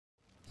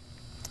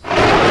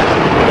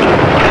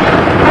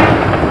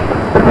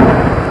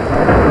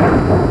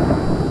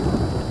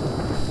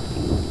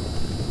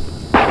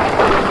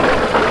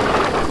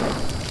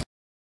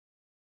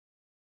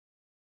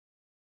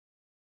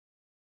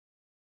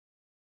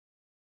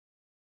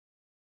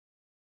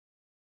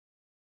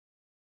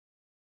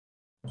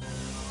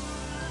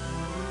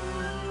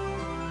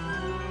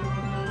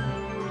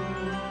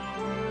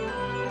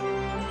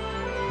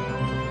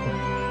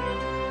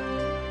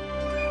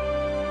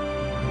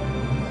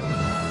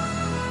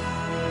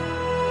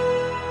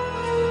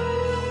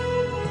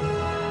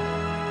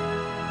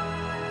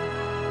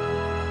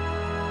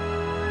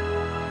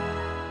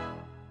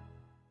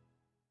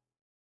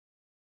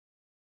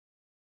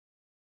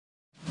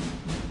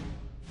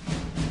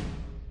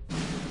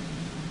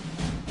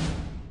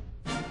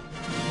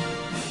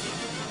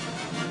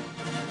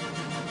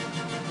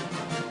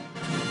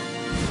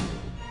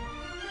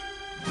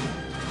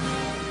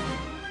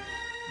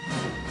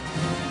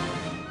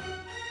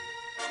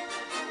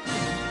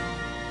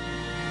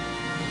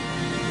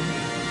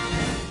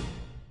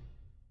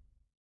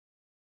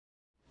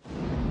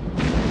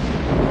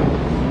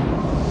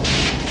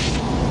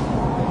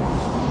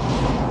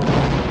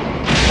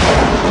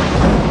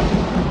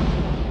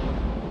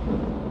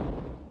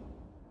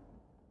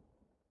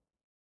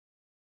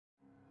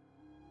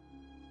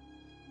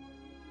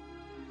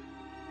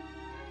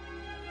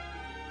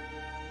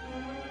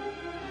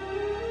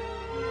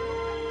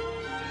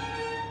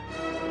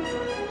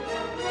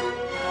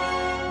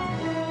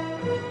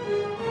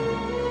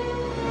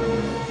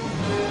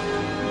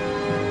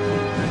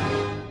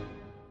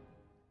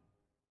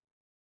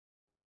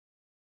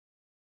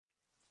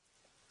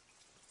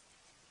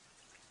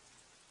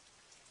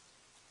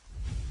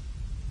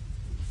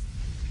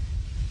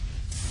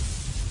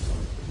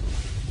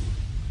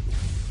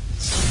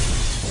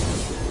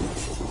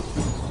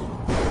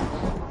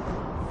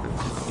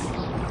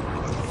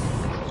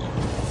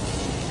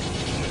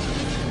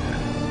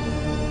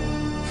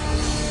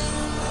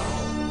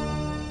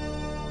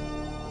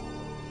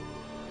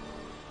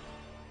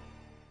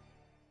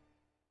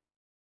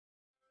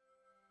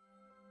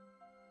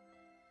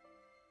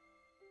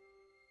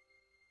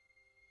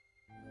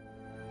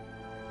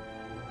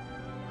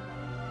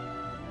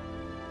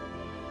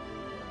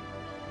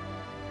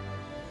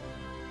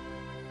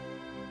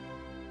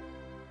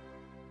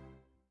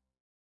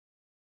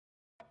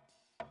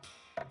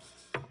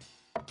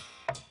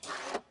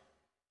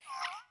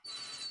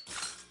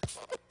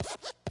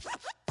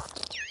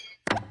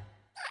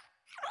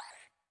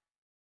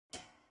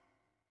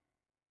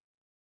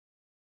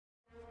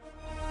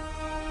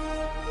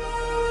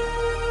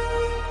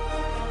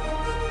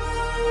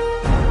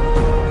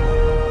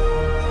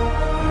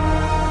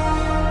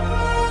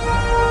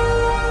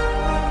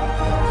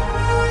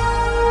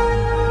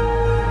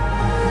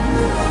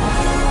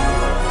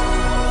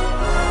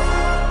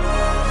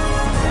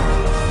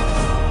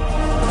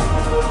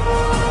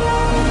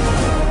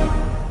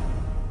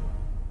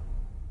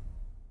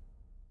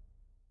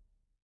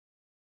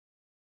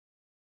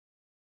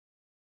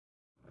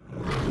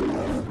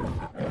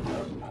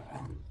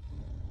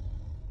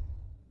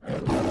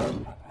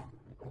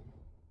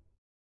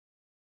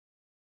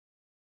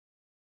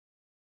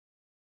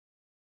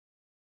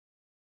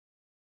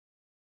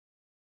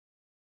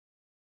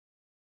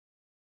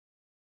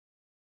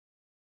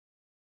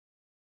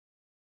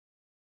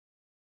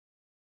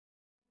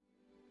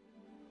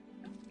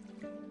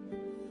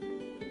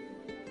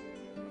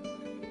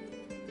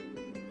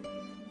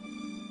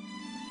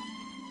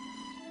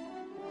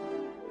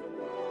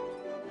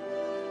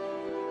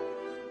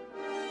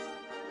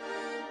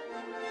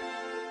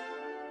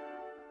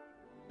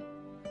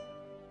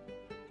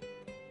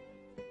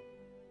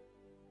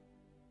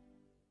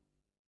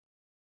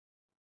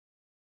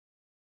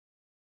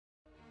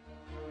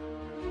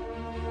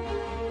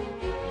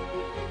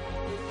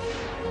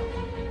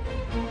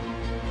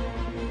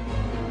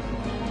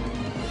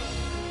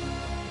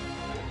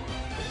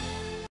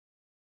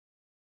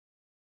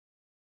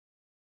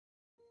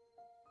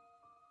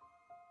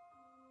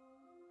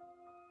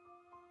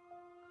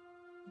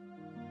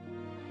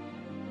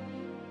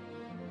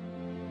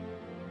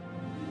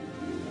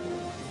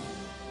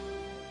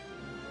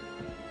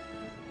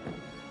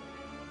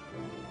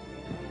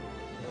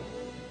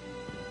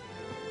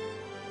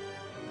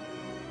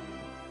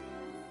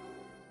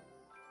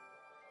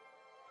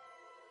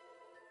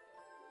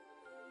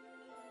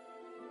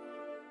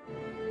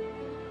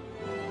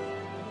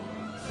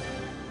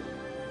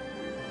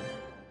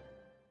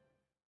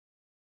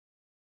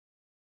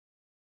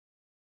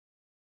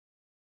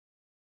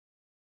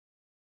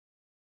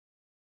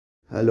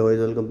Hello guys,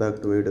 welcome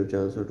back to my YouTube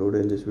channel. So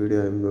today in this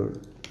video I'm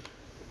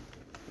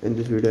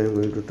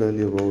going to tell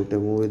you about a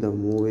movie. The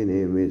movie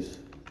name is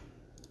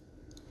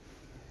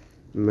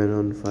Men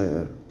on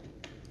Fire.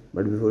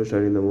 But before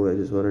starting the movie, I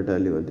just want to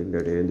tell you one thing,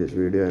 that here in this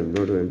video I'm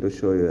not going to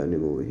show you any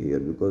movie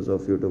here because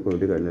of YouTube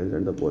community guidelines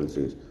and the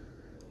policies.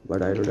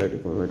 But I know that you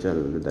found my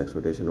channel with the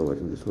expectation of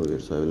watching this movie,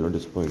 so I will not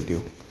disappoint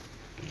you.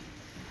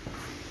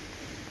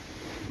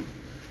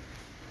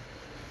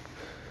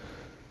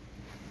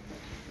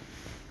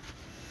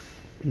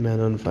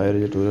 Man on Fire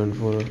is a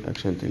 2004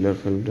 action thriller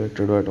film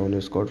directed by Tony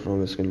Scott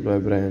from a screenplay by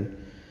Brian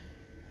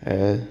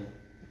A.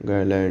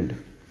 Garland.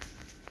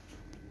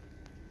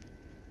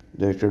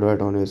 Directed by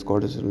Tony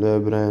Scott,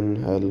 screenplay by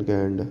Brian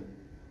Helgeland.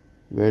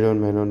 Based on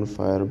Man on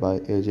Fire by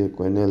A.J.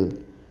 Quinnell.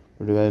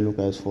 Produced by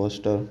Lucas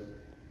Foster.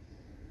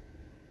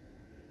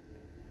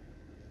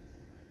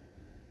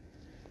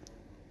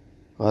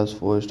 Cast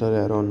Foster,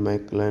 Aaron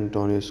McClellan,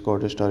 Tony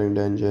Scott, starring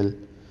Denzel,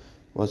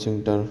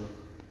 Washington,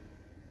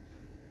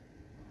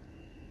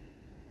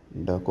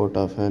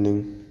 Dakota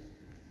Fanning,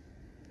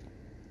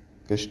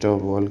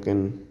 Christoph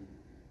Walken,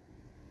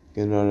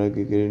 Kinara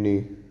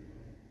Gigrini,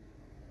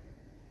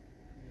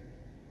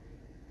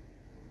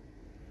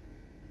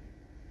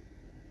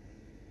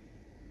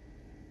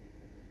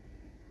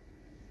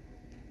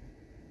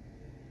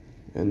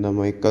 and the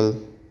Michael,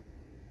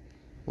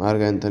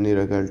 Mark Anthony,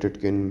 Raquel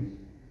Titkin,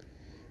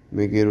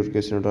 Mickey Rourke,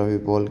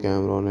 cinematography Paul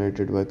Cameron,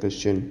 edited by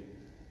Christian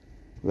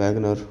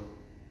Wagner.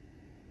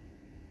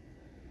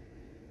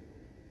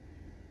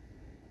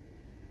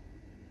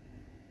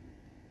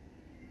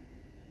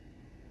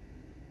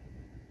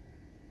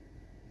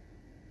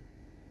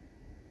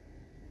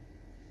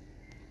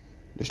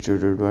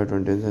 Distributed by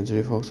 20th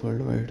Century Fox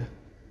Worldwide.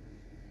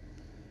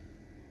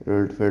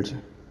 World Feds.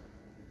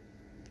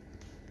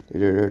 The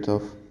dates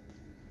of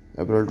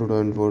April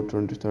 2004,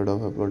 23rd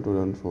of April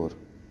 2004,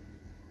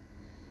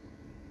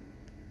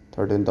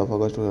 13th of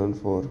August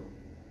 2004.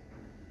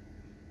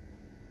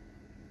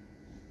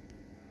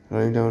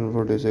 Running down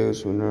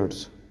 46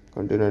 minutes.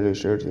 Continental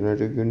States,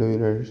 United Kingdom,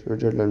 United States,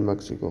 Switzerland,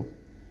 Mexico.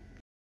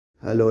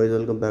 Hello guys,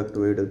 welcome back to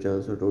my YouTube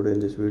channel. So today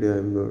in this video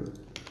I'm going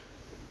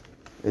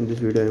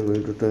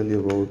to tell you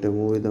about a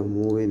movie. The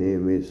movie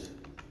name is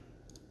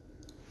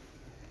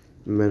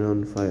Men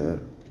on Fire.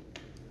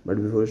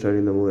 But before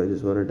starting the movie, I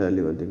just want to tell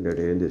you one thing, that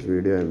here in this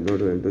video I'm not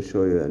going to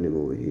show you any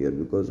movie here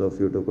because of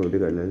YouTube community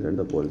guidelines and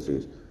the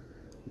policies.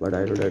 But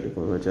I know that you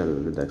found my channel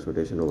with the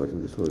expectation of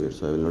watching this movie,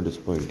 so I will not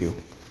disappoint you.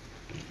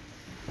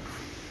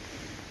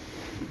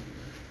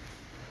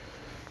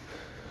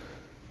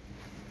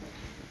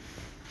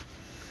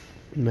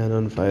 Man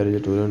on Fire is a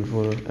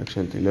 2004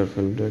 action thriller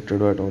film directed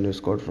by Tony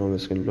Scott from a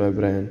screenplay by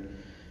Brian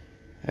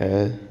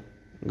A.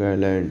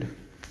 Garland.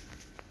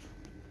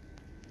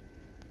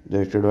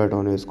 Directed by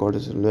Tony Scott,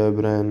 screenplay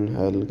by Brian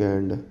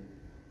Helgeland.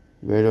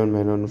 Based on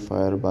Man on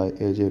Fire by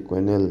A.J.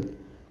 Quinnell.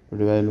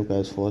 Produced by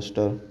Lucas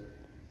Foster.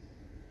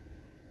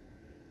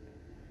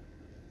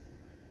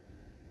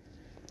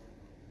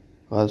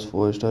 Cast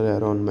Foster,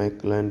 Aaron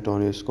McClellan,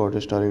 Tony Scott,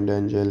 starring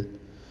Denzel,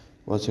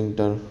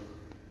 Washington,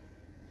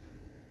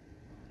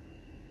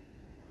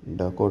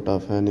 Dakota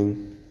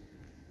Fanning,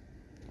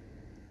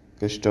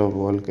 Christoph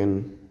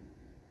Walken,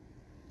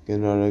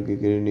 Kinara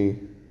Gigrini,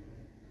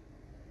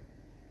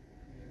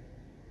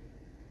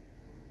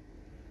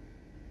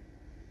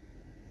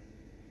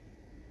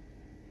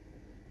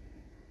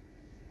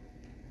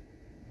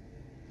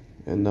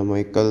 and the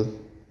Michael,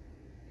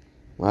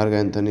 Mark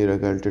Anthony,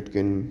 Raquel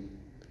Titkin,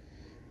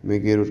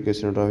 Mickey Rourke,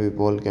 cinematography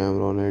Paul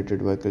Cameron,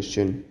 edited by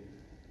Christian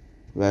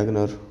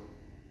Wagner.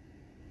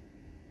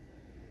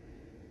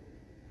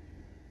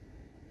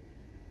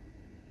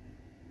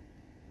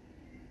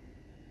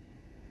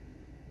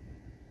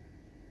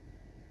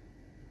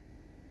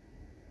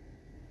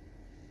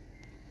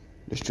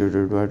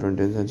 Distributed by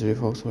 20th Century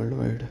Fox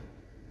Worldwide.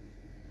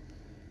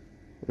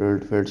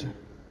 World Feds.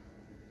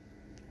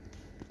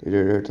 The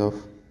dates of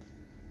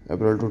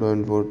April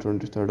 2004,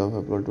 23rd of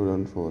April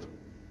 2004,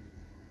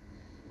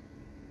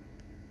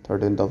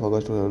 13th of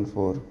August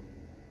 2004.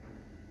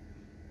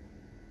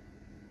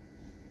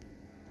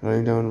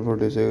 Running down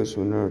 46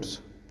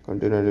 minutes.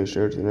 Continental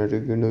States,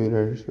 United Kingdom,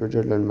 United States,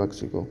 Switzerland,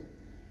 Mexico.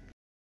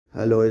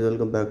 Hello guys,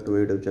 welcome back to my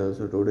YouTube channel.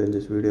 So today in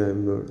this video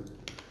I'm going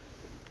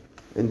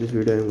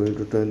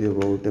to tell you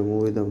about a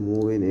movie. The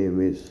movie name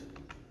is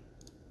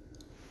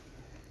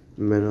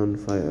Men on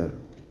Fire.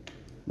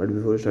 But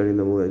before starting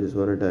the movie, I just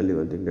want to tell you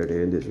one thing, that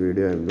here in this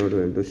video I'm not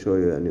going to show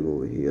you any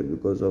movie here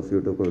because of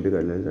YouTube community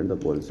guidelines and the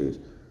policies.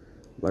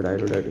 But I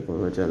know that you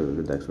found my channel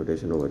with the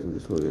expectation of watching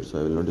this movie, so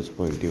I will not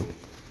disappoint you.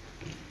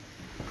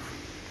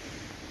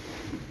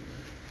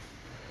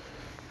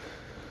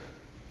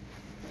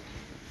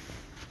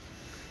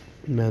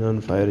 Man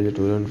on Fire is a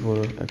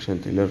 2004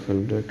 action thriller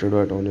film directed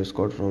by Tony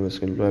Scott from a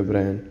screenplay by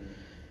Brian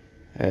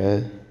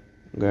L.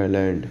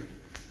 Garland.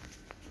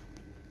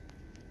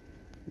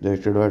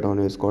 Directed by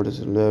Tony Scott,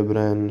 screenplay by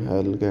Brian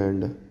L.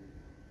 Garland.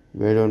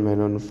 Based on Man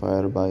on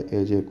Fire by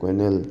A.J.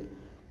 Quinnell.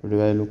 Produced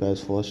by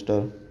Lucas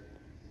Foster.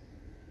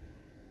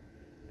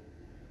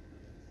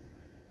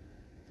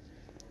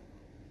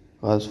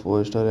 As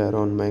Foster,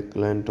 Aaron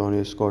McClellan,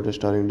 Tony Scott,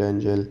 starring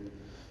Denzel,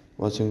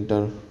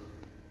 Washington,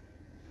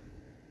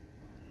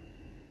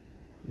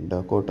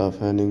 Dakota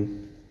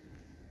Fanning,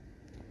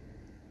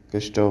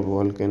 Christoph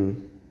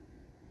Walken,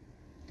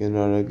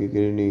 Kinara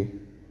Gigrini,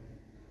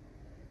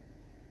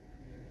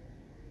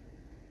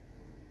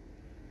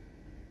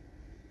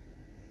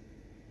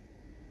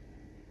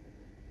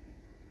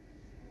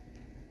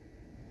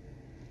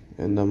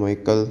 and the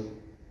Michael,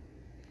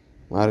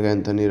 Mark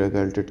Anthony,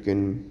 Raquel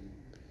Titkin,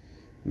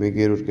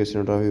 Mickey Rourke,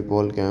 cinematography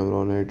Paul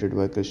Cameron, edited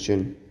by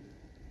Christian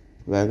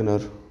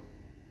Wagner.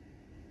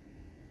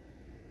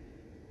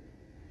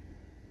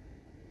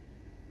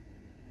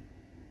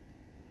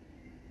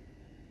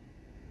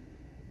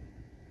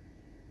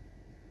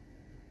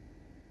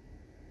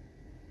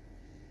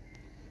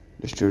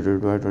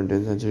 Distributed by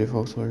 20th Century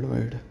Fox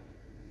Worldwide.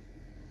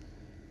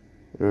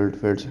 World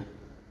Feds.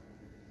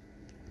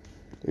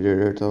 The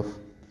dates of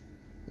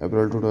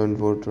April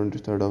 2004,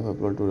 23rd of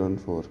April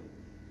 2004,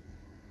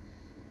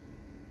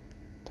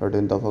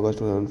 13th of August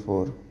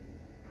 2004.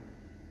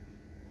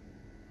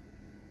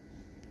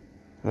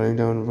 Running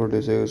down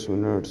 46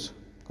 minutes.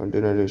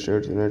 Continental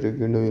States, United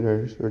Kingdom,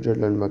 United States,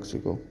 Switzerland,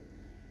 Mexico.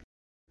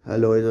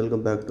 Hello guys,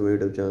 welcome back to my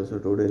YouTube channel. So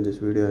today in this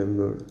video I am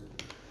going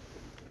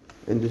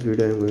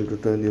to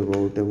tell you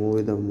about a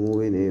movie. The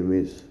movie name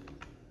is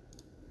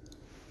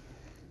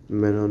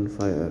Men on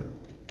Fire.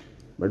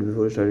 But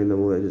before starting the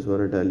movie, I just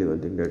want to tell you one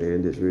thing, that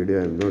in this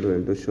video I am not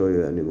going to show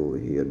you any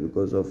movie here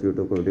because of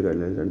YouTube community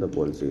guidelines and the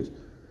policies.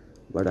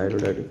 But I know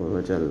that you found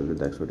my channel with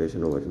the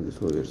expectation of watching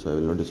this movie, so I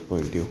will not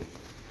disappoint you.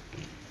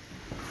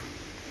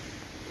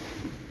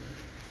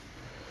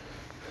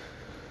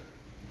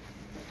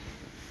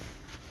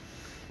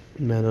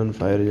 Man on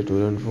Fire is a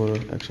 2004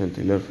 action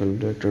thriller film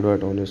directed by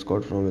Tony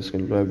Scott from a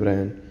screenplay by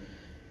Brian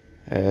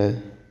L.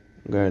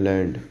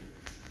 Garland.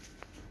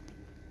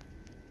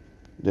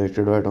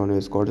 Directed by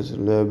Tony Scott,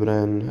 screenplay by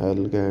Brian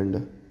L.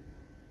 Garland.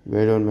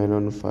 Based on Man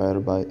on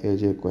Fire by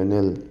A.J.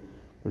 Quinnell.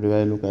 Produced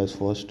by Lucas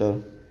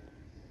Foster.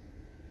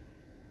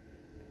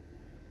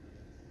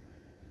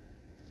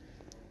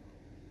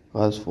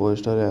 As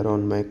Foster,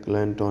 Aaron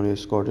McClellan, Tony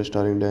Scott,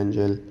 starring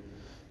Denzel,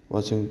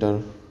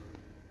 Washington,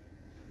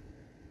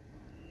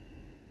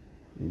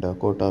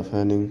 Dakota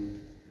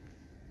Fanning,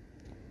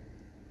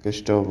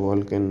 Christoph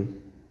Walken,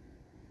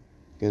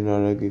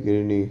 Walken, क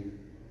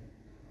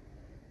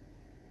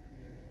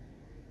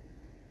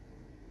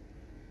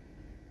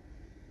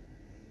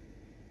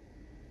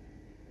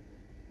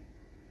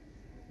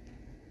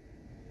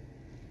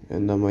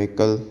and the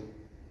Michael,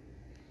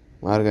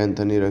 Mark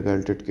Anthony,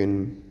 Raquel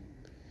Titkin,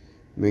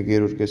 Mickey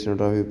Rourke,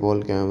 cinematography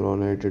Paul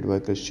Cameron, edited by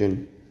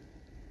Christian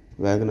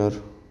Wagner.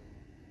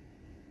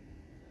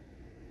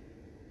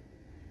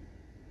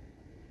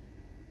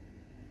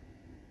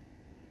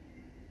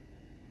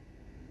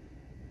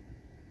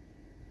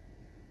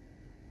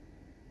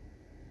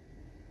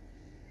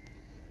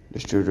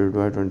 Distributed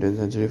by 20th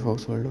Century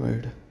Fox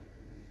Worldwide.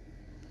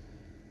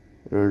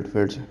 World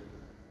Feds.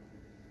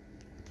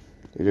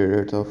 The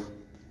dates of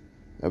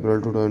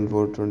April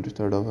 2004,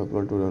 23rd of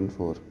April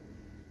 2004,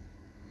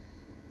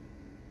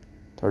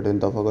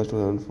 13th of August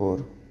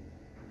 2004.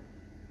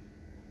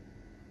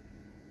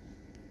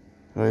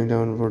 Running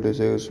down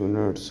 46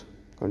 minutes.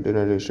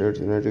 Continental States,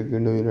 United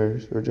Kingdom,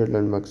 United States,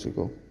 Switzerland,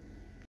 Mexico.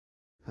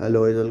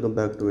 Hello guys, welcome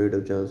back to my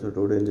YouTube channel. So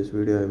today in this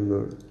video I am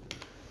going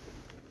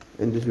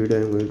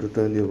to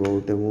tell you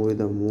about a movie.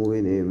 The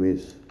movie name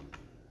is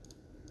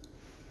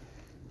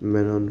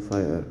Men on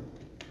Fire.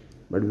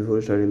 But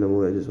before starting the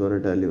movie, I just want to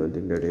tell you one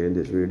thing, that in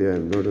this video I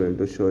am not going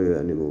to show you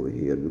any movie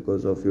here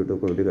because of YouTube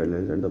community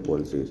guidelines and the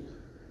policies.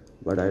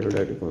 But I know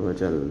that you found my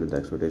channel with the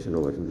expectation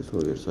of watching this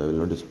movie, so I will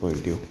not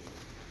disappoint you.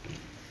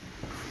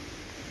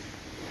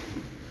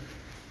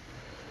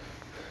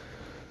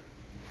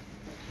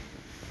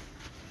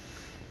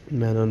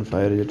 Man on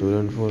Fire is a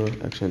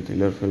 2004 action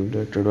thriller film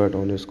directed by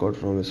Tony Scott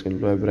from a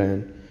screenplay by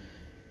Brian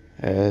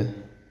L.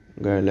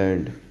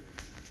 Garland.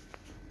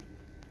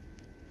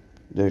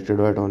 Directed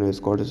by Tony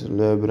Scott,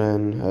 screenplay by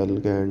Brian L.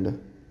 Garland.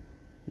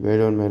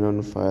 Based on Man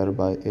on Fire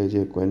by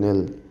A.J.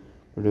 Quinnell.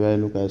 Produced by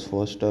Lucas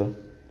Foster.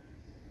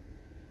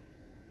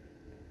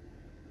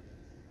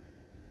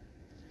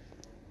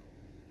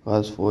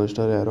 As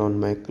Foster, Aaron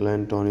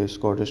McClellan, Tony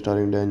Scott,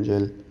 starring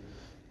Denzel,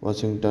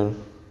 Washington,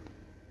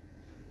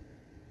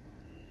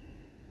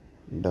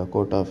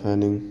 Dakota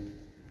Fanning,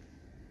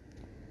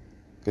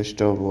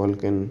 Christoph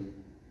Walken,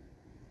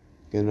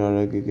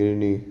 Kinara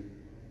Gigrini,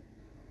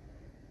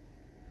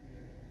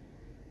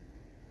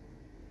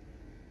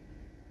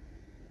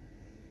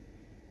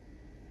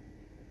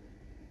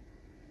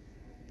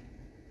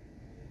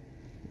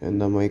 and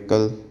the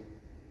Michael,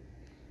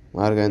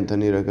 Mark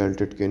Anthony, Raquel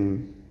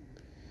Titkin,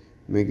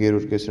 Mickey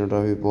Rourke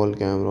cinematography, Paul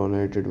Cameron,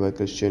 edited by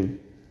Christian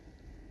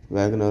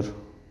Wagner.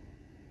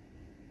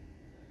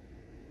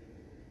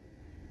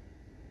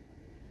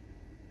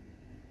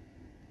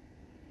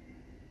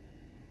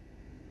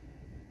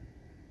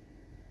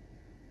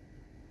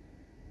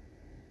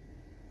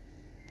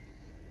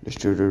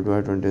 Distributed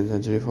by 20th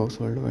Century Fox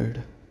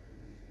Worldwide.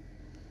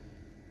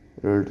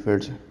 World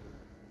Feds.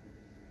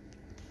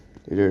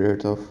 The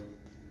dates of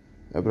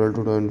April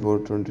 2004,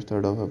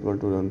 23rd of April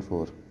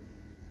 2004,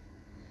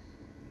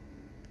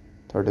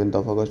 13th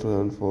of August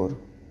 2004.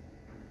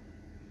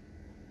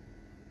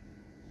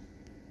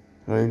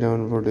 Running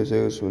down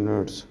 46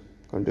 minutes.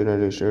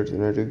 United States,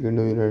 United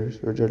Kingdom, United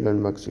States,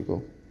 Switzerland,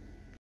 Mexico.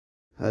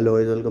 Hello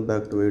guys, welcome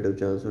back to YouTube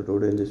channel. So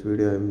today in this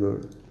video I'm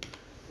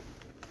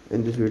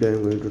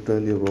going to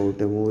tell you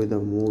about a movie. The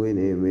movie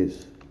name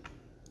is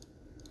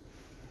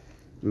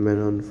Men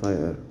on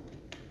Fire.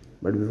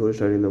 But before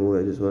starting the movie,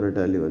 I just want to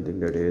tell you one thing,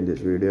 that in this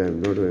video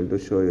I'm not going to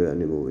show you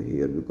any movie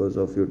here because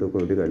of YouTube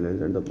community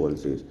guidelines and the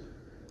policies.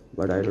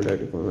 But I know that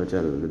you found my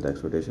channel with the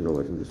expectation of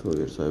watching this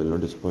movie, so I will not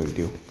disappoint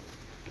you.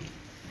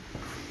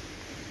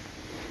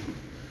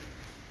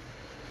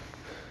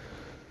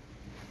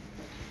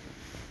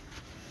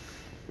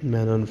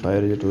 Man on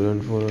Fire is a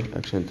 2004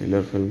 action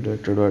thriller film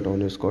directed by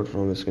Tony Scott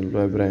from a screenplay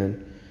by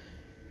Brian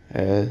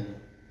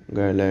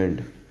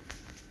Garland.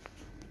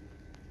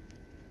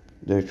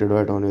 Directed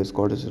by Tony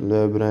Scott,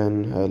 screenplay by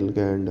Brian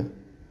Helgeland.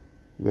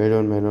 Based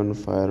on Man on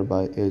Fire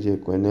by A.J.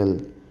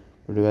 Quinnell.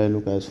 Produced by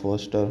Lucas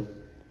Foster.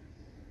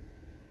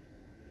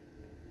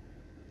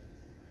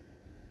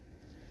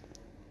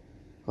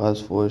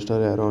 Cast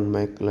 4-star Aaron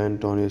McClellan,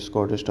 Tony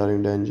Scott,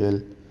 starring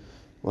Denzel,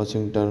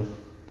 Washington,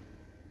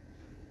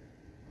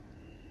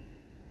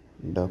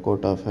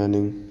 Dakota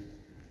Fanning,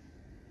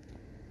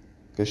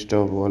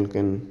 Christoph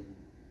Walken,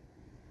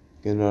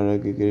 Kinara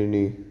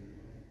Gigrini,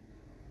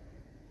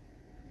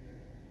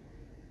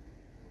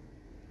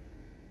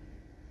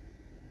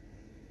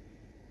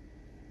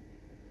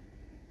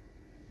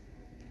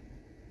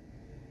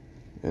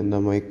 and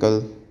the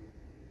Michael,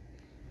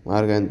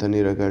 Mark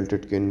Anthony, Raquel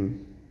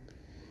Titkin,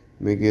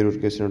 Mickey Rourke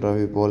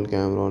cinematography, Paul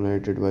Cameron,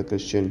 edited by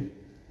Christian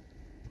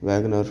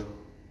Wagner.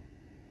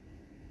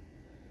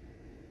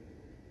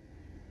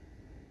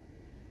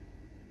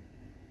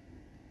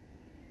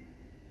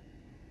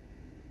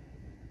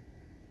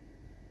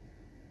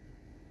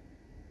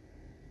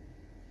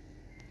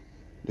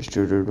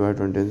 Distributed by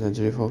 20th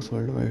Century Fox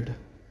Worldwide.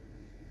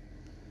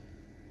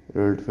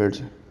 World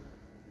Feds.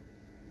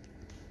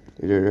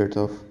 The dates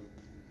of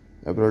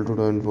April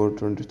 2004,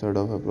 23rd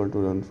of April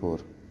 2004,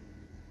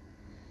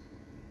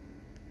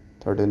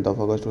 13th of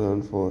August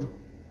 2004.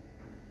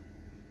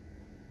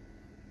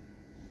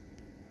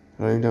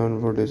 Running down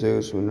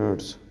 46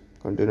 minutes.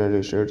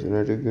 United States,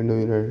 United Kingdom,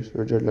 United States,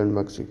 Switzerland,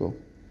 Mexico.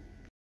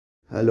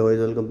 Hello guys,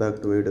 welcome back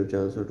to YouTube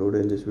channel. So today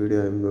in this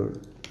video I'm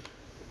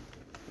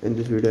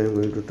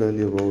going to tell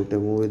you about a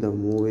movie. The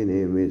movie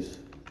name is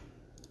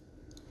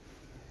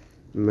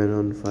Men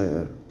on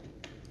Fire.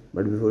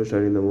 But before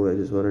starting the movie, I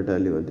just want to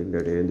tell you one thing,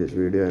 that in this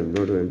video I'm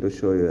not going to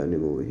show you any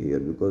movie here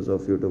because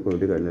of YouTube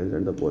community guidelines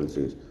and the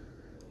policies.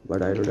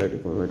 But I know that you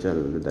found my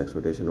channel with the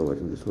expectation of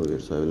watching this movie,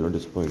 so I will not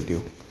disappoint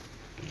you.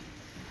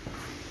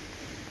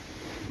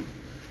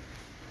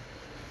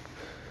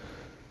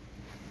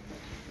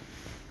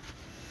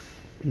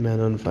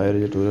 Man on Fire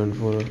is a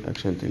 2004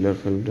 action thriller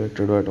film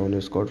directed by Tony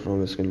Scott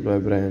from a screenplay by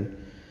Brian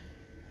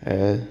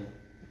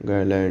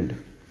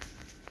Garland.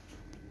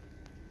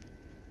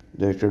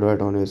 Directed by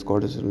Tony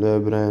Scott,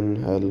 screenplay by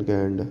Brian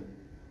Helgeland.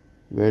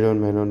 Based on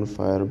Man on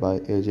Fire by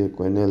A.J.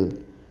 Quinnell.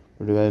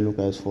 Produced by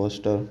Lucas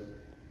Foster.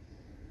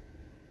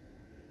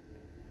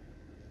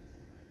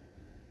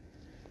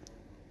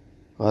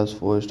 Cast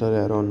 4-star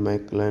Aaron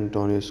McClellan,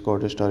 Tony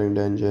Scott, starring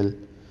Denzel,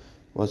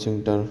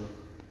 Washington,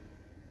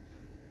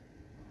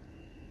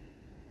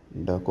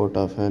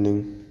 Dakota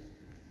Fanning,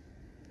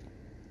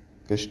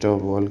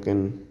 Christoph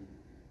Walken,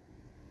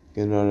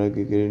 Kinara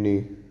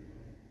Gigrini,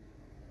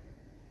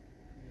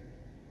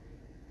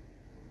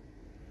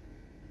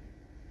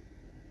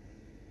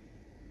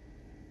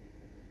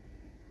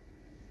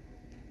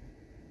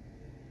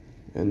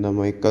 and the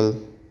Michael,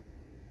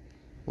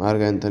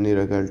 Mark Anthony,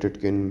 Raquel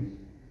Titkin,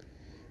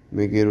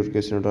 Mickey Rourke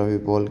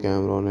cinematography, Paul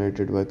Cameron,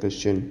 edited by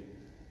Christian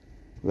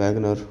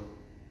Wagner.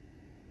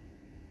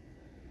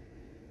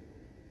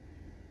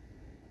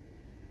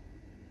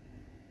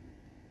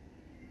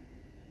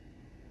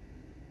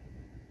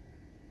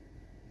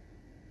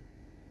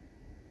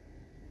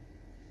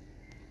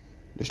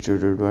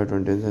 Distributed by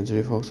 20th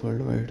Century Fox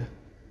Worldwide.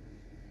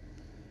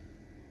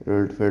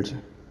 World Feds.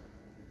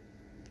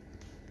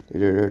 The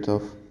dates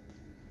of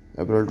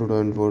April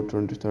 2004,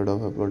 23rd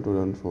of April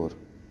 2004,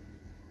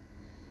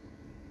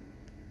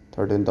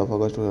 13th of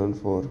August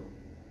 2004.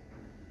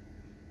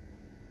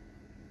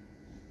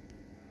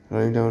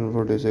 Running down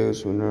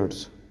 46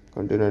 minutes.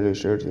 United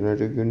States,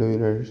 United Kingdom,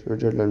 United States,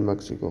 Switzerland,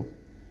 Mexico.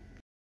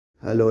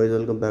 Hello guys,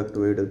 welcome back to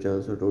YouTube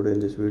channel. So today in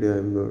this video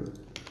I'm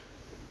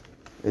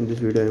In this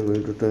video, I am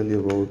going to tell you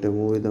about a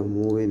movie. The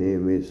movie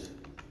name is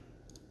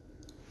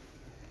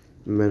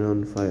Men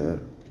on Fire.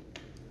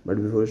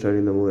 But before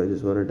starting the movie, I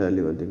just want to tell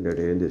you one thing that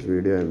here in this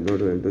video, I am not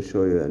going to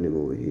show you any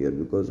movie here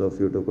because of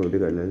YouTube community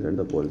guidelines and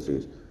the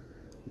policies.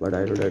 But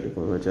I know that you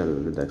found my channel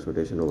with the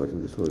expectation of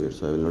watching this movie,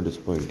 so I will not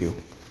disappoint you.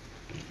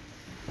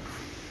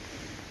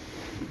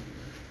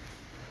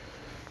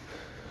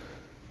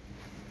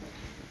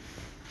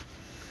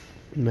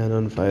 Man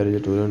on Fire is a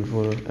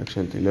 2004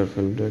 action thriller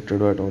film directed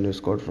by Tony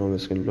Scott from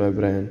screenplay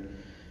Brian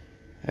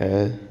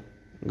A.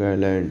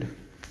 Garland.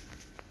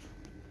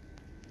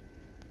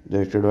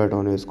 Directed by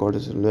Tony Scott,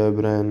 screenplay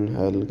Brian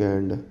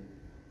Helgeland.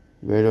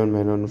 Based on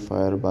Man on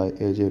Fire by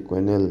A.J.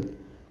 Quinnell.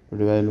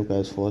 Produced by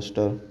Lucas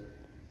Foster.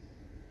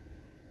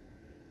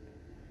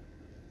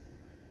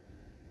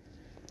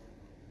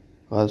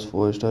 Has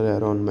four-star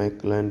Aaron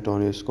McClellan,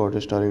 Tony Scott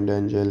starring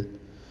Denzel,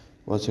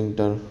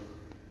 Washington,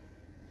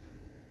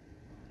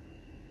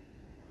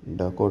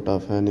 Dakota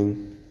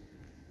Fanning,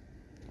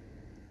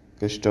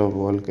 Christoph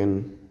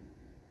Walken,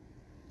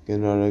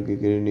 Kinara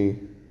Gigrini,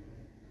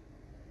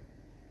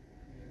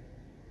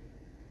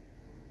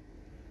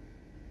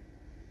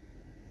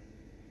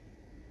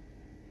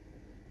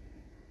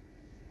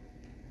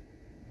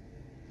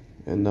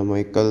 and the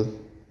Michael,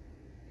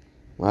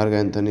 Mark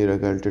Anthony,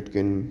 Raquel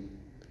Titkin,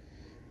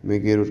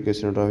 Mickey Rourke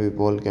cinematography,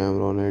 Paul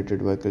Cameron,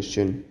 edited by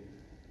Christian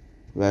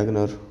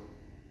Wagner.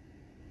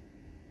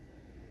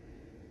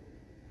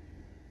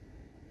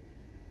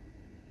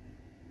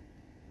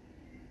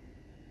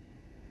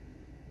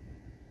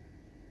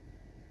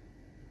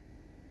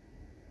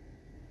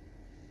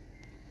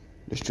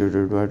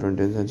 Distributed by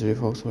 20th Century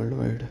Fox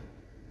Worldwide.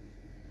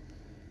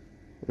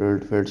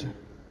 World Feds.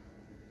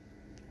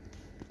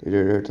 The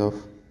dates of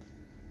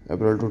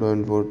April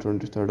 2004,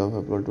 23rd of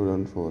April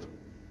 2004,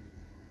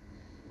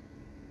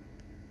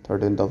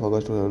 13th of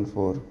August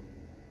 2004.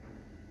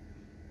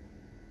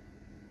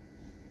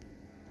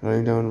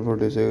 Running down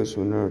 46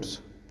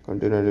 minutes.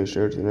 Continental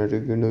States,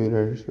 United Kingdom,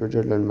 United States,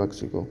 Switzerland,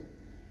 Mexico.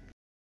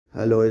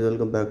 Hello guys,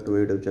 welcome back to my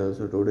YouTube channel.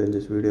 So today in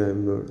this video I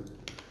am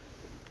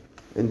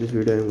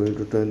going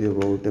to tell you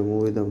about a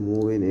movie. The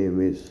movie name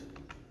is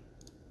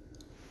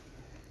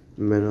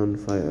Men on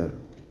Fire.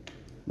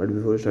 But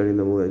before starting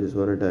the movie, I just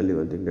want to tell you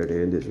one thing that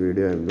here in this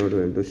video I am not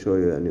going to show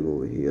you any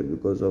movie here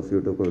because of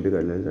YouTube community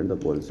guidelines and the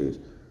policies.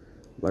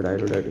 But I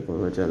know that you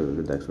found my channel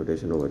with the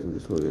expectation of watching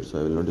this movie, so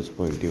I will not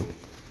disappoint you.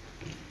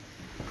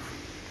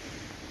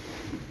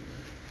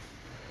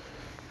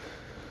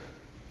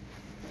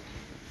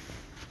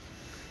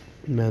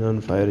 Man on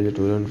Fire is a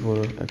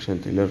 2004 action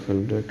thriller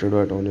film directed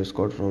by Tony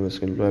Scott from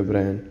screenplay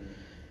Brian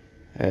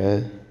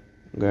A.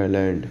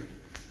 Garland.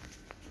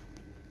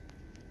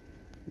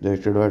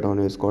 Directed by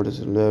Tony Scott,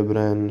 screenplay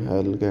Brian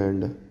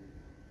Helgeland.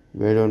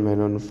 Based on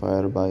Man on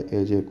Fire by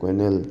A.J.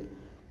 Quinnell.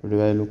 Produced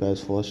by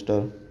Lucas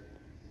Foster.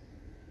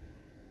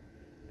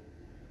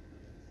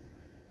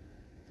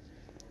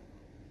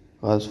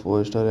 Has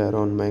four-star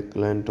Aaron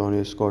McClellan,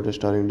 Tony Scott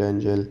starring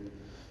Denzel,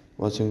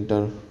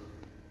 Washington,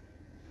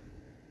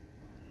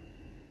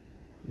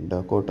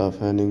 Dakota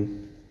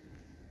Fanning,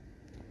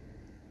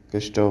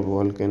 Christoph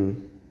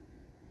Walken,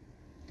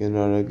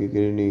 Kinara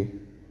Gigrini,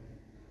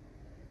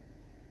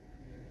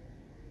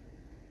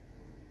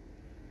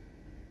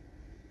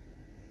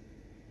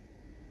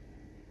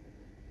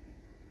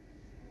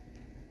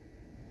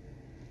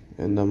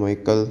 and the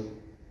Michael,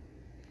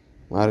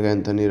 Mark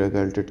Anthony,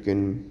 Raquel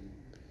Titkin,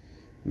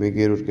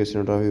 Mickey Rourke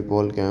cinematography,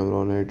 Paul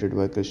Cameron, edited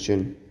by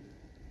Christian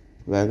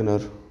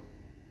Wagner.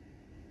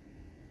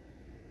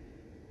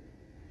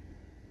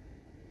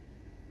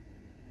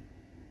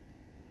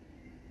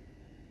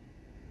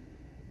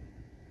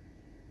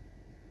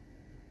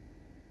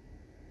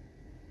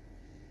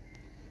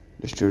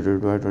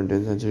 Distributed by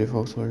 20th Century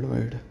Fox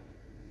Worldwide.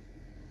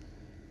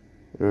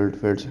 World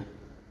Feds.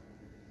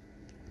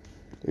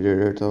 The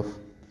dates of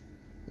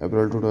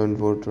April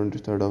 2004,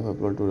 23rd of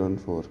April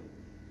 2004,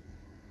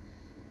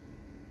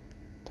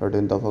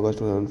 13th of August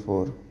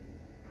 2004.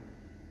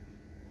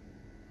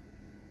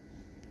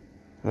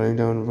 Running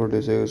down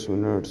 46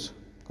 minutes.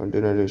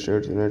 Continental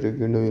States, United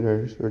Kingdom,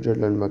 United States,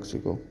 Switzerland,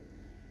 Mexico.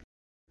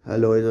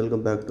 Hello guys,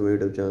 welcome back to my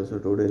YouTube channel. So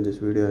today in this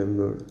video I am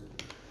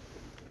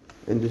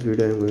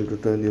going to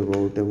tell you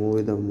about a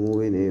movie. The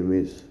movie name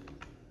is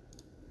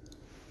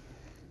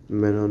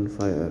Men on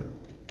Fire.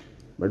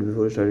 But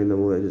before starting the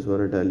movie, I just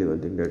want to tell you one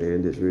thing that here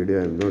in this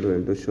video I am not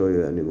going to show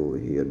you any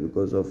movie here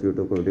because of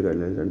YouTube community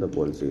guidelines and the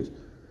policies.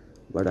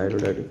 But I know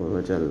that you found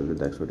my channel with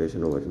the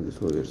expectation of watching this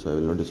movie, so I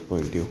will not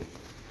disappoint you.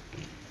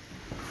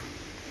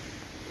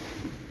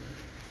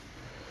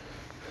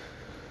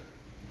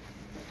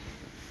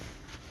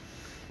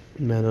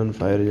 Man on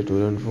Fire is a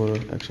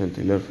 2004 action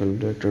thriller film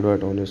directed by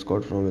Tony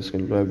Scott from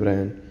screenplay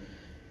Brian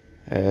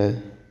A.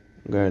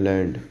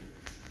 Garland.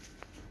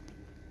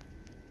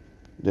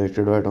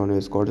 Directed by Tony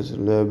Scott,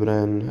 screenplay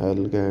Brian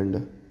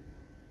Helgeland.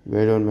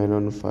 Based on Man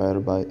on Fire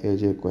by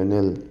A.J.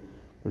 Quinnell.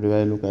 Produced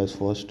by Lucas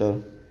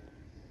Foster.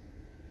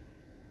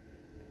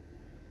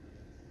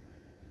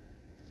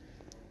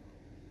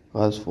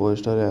 As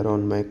Foster,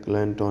 Aaron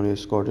McLean, Tony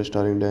Scott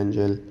starring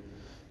Denzel,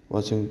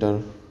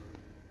 Washington,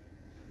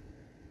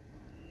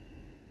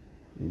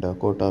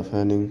 Dakota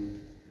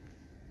Fanning,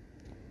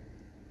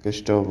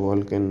 Christoph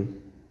Walken,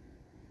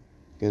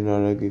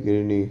 Kinara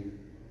Gigrini,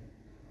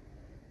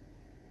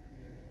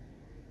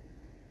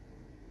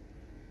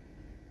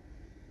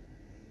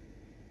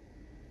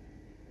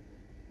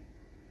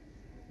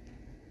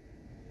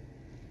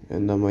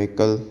 and the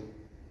Michael,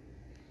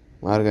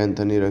 Mark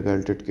Anthony,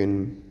 Raquel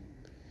Titkin,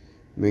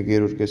 Mickey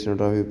Rourke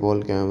cinematography,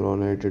 Paul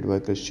Cameron, edited by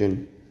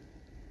Christian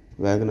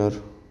Wagner.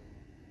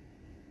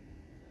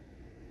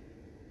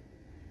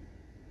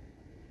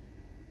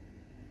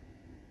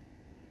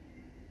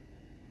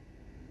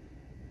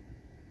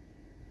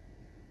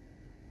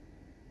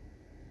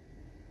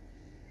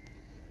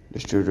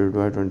 Distributed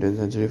by 20th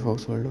Century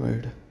Fox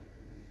Worldwide.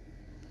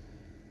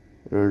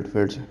 World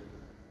Feds.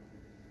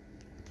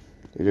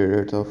 The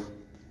dates of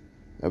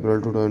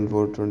April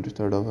 2004,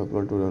 23rd of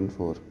April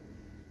 2004,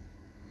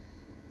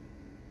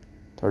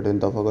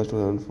 13th of August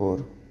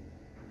 2004.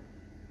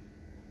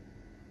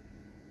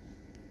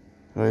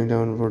 Running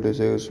down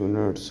 46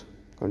 minutes.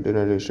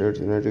 United States,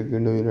 United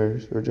Kingdom,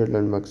 United States,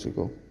 Switzerland,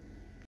 Mexico.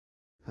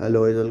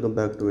 Hello guys, welcome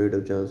back to my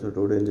YouTube channel. So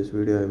today in this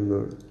video I am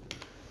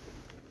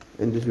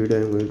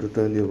going to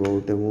tell you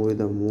about a movie.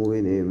 The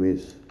movie name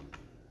is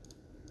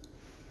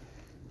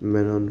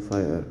Men on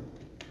Fire.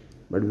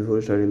 But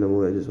before starting the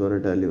movie, I just want to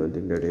tell you one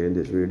thing, that in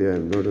this video I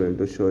am not going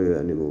to show you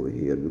any movie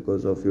here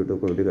because of YouTube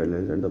community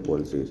guidelines and the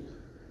policies.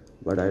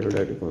 But I know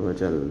that if on my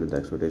channel with the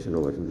expectation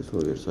of watching this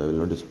movie, so I will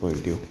not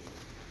disappoint you.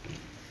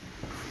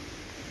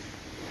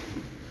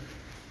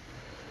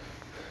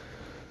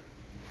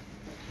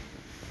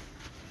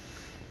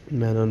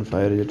 Man on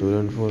Fire is a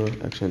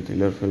 2004 action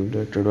thriller film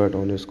directed by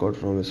Tony Scott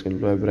from a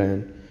screenplay by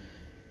Brian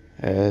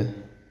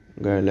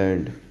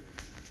Garland.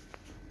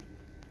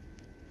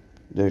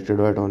 Directed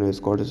by Tony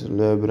Scott,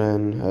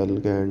 Brian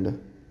Helgand.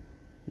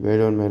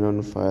 Based on Man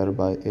on Fire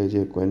by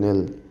A.J.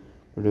 Quinnell.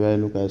 Produced by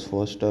Lucas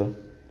Foster.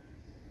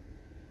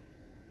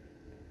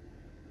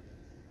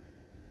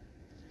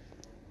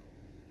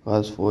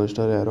 As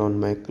Foster, Aaron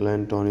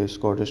McLean, Tony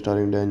Scott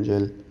starring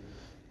Denzel,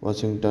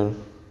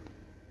 Washington,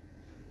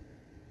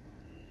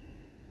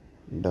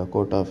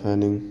 Dakota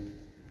Fanning,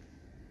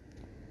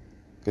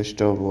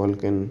 Christoph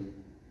Walken,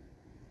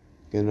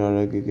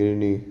 Kinara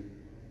Gigrini,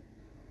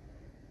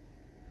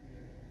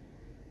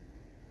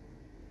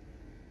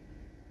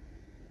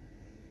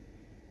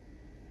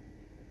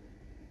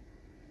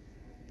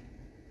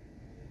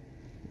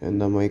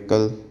 and the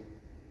Michael,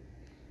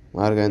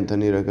 Mark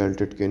Anthony, Raquel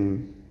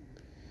Titkin,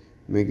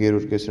 Mickey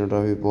Rourke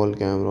cinematography, Paul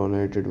Cameron,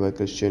 edited by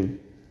Christian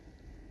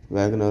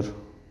Wagner.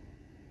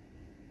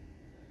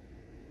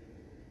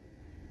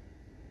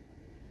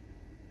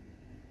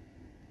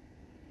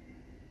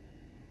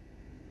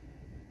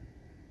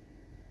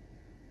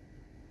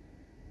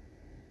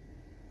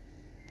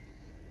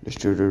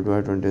 Distributed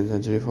by 20th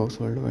Century Fox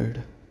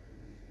Worldwide.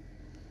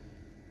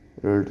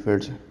 World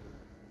Feds.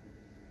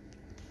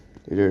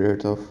 The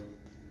dates of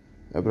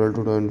April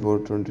 2004,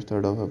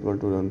 23rd of April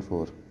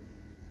 2004,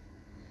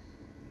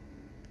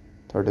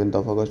 13th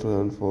of August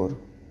 2004.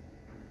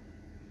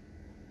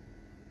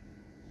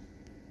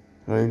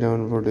 Running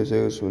down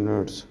 46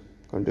 minutes.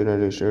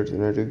 United States,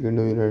 United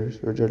Kingdom, United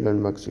States,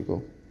 Switzerland,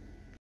 Mexico.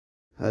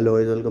 Hello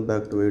guys, welcome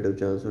back to my YouTube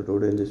channel. So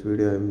today in this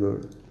video I am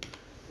going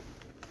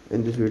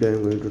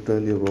to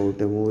tell you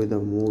about a movie. The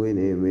movie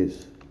name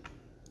is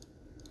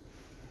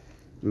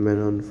Men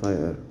on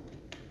Fire.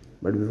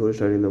 But before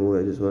starting the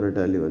movie, I just want to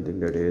tell you one thing,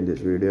 that in this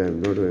video I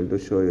am not going to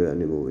show you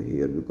any movie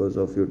here because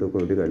of YouTube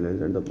community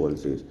guidelines and the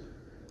policies.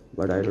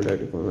 But I know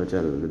that if on my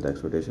channel with the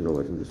expectation of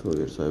watching this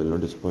movie, so I will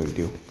not disappoint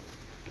you.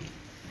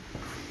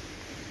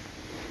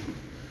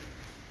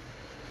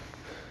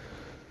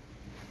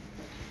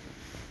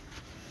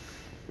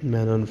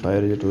 Man on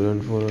Fire is a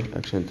 2004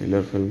 action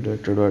thriller film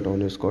directed by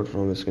Tony Scott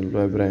from a screenplay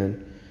by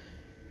Brian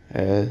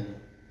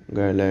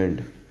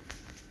Garland.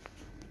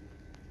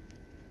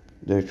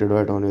 Directed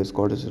by Tony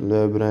Scott,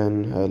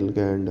 Brian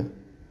Helgand.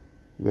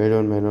 Based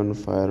on Man on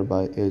Fire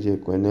by A.J.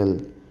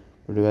 Quinnell.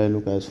 Produced by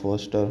Lucas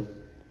Foster.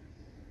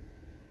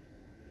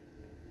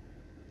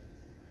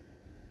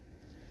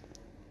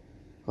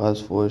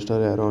 As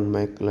Foster, Aaron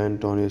McLean,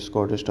 Tony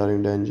Scott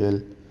starring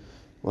Denzel,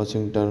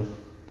 Washington,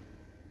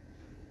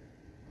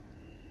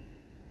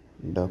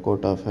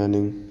 Dakota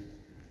Fanning,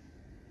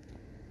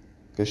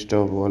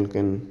 Christoph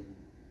Walken,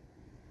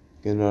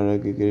 Kinara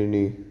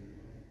Gigrini,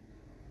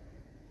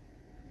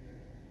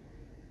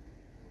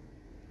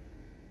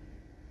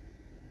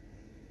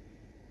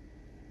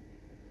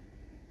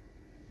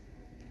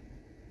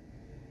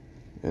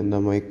 and the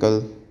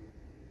Michael,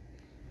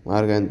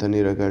 Mark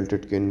Anthony, Raquel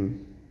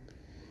Titkin,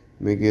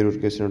 Mickey Rourke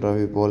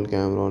cinematography, Paul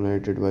Cameron,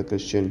 edited by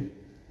Christian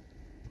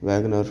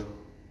Wagner.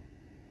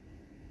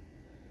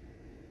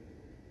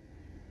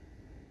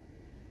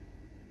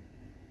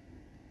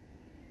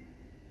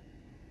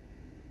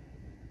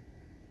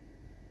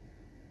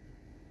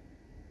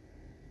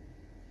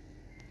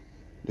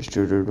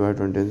 Distributed by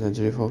 20th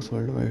Century Fox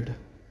Worldwide.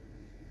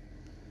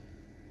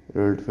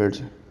 World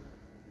Feds,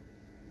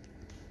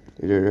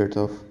 the dates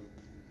of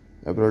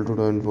April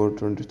 2004,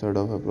 23rd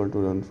of April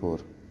 2004,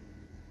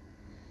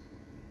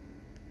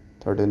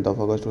 13th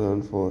of August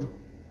 2004,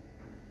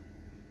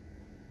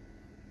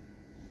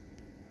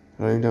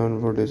 running down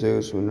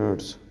 46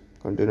 minutes,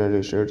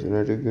 United States,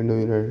 United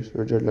Kingdom, United States,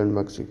 Switzerland,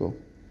 Mexico.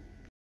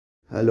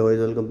 Hello guys,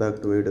 welcome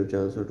back to YouTube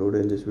channel. So today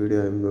in this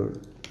video I'm going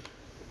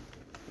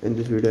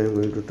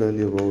to tell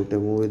you about a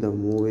movie. The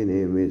movie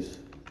name is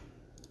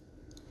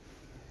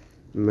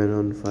Men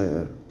on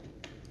Fire.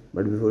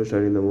 But before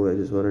starting the movie, I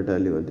just want to tell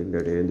you one thing,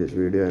 that here in this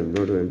video I'm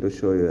not going to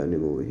show you any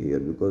movie here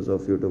because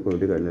of YouTube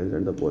community guidelines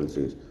and the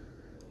policies.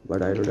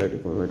 But I know that you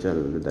found my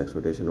channel with the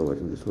expectation of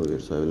watching this movie,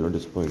 so I will not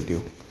disappoint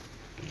you.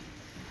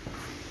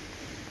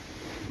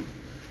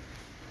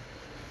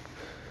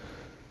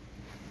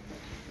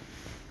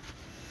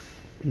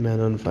 Man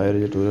on Fire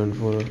is a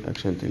 2004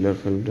 action thriller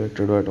film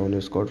directed by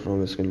Tony Scott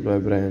from a screenplay by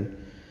Brian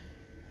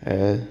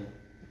A.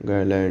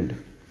 Garland.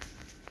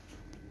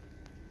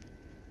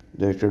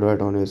 Directed by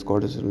Tony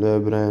Scott,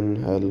 screenplay by Brian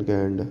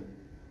Helgeland.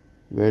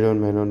 Based on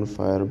Man on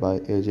Fire by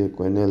A.J.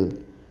 Quinnell.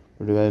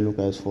 Produced by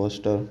Lucas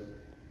Foster.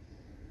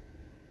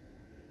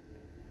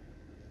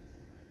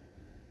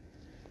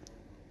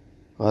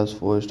 Cast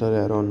Foster,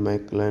 Aaron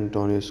McClellan,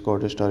 Tony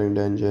Scott, starring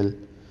Denzel,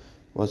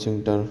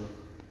 Washington,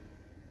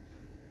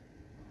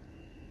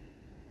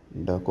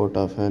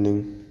 Dakota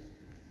Fanning,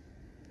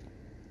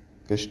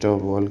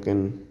 Christoph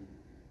Walken,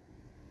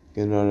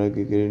 Kinara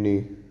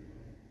Gigrini,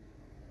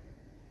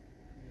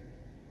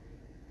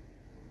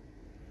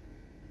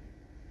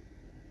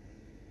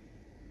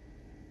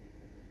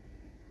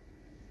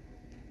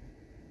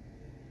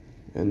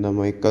 and the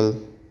Michael,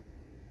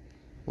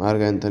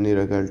 Mark Anthony,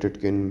 Raquel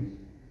Titkin,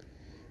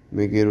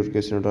 Mickey Rourke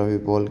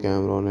cinematography, Paul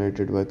Cameron,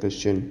 edited by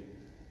Christian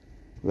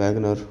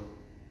Wagner.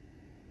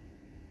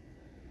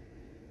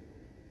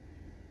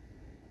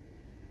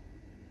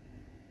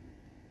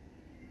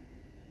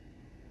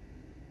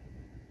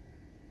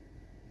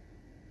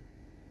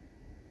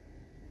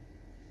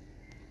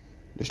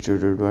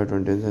 Distributed by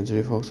 20th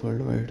Century Fox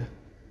Worldwide.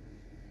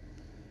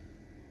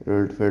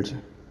 World Feds,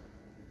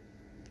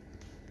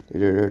 the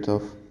dates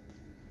of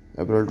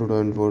April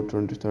 2004,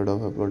 23rd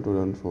of April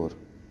 2004,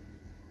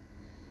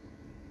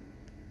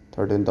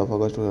 13th of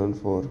August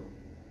 2004,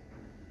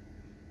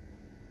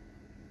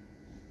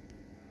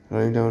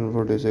 running down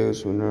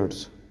 46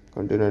 minutes,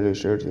 United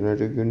States,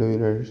 United Kingdom,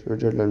 United States,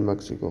 Switzerland,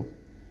 Mexico.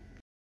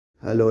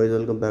 Hello guys,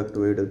 welcome back to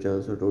YouTube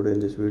channel. So today in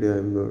this video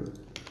I'm going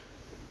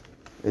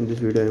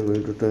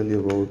to tell you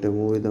about a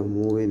movie. The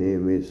movie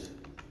name is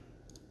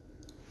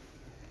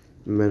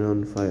Men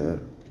on Fire.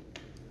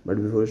 But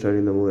before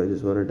starting the movie, I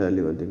just want to tell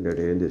you one thing, that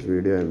here in this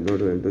video I'm not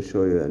going to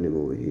show you any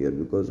movie here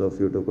because of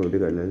YouTube community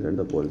guidelines and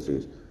the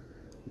policies.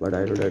 But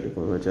I know that you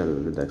found my channel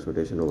with the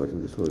expectation of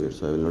watching this movie,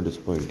 so I will not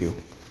disappoint you.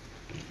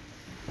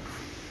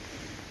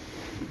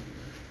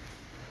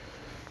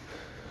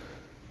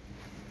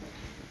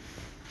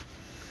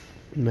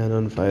 Man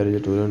on Fire is a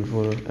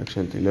 2004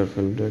 action thriller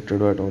film directed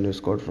by Tony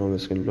Scott from a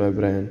screenplay by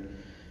Brian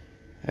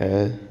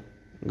A.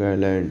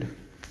 Garland.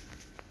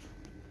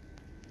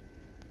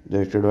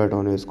 Directed by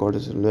Tony Scott,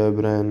 screenplay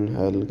by Brian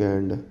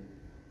Helgeland.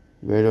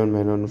 Based on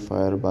Man on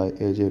Fire by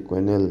A.J.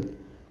 Quinnell.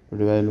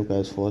 Produced by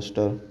Lucas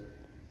Foster.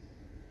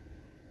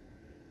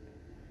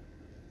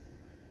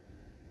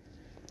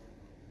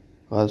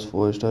 Cast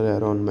Foster,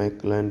 Aaron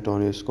McClellan,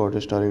 Tony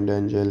Scott, starring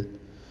Denzel,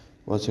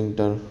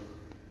 Washington,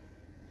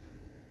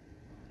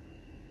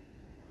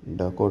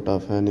 Dakota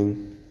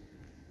Fanning,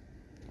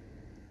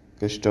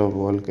 Christoph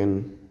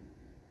Walken,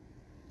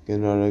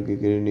 Kinara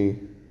Gigrini,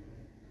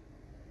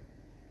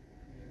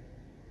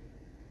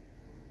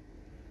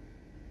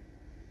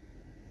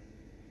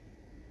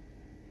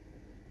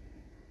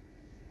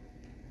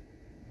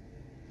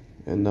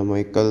 and the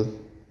Michael,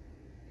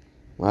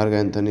 Mark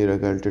Anthony,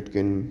 Raquel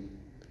Titkin,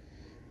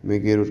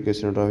 Mickey Rourke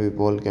cinematography,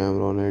 Paul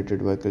Cameron,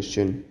 edited by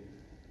Christian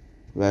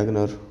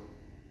Wagner.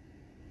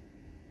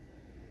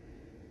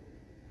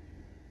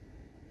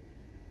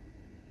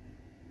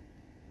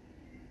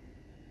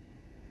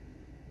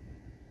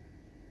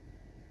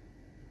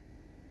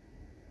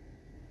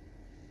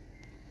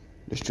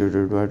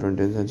 Distributed by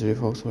 20th Century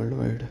Fox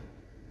Worldwide.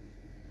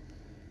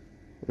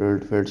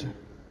 World Feds,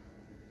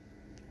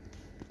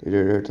 the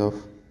dates of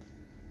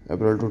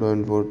April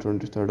 2004,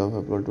 23rd of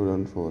April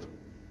 2004,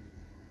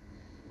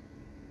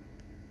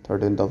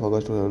 13th of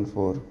August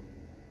 2004,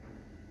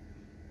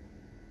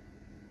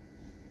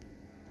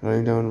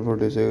 running down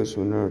 46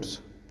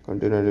 minutes,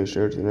 United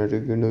States,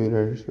 United Kingdom,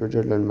 United States,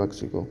 Switzerland,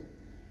 Mexico.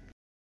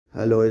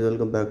 Hello guys,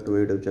 welcome back to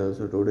YouTube channel.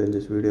 So today in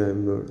this video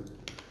I'm going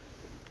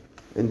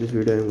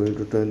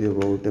to tell you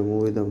about a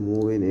movie. The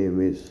movie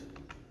name is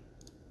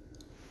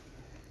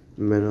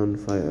Men on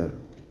Fire.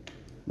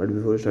 But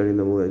before starting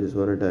the movie, I just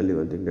want to tell you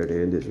one thing, that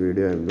here in this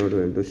video I'm not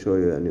going to show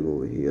you any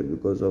movie here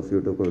because of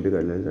YouTube community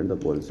guidelines and the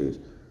policies.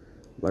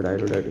 But I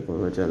know that you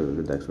found my channel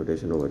with the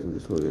expectation of watching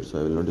this movie, so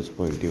I will not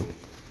disappoint you.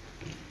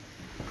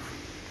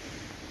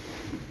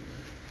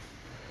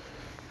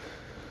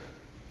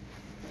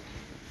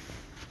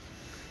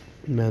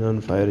 Man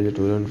on Fire is a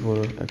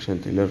 2004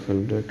 action thriller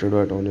film directed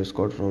by Tony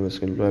Scott from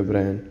screenplay by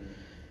Brian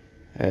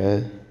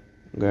L.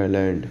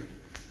 Garland.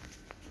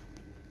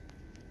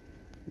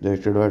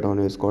 Directed by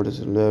Tony Scott,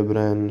 screenplay by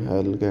Brian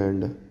L.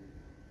 Garland.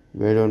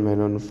 Based on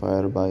Man on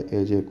Fire by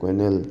A.J.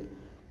 Quinnell.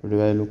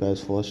 Produced by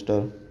Lucas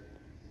Foster.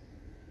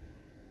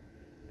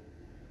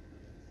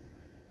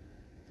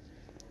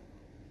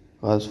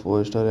 As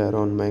Foster,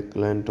 Aaron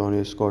McClellan,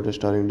 Tony Scott,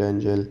 starring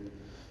Denzel,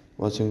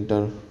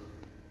 Washington,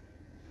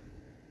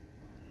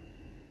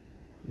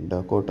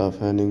 Dakota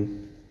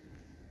Fanning,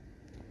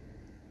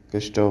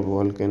 Christoph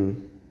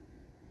Walken,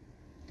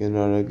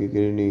 Kinara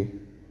Gigrini,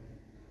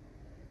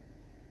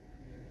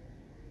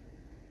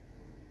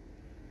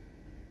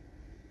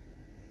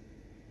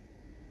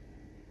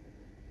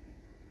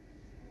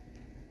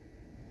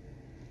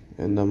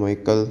 and the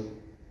Michael,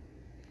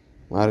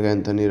 Mark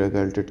Anthony,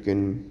 Raquel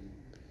Titkin,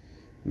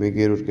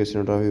 Mickey Rourke,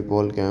 cinematography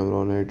Paul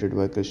Cameron, edited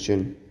by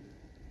Christian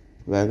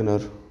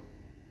Wagner.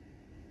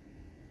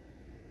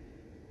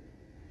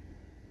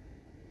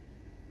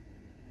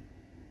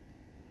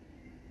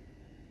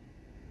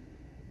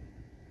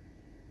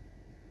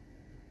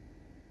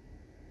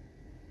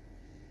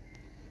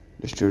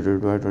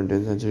 Distributed by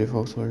 20th Century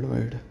Fox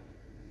Worldwide.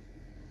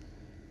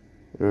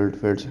 World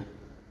Feds.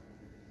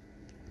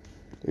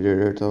 The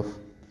dates of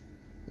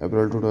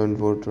April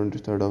 2004,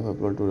 23rd of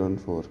April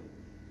 2004,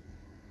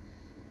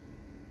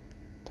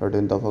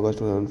 13th of August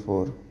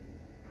 2004.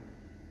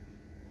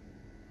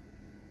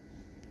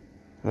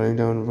 Running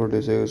down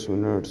 46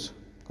 minutes.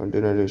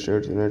 United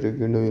States, United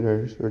Kingdom,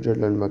 United States,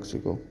 Switzerland,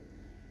 Mexico.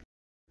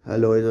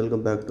 Hello guys,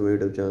 welcome back to my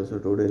YouTube channel. So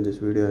today in this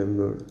video I am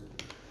going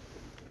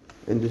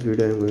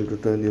to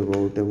tell you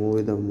about a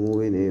movie. The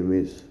movie name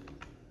is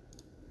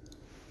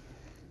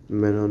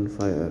Men on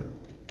Fire.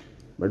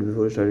 But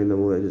before starting the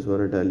movie, I just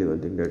want to tell you one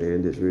thing, that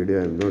in this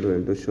video I am not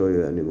going to show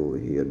you any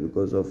movie here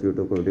because of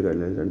YouTube community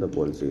guidelines and the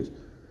policies.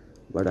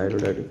 But I know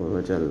that you found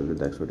my channel with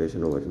the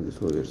expectation of watching this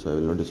movie, so I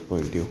will not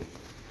disappoint you.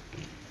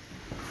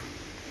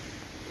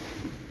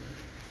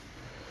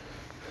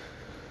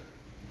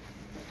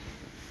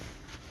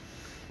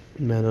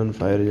 Man on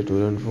Fire is a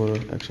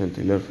 2004 action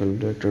thriller film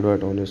directed by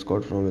Tony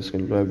Scott from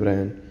screenplay by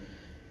Brian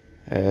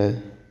L.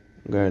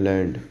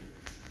 Garland.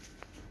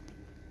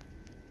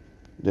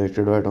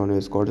 Directed by Tony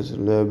Scott,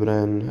 screenplay by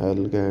Brian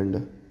L.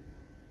 Garland.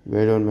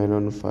 Based on Man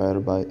on Fire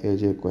by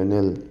A.J.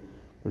 Quinnell.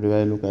 Produced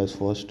by Lucas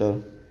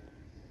Foster.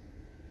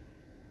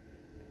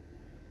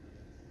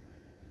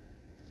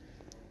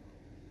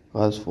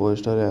 As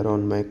Foster,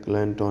 Aaron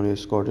McClellan, Tony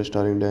Scott,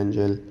 starring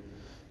Denzel,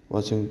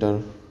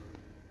 Washington,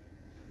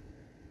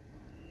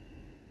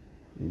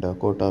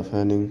 Dakota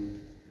Fanning,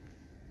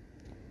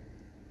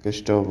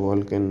 Christoph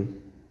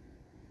Walken,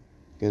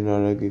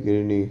 Kinara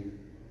Gigrini,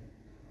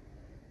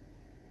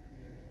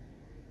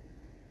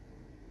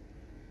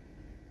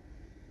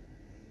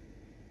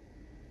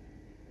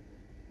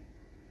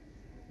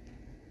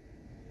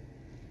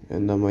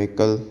 and the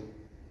Michael,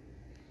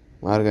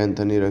 Mark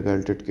Anthony,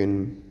 Raquel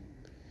Titkin,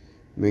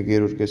 Mickey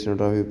Rourke,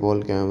 cinematography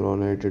Paul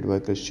Cameron, edited by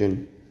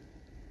Christian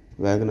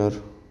Wagner.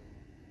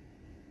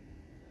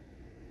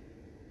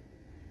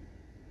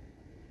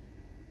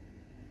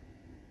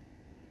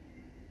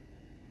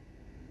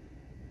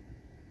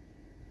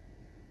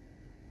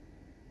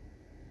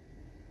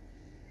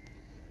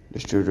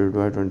 Distributed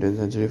by 20th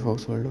Century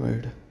Fox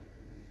Worldwide.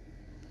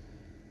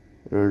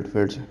 World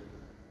Feds.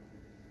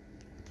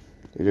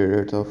 The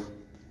dates of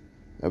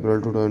April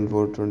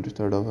 2004,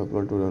 23rd of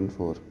April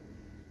 2004,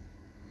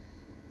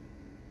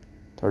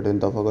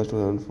 13th of August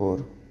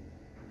 2004.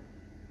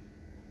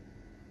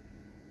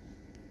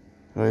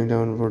 Running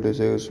down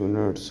 46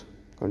 minutes.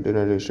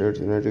 United States,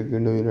 United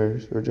Kingdom,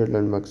 United States,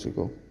 Switzerland,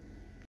 Mexico.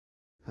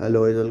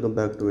 Hello guys, welcome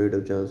back to my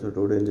YouTube channel. So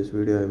today in this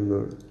video I am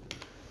going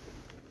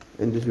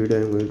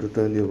to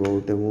tell you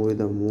about a movie.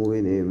 The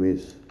movie name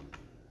is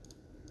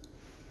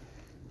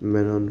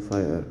Men on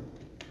Fire.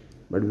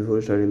 But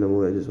before starting the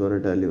movie, I just want to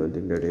tell you one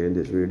thing, that in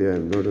this video I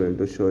am not going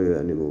to show you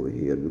any movie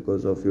here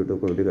because of YouTube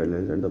community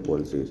guidelines and the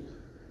policies.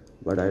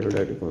 But I know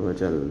that you found my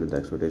channel with the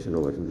expectation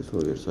of watching this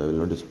movie, so I will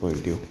not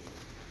disappoint you.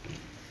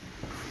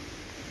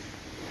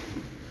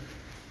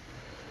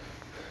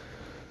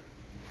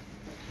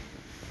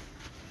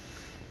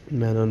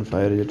 Man on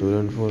Fire is a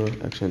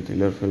 2004 action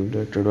thriller film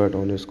directed by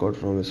Tony Scott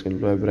from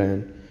screenplay by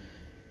Brian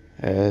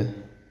L.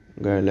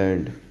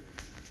 Garland.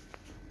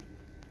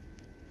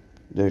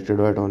 Directed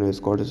by Tony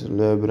Scott,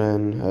 screenplay by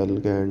Brian L.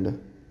 Garland.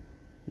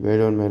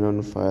 Based on Man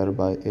on Fire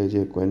by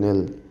A.J.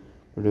 Quinnell.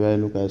 Produced by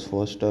Lucas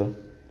Foster.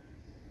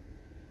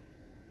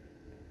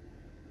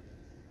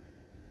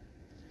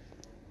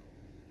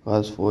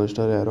 As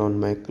Foster, Aaron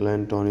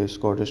McClellan, Tony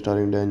Scott,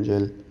 starring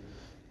Denzel,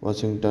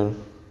 Washington,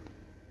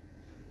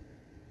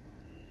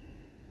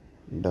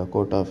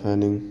 Dakota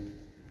Fanning,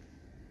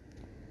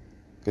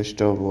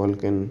 Christoph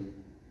Walken,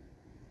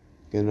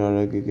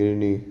 Kinara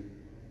Gigrini,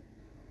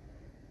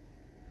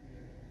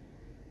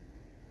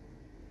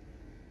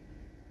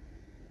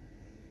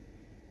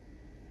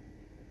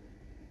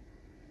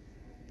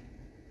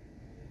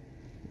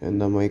 and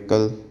the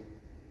Michael,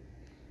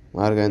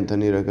 Mark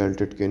Anthony, Raquel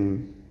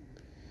Titkin,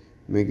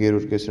 Mickey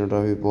Rourke,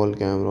 cinematography Paul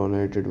Cameron,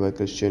 edited by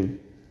Christian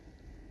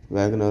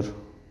Wagner.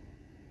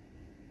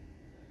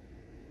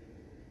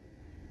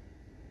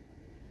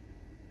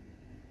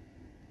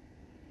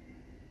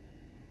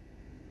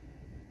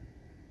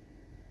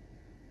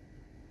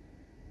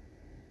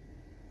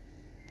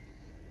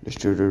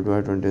 Distributed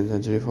by 20th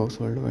Century Fox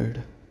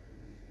Worldwide.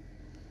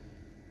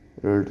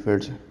 World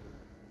Feds.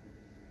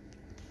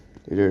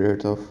 The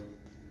dates of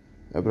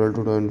April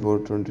 2004,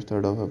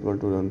 23rd of April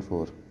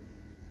 2004,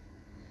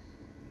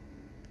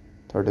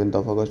 13th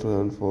of August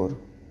 2004.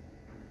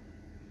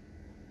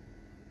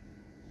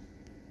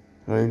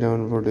 Running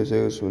down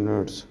 46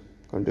 minutes.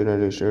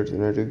 United States,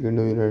 United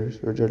Kingdom, United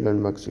States,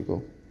 Switzerland,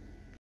 Mexico.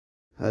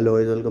 Hello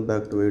guys, welcome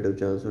back to YouTube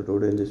channel. So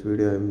today in this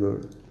video I'm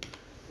going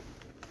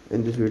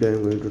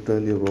to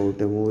tell you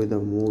about a movie. The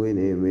movie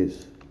name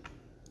is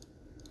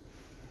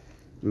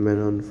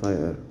Men on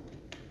Fire.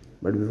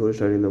 But before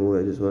starting the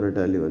movie, I just want to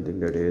tell you one thing,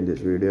 that in this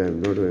video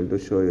I'm not going to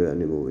show you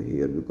any movie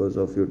here because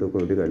of YouTube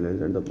community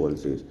guidelines and the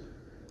policies.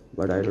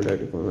 But I know that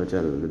you found my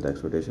channel with the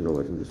expectation of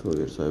watching this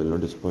movie, so I will not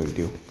disappoint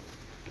you.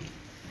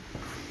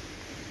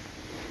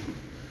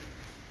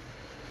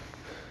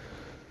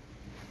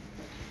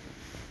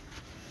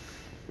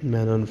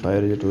 Man on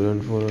Fire is a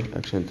 2004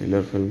 action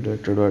thriller film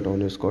directed by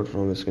Tony Scott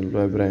from a screenplay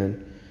by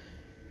Brian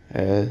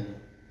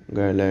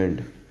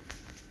Garland.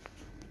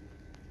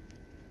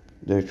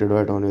 Directed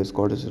by Tony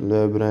Scott,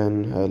 screenplay by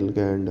Brian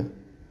Helgeland.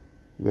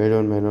 Based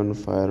on Man on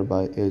Fire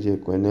by A.J.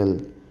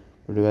 Quinnell.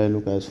 Produced by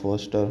Lucas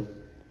Foster.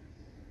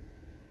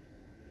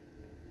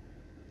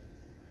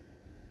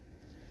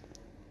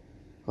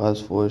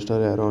 Cast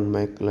 4-star Aaron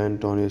McClellan,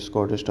 Tony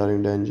Scott,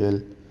 starring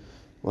Denzel,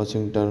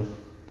 Washington,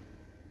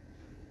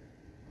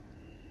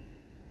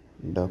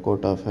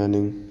 Dakota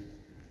Fanning,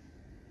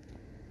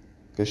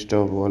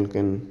 Christoph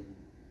Walken,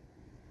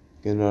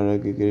 Kinara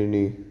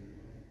Gigrini,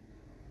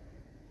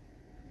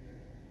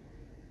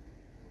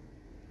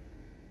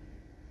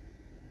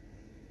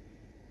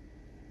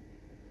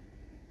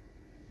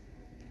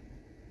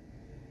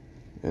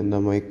 and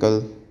the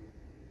Michael,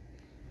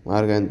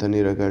 Mark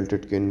Anthony, Raquel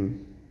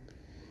Titkin,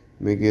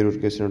 Mickey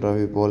Rourke,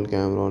 cinematography Paul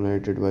Cameron,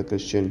 edited by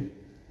Christian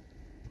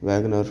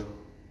Wagner.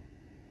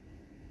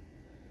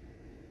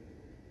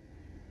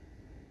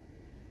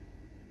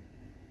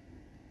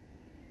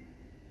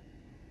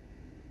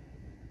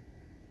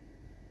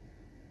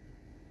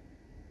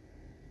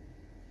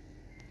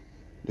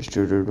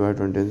 Distributed by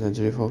 20th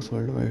Century Fox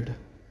Worldwide.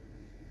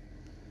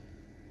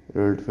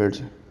 World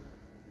Feds.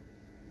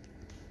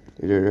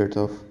 The dates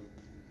of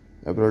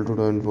April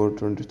 2004,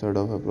 23rd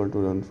of April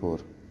 2004,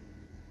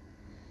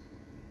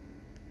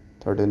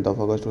 13th of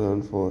August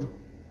 2004.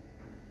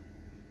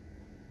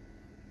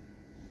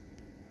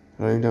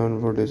 Running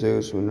down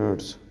 46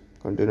 minutes.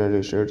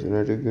 United States,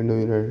 United Kingdom,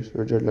 United States,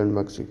 Switzerland,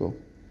 Mexico.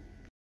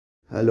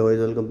 Hello guys,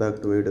 welcome back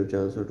to YouTube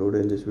channel. So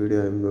today in this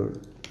video I'm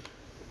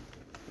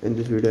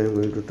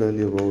going to tell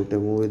you about a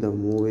movie. The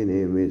movie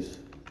name is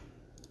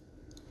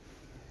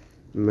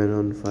Men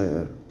on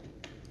Fire.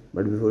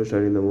 But before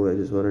starting the movie, I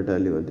just want to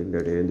tell you one thing,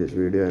 that in this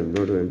video I'm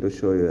not going to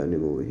show you any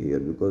movie here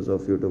because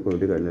of YouTube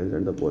community guidelines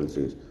and the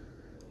policies.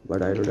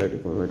 But I know that you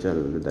found my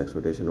channel with the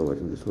expectation of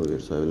watching this movie,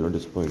 so I will not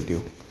disappoint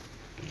you.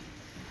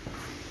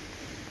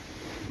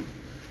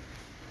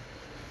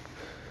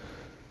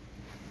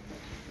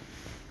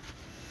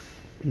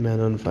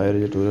 Man on Fire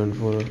is a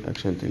 2004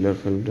 action thriller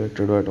film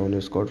directed by Tony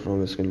Scott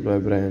from a screenplay by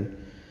Brian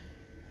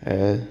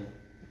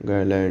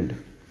Garland.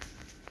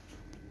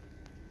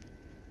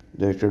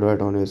 Directed by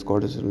Tony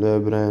Scott,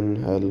 screenplay by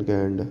Brian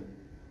Helgeland.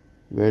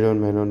 Based on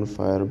Man on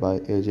Fire by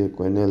A.J.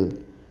 Quinnell.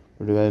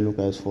 Produced by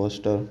Lucas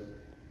Foster.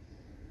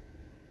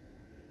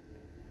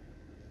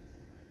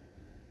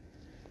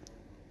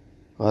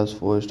 Cast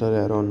 4-star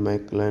Aaron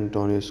McClellan,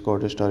 Tony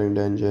Scott, starring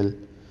Denzel,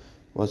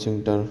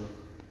 Washington,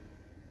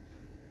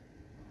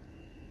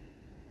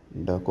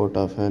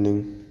 Dakota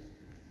Fanning,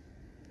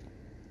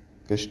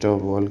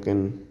 Christoph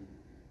Walken,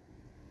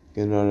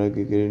 Kinara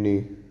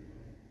Gigrini,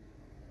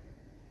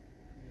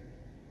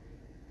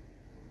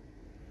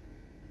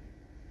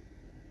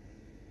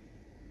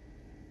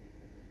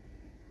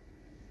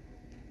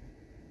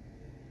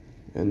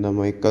 and the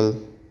Michael,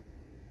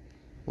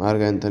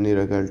 Mark Anthony,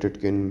 Raquel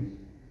Titkin,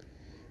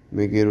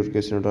 Mickey Rourke,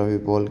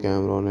 cinematography Paul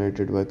Cameron,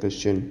 edited by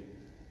Christian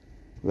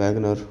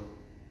Wagner.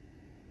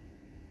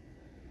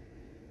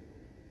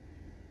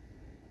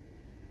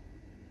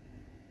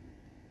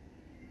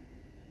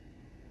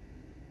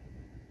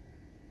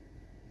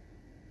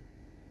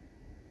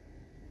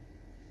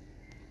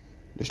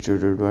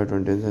 Distributed by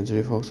 20th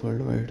Century Fox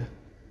Worldwide.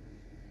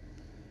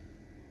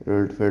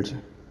 World Feds.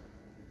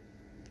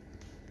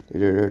 The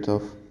dates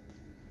of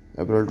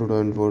April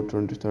 2004,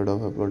 23rd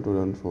of April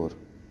 2004,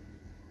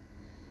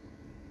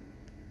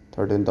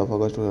 13th of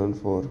August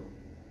 2004.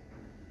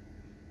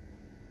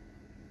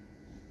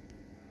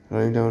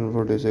 Running down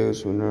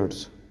 46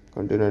 minutes.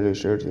 United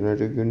States,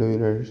 United Kingdom,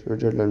 United States,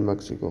 Switzerland,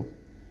 Mexico.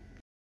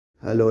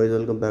 Hello guys,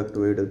 welcome back to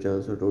YouTube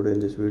channel. So today in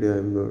this video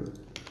I'm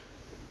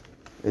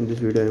In this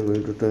video, I am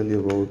going to tell you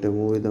about a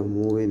movie. The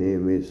movie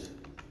name is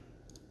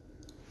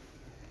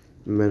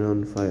Men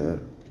on Fire.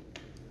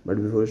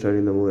 But before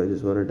starting the movie, I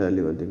just want to tell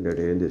you one thing that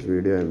here in this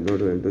video, I am not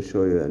going to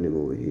show you any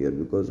movie here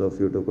because of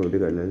YouTube community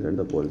guidelines and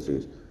the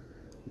policies.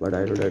 But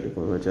I know that you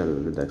found my channel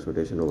with the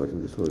expectation of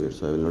watching this movie,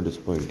 so I will not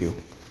disappoint you.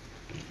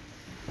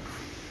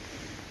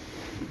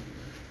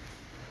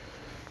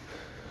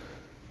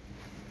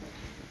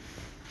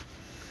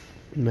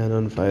 Man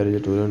on Fire is a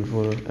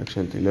 2004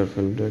 action thriller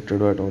film directed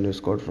by Tony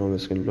Scott from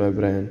screenplay by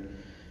Brian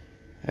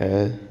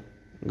L.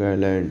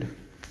 Garland.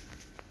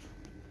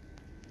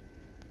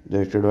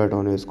 Directed by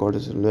Tony Scott,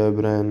 screenplay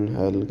by Brian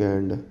L.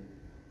 Garland.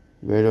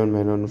 Based on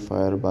Man on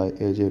Fire by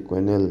A.J.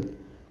 Quinnell.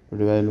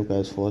 Produced by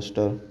Lucas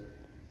Foster.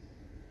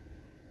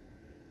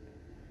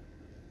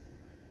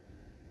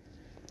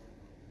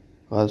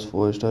 Has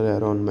four-star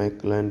Aaron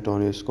McClellan,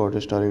 Tony Scott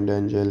starring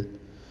Denzel,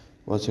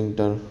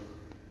 Washington,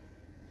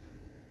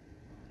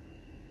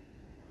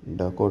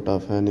 Dakota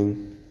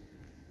Fanning,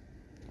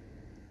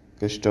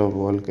 Christoph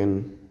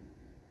Walken,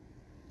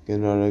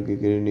 Kinara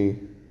Gigrini,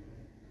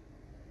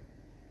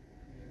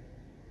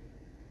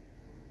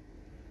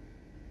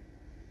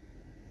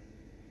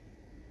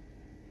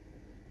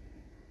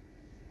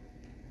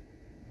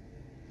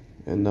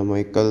 and the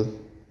Michael,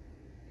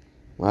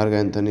 Mark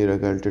Anthony,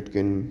 Raquel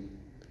Titkin,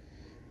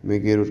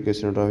 Mickey Rourke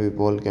cinematography,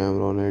 Paul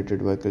Cameron,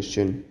 edited by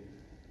Christian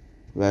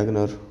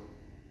Wagner.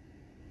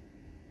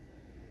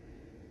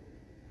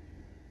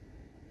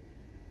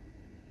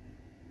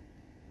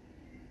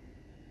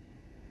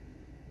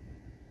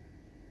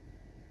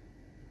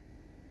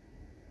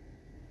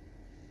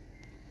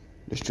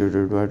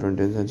 Distributed by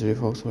 20th Century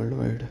Fox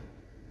Worldwide.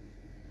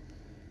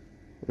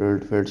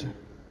 World Feds.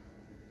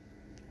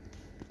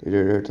 The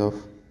dates of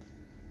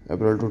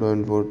April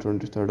 2004,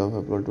 23rd of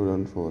April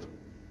 2004,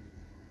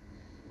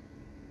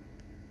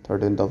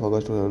 13th of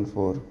August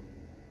 2004.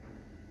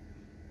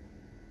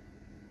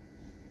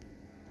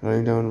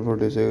 Running down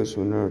 46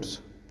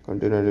 minutes.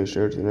 United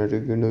States,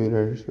 United Kingdom,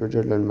 United States,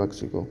 Switzerland,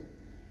 Mexico.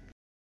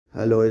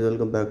 Hello guys,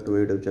 welcome back to my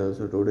YouTube channel.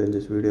 So today in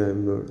this video I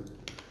am going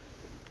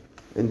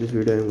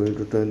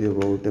to tell you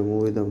about a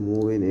movie. The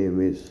movie name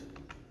is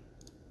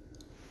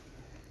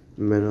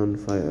Men on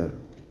Fire.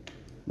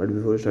 But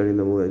before starting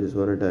the movie, I just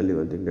want to tell you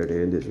one thing that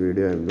here in this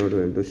video I am not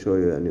going to show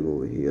you any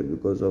movie here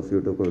because of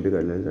YouTube community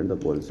guidelines and the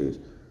policies.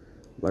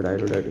 But I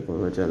know that you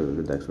found my channel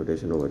with the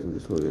expectation of watching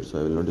this movie, so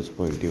I will not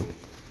disappoint you.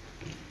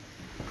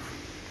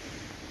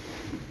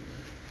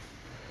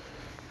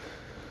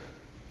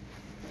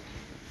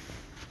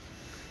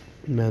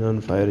 Man on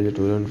Fire is a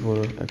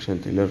 2004 action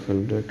thriller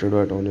film directed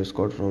by Tony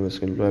Scott from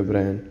screenplay by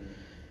Brian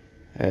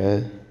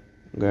L.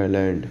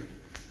 Garland.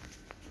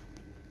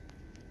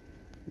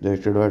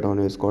 Directed by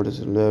Tony Scott,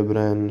 screenplay by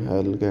Brian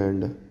L.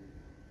 Garland.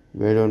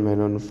 Based on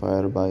Man on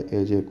Fire by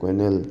A.J.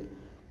 Quinnell.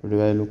 Produced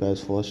by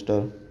Lucas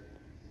Foster.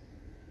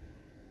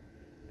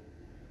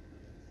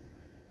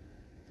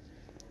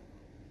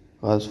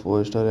 Has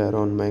four-star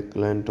Aaron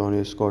McClellan,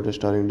 Tony Scott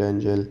starring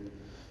Denzel,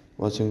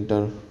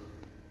 Washington,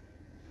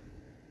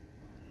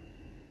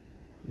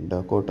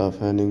 Dakota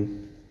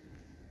Fanning,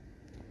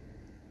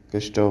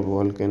 Christoph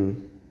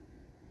Walken,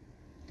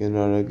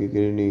 Kinara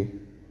Gigrini,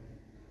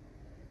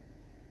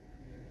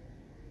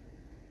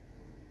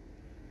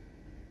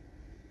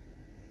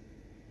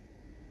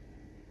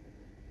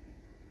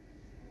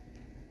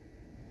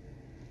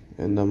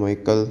 and the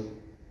Michael,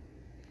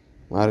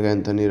 Mark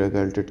Anthony,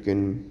 Raquel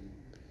Titkin,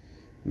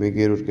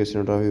 Mickey Rourke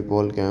cinematography,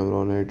 Paul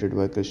Cameron, edited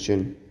by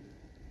Christian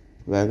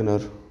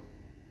Wagner.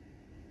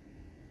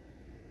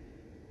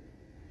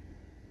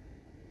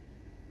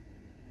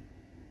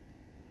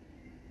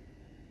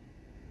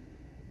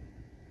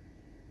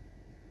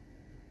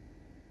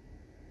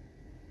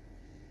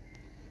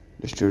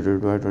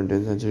 Distributed by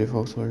 20th Century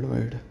Fox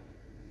Worldwide.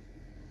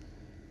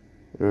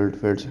 World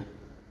Feds.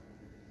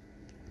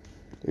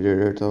 The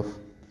dates of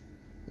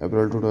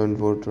April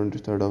 2004,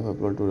 23rd of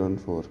April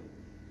 2004,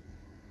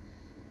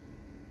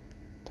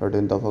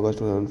 13th of August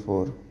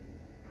 2004.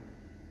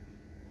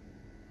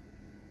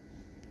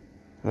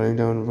 Running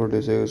down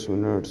 46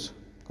 minutes.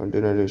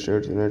 United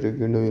States, United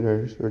Kingdom,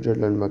 United States,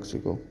 Switzerland,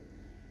 Mexico.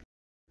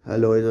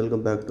 Hello guys,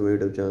 welcome back to my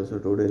YouTube channel. So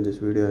today in this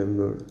video I am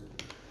going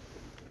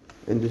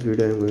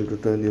to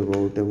tell you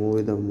about a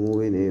movie. The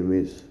movie name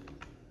is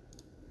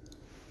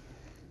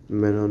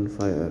Men on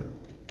Fire.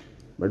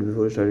 But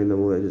before starting the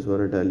movie, I just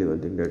want to tell you one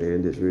thing that here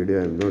in this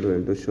video I am not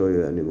going to show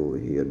you any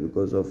movie here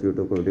because of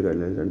YouTube community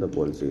guidelines and the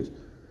policies.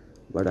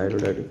 But I know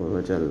that you found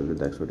my channel with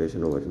the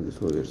expectation of watching this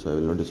movie, so I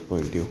will not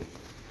disappoint you.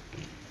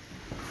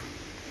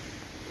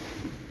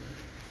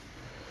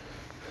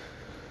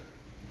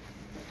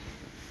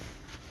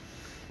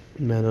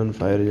 Man on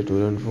Fire is a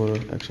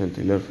 2004 action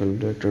thriller film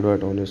directed by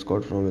Tony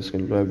Scott from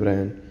screenplay by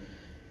Brian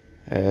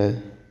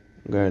L.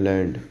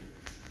 Garland.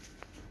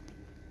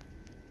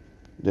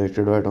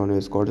 Directed by Tony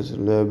Scott,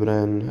 screenplay by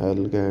Brian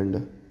L.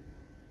 Garland.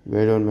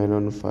 Based on Man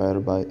on Fire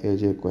by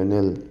A.J.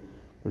 Quinnell.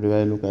 Produced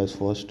by Lucas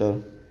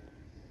Foster.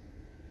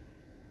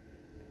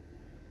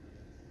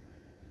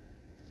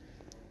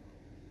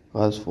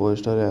 As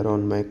Foster,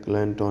 Aaron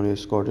McLean, Tony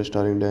Scott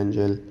starring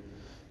Denzel,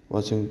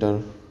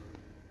 Washington,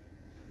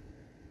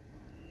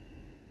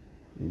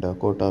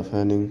 Dakota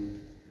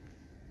Fanning,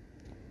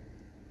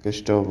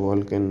 Christoph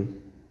Walken,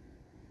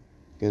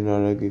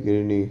 Kinara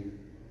Gigrini,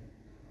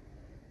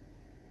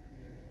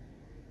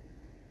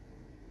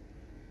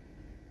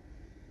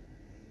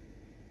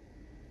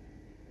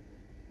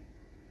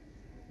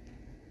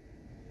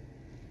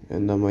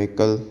 and the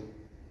Michael,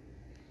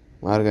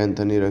 Mark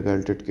Anthony,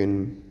 Raquel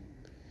Titkin,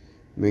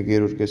 Mickey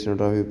Rourke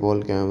cinematography,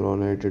 Paul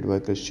Cameron, edited by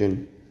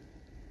Christian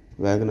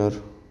Wagner.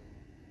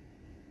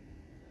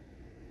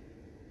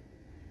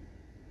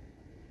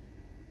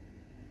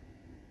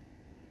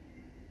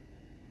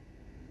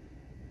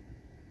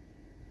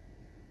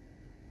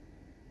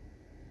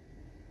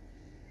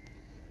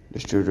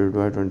 Distributed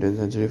by 20th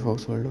Century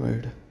Fox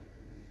Worldwide.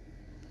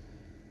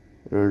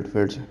 World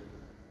Feds.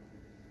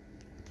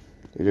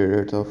 The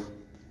dates of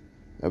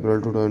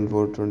April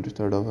 2004,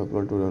 23rd of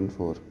April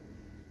 2004,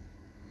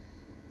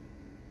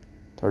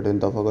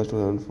 13th of August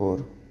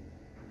 2004.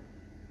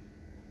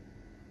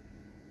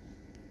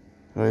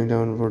 Running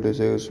down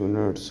 46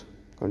 minutes.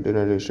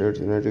 Continental States,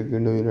 United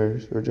Kingdom,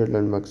 United States,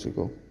 Switzerland,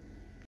 Mexico.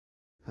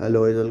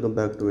 Hello guys, welcome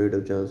back to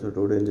YouTube channel. So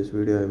today in this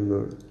video I am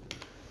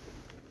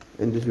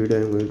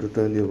going to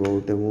tell you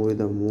about a movie.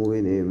 The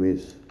movie name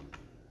is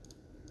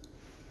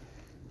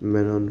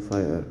Men on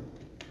Fire.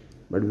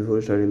 But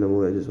before starting the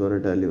movie, I just want to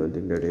tell you one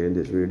thing, that in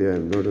this video I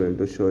am not going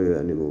to show you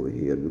any movie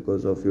here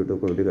because of YouTube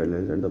community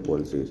guidelines and the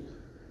policies.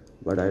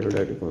 But I know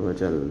that if on my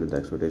channel with the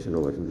expectation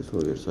of watching this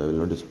movie, so I will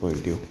not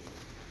disappoint you.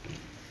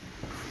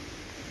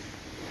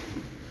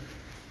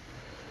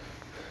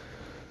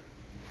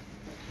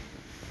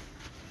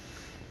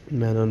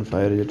 Man on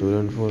Fire is a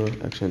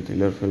 2004 action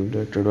thriller film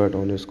directed by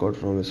Tony Scott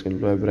from a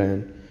screenplay by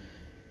Brian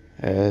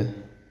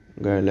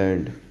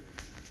Garland.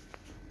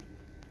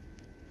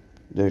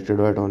 Directed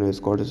by Tony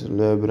Scott,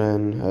 screenplay by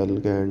Brian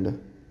Helgeland.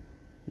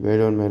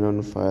 Based on Man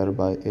on Fire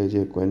by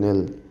A.J.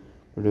 Quinnell.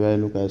 Produced by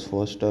Lucas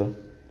Foster.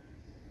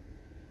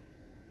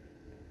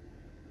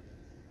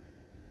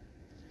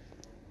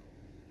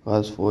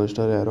 As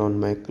Foster, Aaron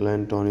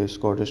McLean, Tony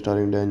Scott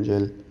starring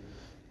Denzel,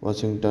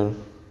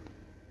 Washington,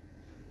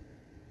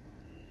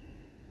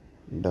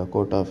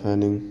 Dakota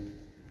Fanning,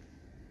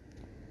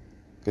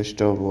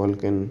 Christoph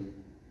Walken,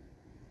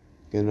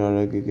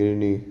 Kinara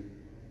Gigrini,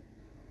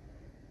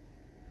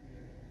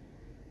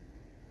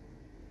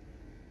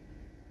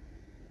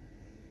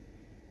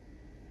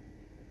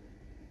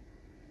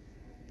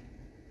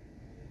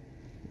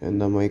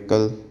 and the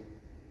Michael,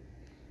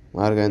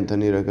 Mark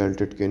Anthony, Raquel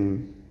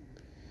Titkin,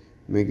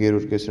 Mickey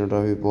Rourke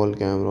cinematography, Paul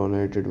Cameron,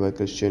 edited by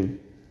Christian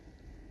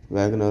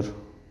Wagner.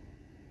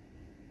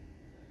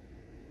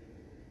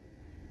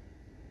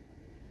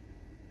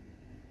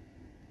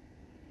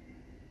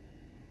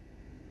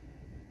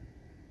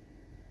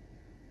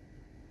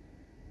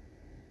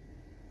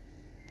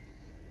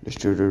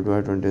 Distributed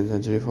by 20th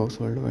Century Fox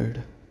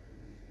Worldwide.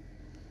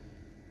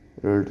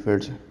 World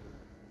Feds.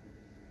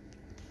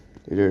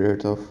 The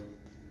dates of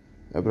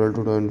April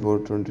 2004,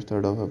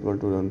 23rd of April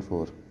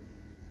 2004,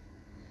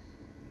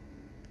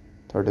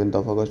 13th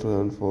of August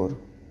 2004.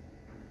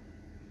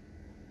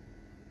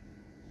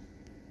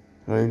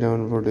 Running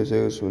down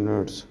 46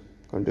 minutes.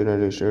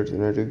 Continental States,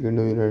 United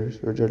Kingdom, United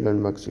States,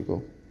 Switzerland,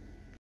 Mexico.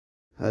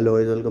 Hello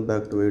guys, welcome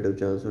back to YouTube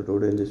channel. So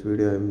today in this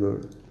video I am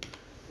going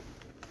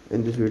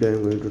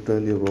to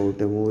tell you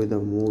about a movie. The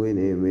movie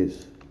name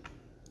is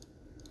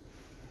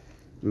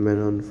Men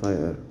on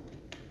Fire.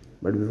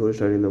 But before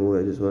starting the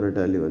movie, I just want to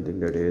tell you one thing,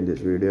 that in this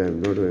video I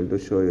am not going to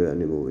show you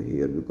any movie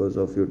here because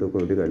of YouTube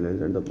community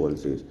guidelines and the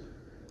policies.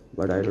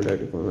 But I know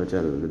that if on my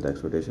channel with the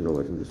expectation of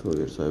watching this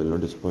movie, so I will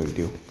not disappoint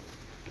you.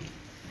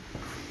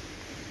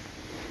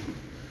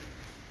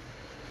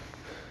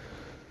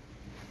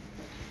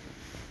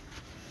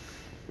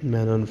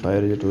 Man on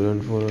Fire is a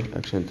 2004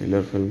 action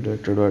thriller film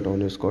directed by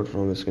Tony Scott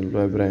from a screenplay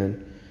by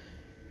Brian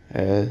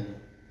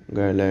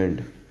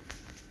Garland.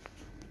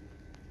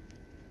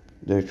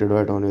 Directed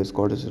by Tony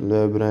Scott,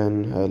 screenplay by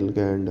Brian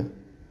Helgeland.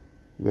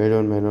 Based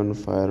on Man on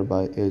Fire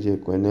by A.J.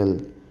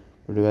 Quinnell.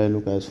 Produced by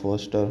Lucas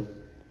Foster.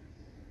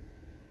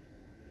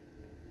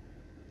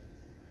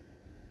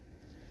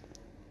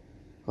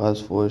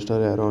 As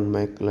Foster, Aaron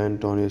McLean,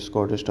 Tony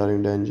Scott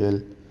starring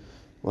Denzel,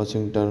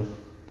 Washington,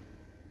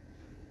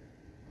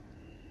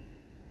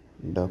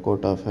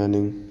 Dakota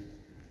Fanning,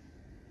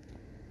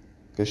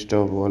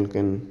 Christoph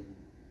Walken,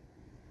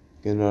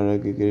 Kinara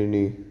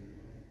Gigrini,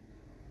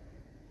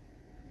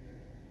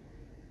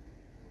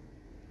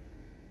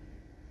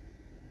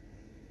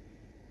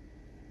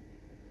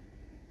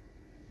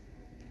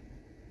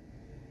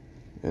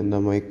 and the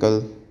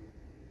Michael,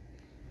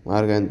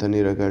 Mark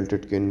Anthony, Raquel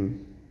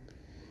Titkin,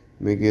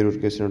 Mickey Rourke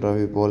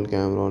cinematography, Paul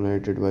Cameron,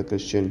 edited by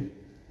Christian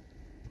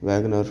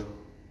Wagner.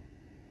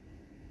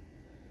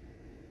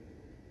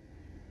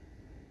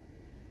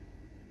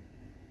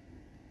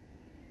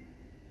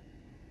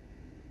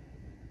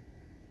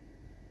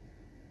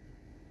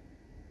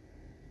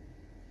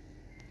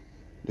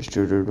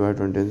 Distributed by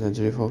 20th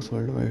Century Fox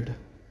Worldwide.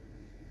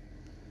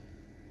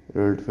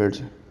 World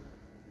Feds,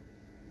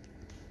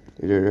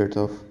 the dates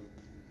of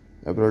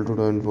April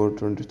 2004,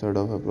 23rd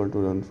of April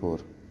 2004,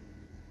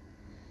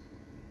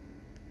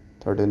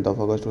 13th of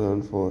August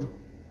 2004,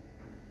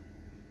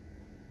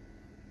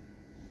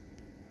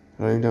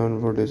 running down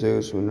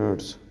 46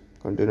 minutes,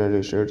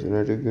 United States,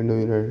 United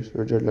Kingdom, United States,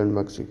 Switzerland,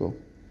 Mexico.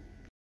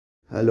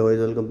 Hello guys,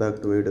 welcome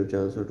back to YouTube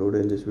channel. So today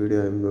in this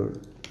video I am going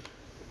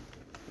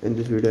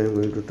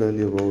to tell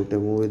you about a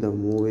movie. The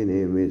movie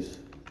name is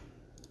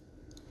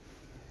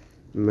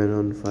Men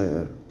on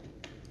Fire.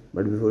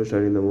 But before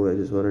starting the movie, I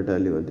just want to tell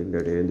you one thing,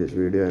 that here in this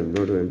video I am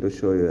not going to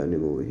show you any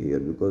movie here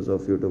because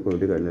of YouTube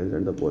community guidelines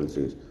and the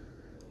policies.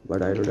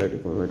 But I know that you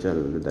found my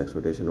channel with the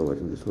expectation of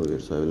watching this movie,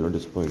 so I will not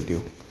disappoint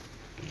you.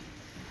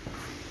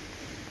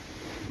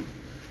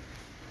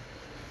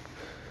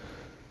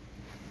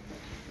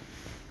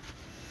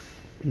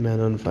 Man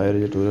on Fire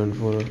is a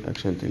 2004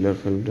 action thriller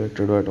film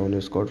directed by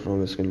Tony Scott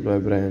from a screenplay by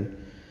Brian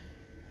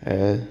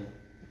A.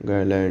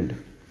 Garland.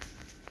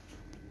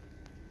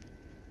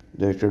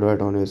 Directed by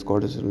Tony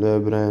Scott,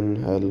 screenplay by Brian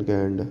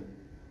Helgeland.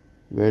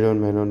 Based on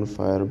Man on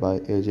Fire by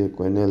A.J.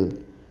 Quinnell.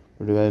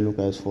 Produced by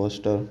Lucas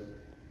Foster.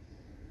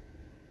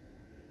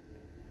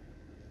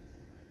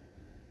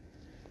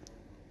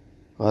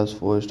 Cast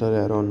Foster,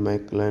 Aaron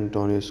McClellan,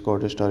 Tony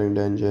Scott, starring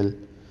Denzel,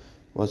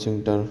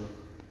 Washington,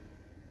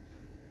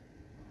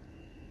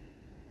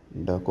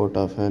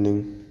 Dakota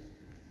Fanning,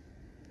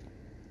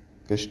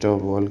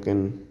 Christoph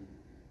Walken,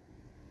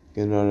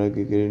 Kinara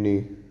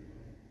Gigrini,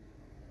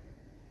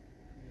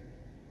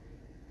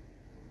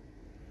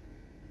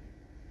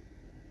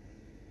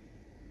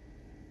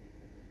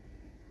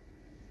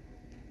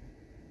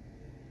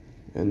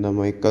 and the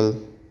Michael,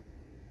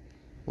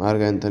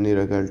 Mark Anthony,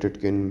 Raquel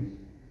Titkin,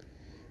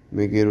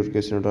 Mickey Rourke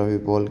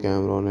cinematography, Paul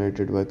Cameron,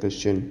 edited by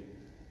Christian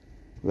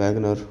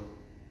Wagner.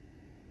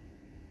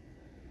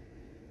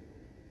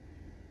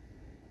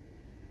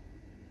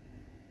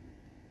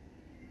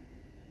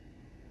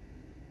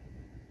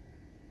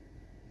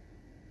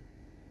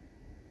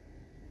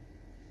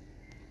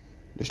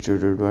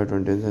 Distributed by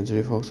 20th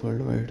Century Fox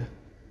Worldwide.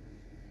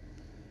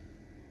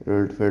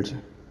 World Feds,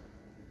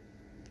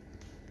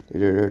 the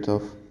dates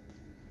of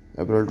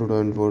April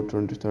 2004,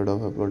 23rd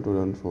of April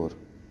 2004,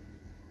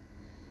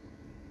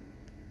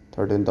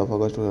 13th of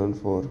August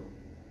 2004,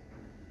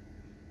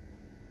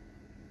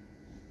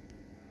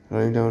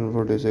 running down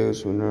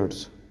 46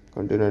 minutes,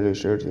 United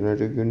States,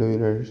 United Kingdom,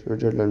 United States,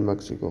 Switzerland,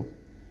 Mexico.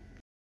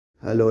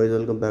 Hello guys,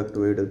 welcome back to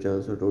YouTube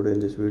channel. So today in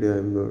this video I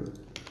am going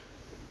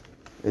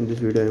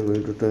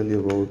to tell you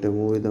about a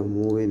movie. The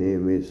movie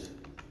name is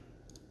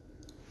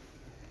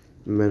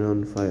Men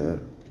on Fire.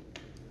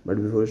 But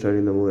before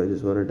starting the movie, I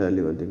just want to tell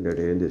you one thing, that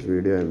here in this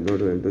video I am not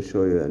going to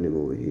show you any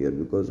movie here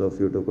because of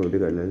YouTube community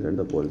guidelines and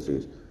the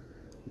policies.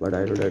 But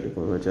I know that you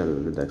found my channel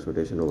with the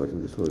expectation of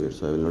watching this movie,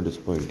 so I will not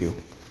disappoint you.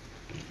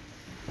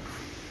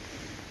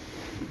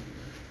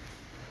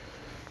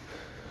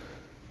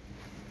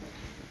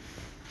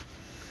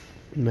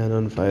 Man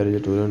on Fire is a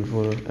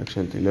 2004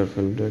 action thriller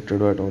film directed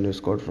by Tony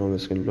Scott from a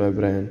screenplay by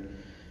Brian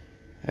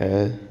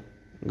A.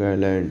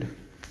 Garland.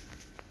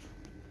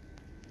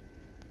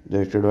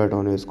 Directed by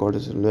Tony Scott,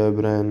 screenplay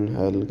by Brian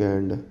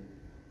Helgeland.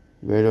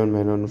 Based on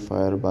Man on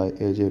Fire by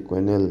A.J.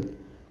 Quinnell.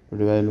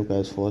 Produced by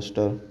Lucas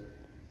Foster.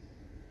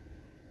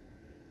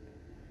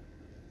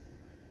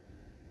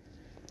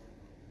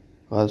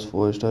 Cast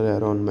Foster,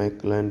 Aaron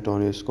McClellan,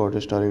 Tony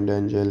Scott, starring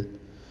Denzel,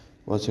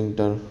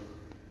 Washington,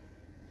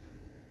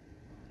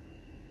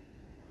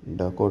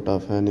 Dakota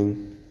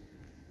Fanning,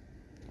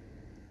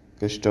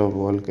 Christoph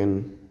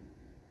Walken,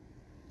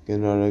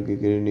 Kinara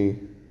Gigrini,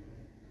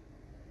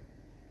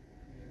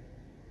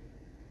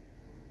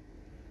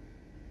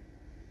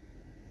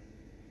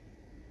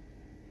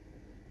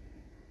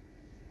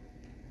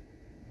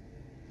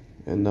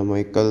 and the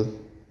Michael,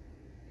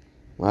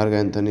 Mark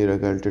Anthony,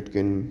 Raquel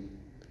Titkin,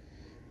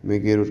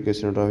 Mickey Rourke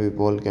cinematography,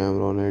 Paul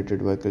Cameron,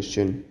 edited by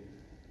Christian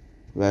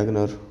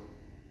Wagner.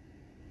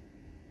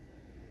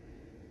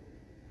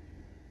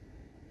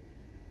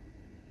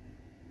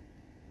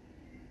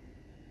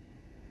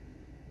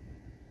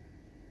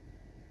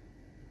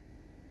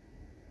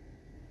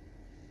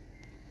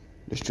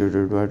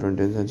 Distributed by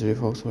 20th Century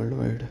Fox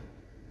Worldwide.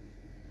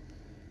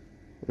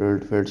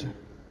 World Feds,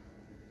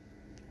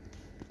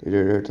 the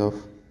dates of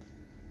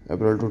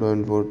April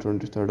 2004,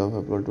 23rd of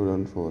April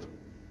 2004,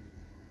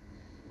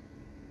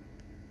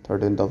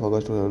 13th of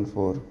August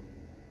 2004,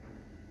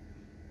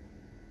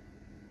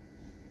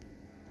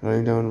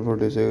 running down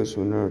 46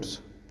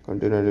 minutes,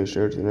 United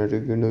States,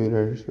 United Kingdom,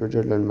 United States,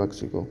 Switzerland,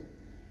 Mexico.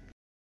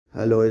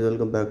 Hello guys,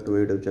 welcome back to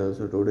YouTube channel.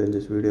 So today in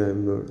this video I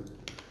am going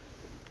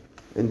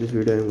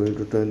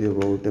to tell you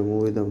about a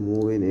movie. The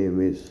movie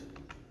name is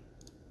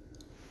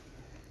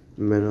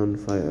Men on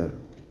Fire.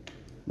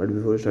 But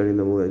before starting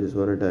the movie, I just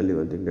want to tell you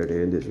one thing, that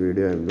here in this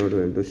video I am not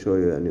going to show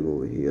you any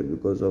movie here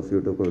because of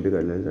YouTube community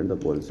guidelines and the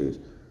policies.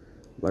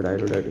 But I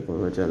know that you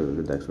found my channel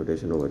with the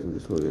expectation of watching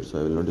this movie, so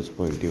I will not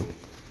disappoint you.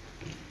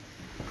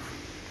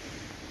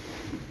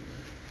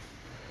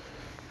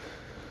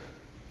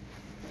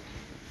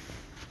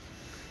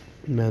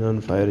 Man on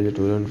Fire is a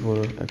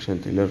 2004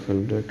 action thriller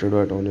film directed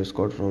by Tony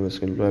Scott from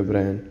screenplay by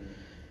Brian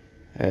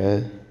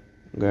L.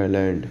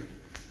 Garland.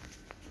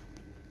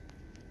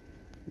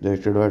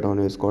 Directed by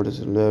Tony Scott,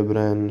 screenplay by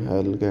Brian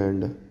L.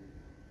 Garland.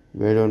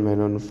 Based on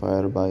Man on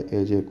Fire by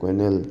A.J.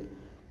 Quinnell.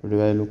 Produced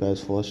by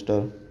Lucas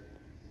Foster.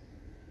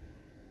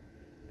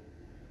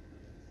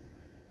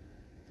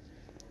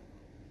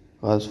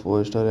 As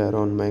Foster,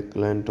 Aaron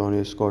McClellan,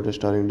 Tony Scott,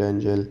 starring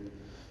Denzel,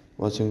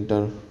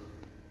 Washington,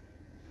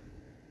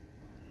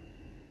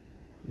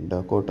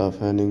 Dakota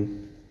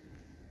Fanning,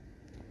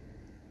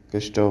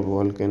 Christoph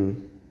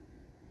Walken,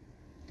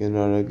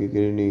 Kinara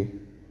Gigrini,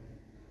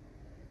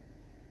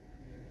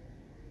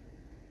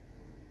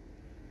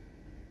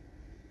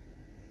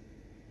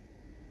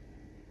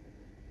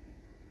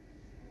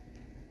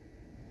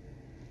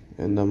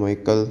 and the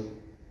Michael,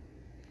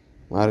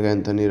 Mark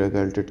Anthony,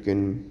 Raquel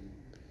Titkin,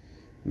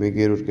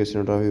 Mickey Rourke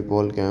cinematography,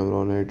 Paul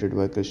Cameron, edited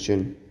by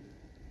Christian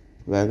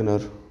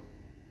Wagner.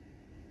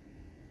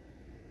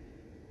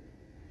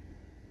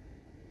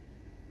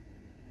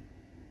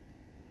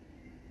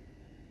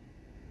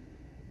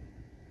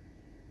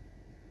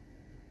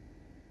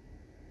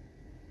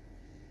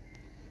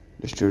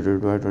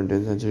 Distributed by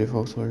 20th Century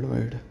Fox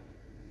Worldwide.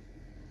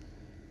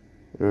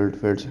 World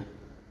Feds.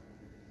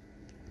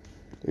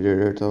 The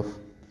dates of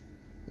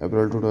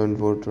April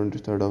 2004,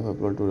 23rd of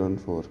April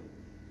 2004,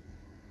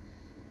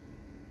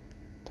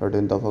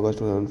 13th of August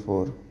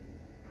 2004.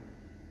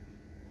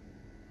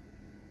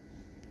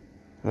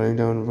 Running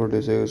down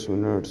 46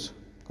 minutes.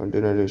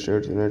 United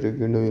States, United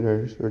Kingdom,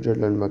 United States,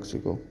 Switzerland,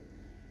 Mexico.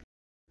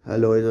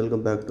 Hello guys,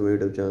 welcome back to my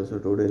YouTube channel. So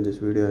today in this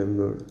video I am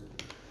going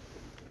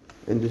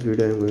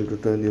to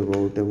tell you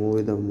about a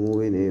movie. The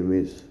movie name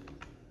is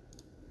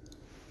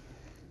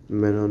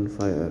Men on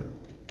Fire.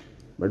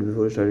 But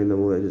before starting the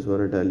movie, I just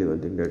want to tell you one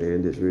thing, that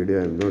in this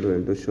video I am not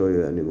going to show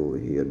you any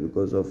movie here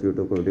because of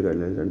YouTube community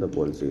guidelines and the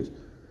policies.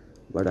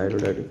 But I know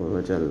that you found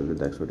my channel with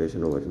the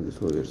expectation of watching this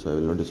movie, so I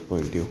will not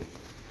disappoint you.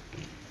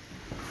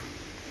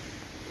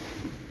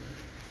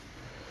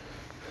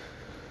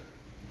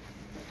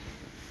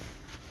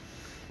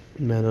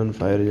 Man on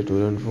Fire is a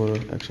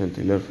 2004 action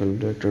thriller film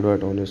directed by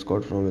Tony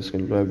Scott from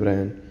screenplay by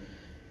Brian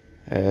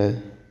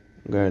L.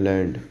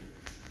 Garland.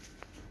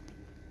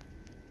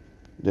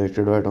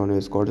 Directed by Tony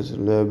Scott,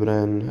 screenplay by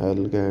Brian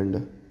L.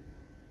 Garland.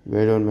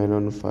 Based on Man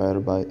on Fire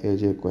by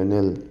A.J.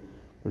 Quinnell.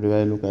 Produced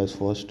by Lucas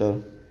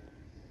Foster.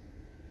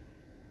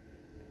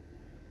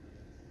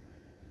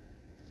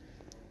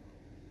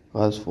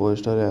 As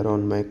Foster,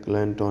 Aaron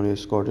McClellan, Tony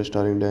Scott,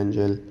 starring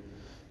Denzel,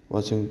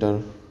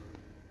 Washington,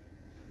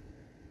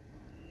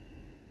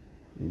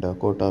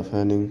 Dakota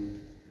Fanning,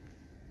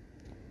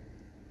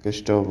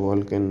 Christoph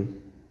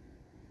Walken,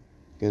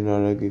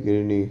 Kinara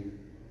Gigrini,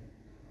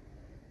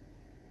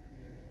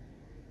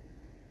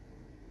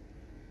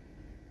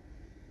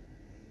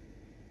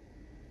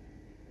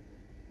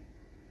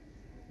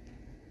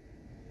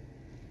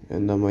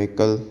 and the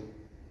Michael,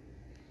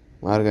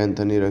 Mark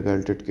Anthony,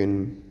 Raquel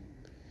Titkin,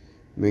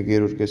 Mickey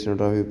Rourke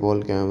cinematography,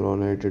 Paul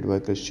Cameron, edited by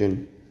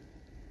Christian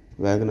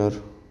Wagner.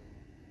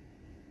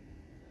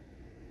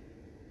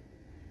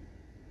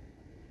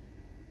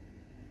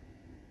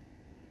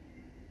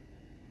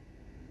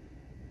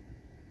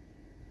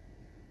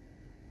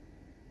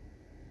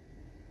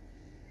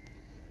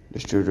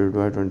 Distributed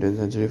by 20th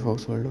Century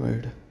Fox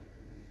Worldwide.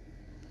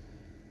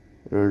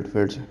 World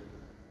Feds.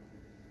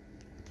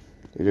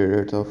 The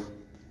dates of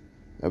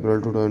April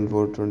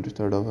 2004,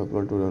 23rd of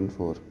April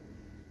 2004,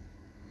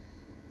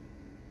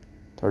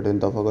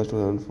 13th of August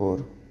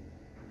 2004.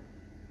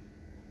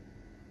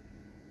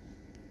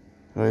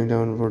 Running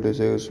down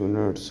 46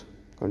 minutes.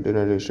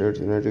 United States,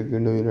 United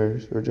Kingdom,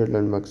 United States,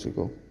 Switzerland,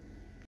 Mexico.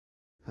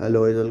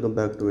 Hello guys, welcome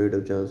back to my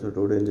YouTube channel. So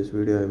today in this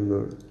video I am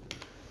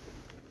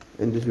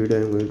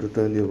going to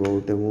tell you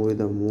about a movie.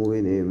 The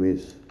movie name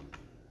is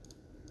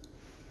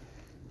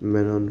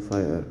Men on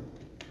Fire.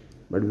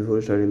 But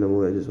before starting the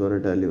movie, I just want to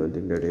tell you one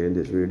thing, that in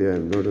this video I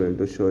am not going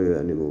to show you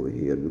any movie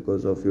here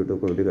because of YouTube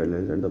community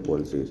guidelines and the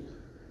policies.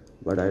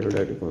 But I know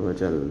that you found my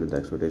channel with the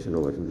expectation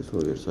of watching this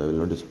movie, so I will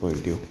not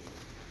disappoint you.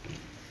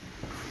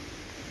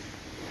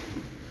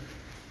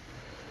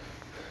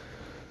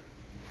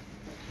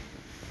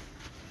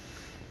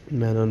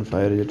 Man on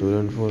Fire is a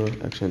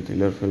 2004 action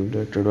thriller film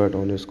directed by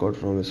Tony Scott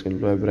from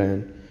screenplay by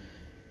Brian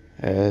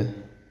L.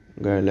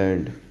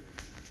 Garland.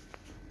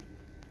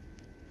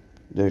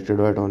 Directed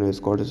by Tony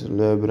Scott,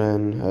 screenplay by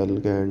Brian L.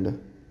 Garland.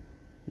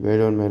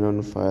 Based on Man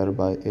on Fire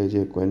by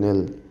A.J.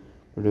 Quinnell.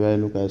 Produced by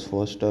Lucas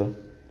Foster.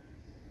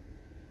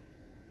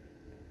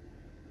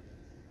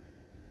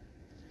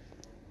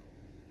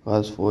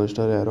 As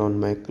Foster, Aaron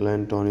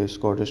McClellan, Tony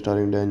Scott,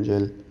 starring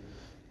Denzel,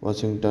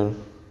 Washington,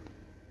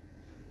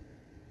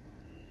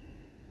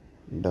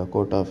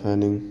 Dakota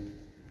Fanning,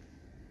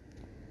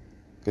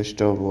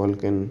 Christoph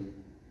Walken,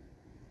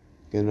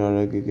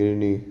 Kinara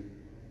Gigrini,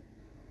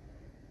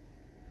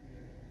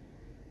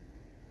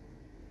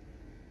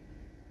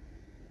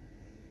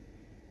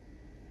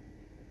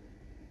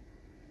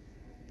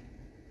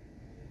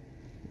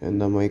 and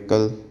the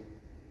Michael,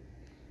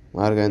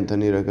 Mark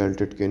Anthony, Raquel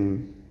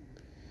Titkin,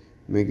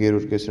 Mickey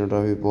Rourke,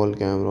 cinematography Paul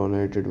Cameron,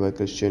 edited by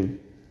Christian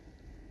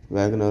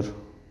Wagner.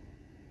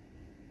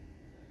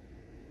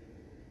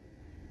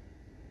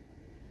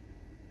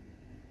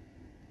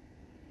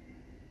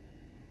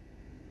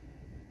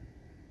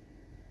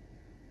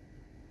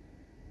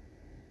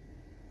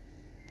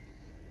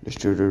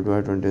 Distributed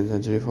by 20th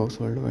Century Fox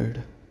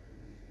Worldwide.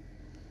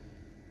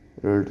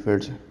 World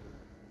Feds.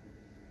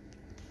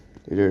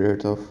 The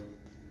dates of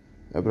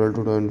April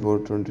 2004,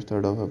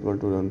 23rd of April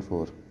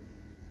 2004,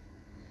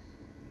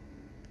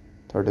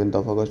 13th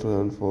of August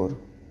 2004.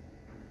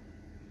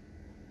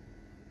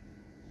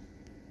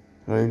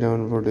 Running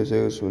down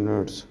 46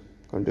 minutes.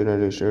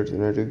 United States,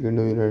 United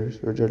Kingdom, United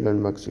States,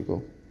 Switzerland,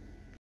 Mexico.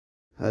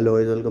 Hello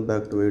guys, welcome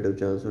back to YouTube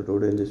channel. So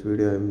today in this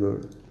video I'm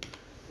going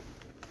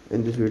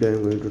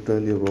to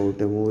tell you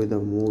about a movie. The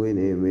movie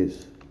name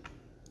is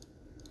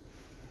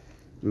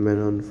Men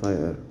on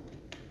Fire.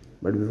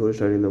 But before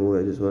starting the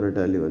movie, I just want to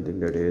tell you one thing,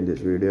 that in this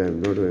video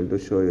I'm not going to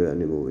show you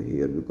any movie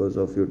here because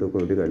of YouTube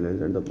community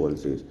guidelines and the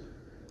policies.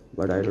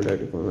 But I know that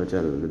you found my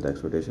channel with the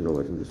expectation of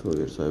watching this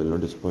movie, so I will not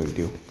disappoint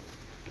you.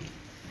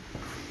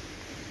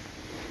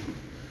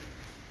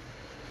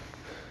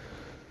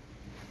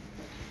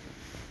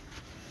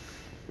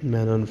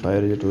 Man on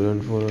Fire is a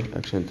 2004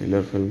 action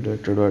thriller film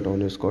directed by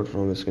Tony Scott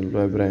from a screenplay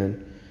by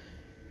Brian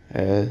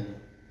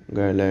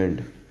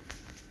Garland.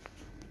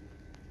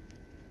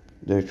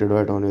 Directed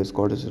by Tony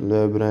Scott,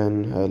 screenplay by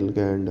Brian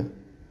Helgeland.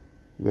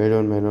 Based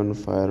on Man on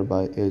Fire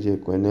by A.J.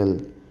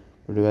 Quinnell.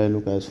 Produced by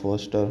Lucas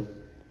Foster.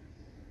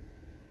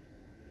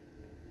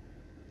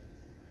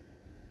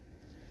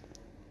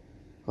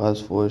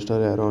 Cast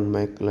 4-star Aaron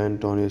McClellan,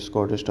 Tony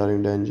Scott,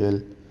 starring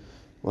Denzel,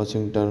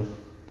 Washington,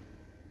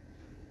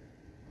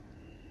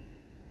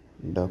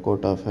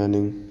 Dakota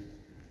Fanning,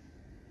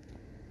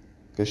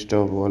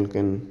 Christoph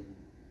Walken,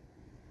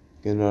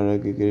 Kinara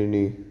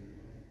Gigrini,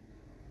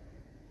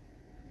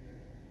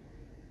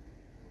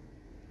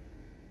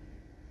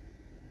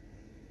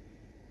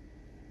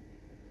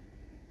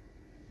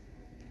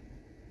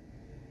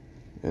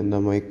 and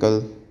the Mark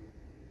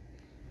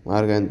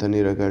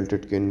Anthony, Raquel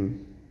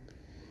Titkin,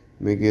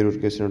 Mickey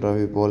Rourke,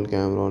 cinematography Paul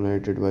Cameron,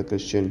 edited by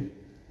Christian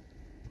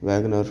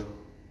Wagner.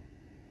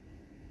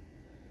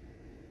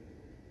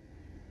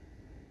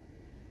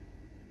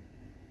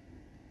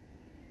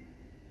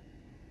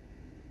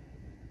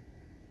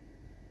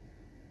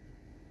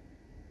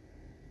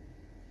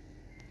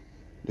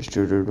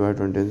 Distributed by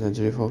 20th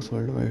Century Fox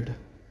Worldwide.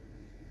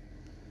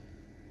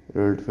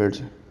 World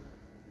Feds.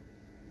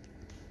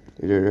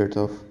 The dates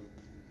of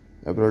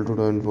April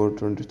 2004,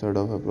 23rd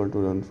of April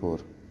 2004,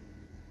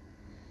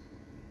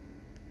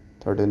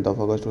 13th of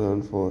August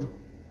 2004.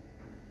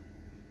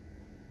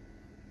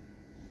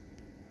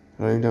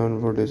 Running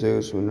down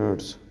 46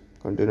 minutes.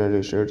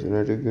 United States,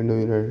 United Kingdom,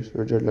 United States,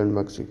 Switzerland,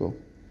 Mexico.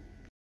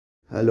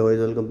 Hello guys,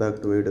 welcome back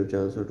to YouTube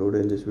channel. So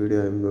today in this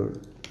video I'm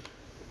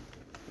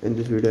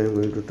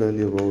going to tell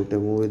you about a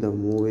movie. The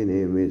movie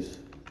name is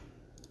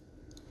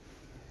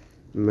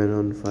Men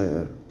on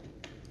Fire.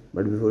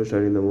 But before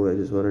starting the movie, I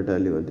just want to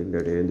tell you one thing,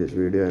 that in this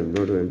video I'm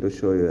not going to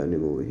show you any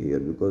movie here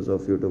because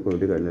of YouTube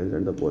community guidelines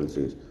and the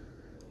policies.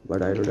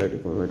 But I know that you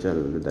found my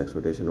channel with the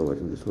expectation of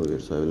watching this movie,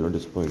 so I will not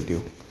disappoint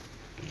you.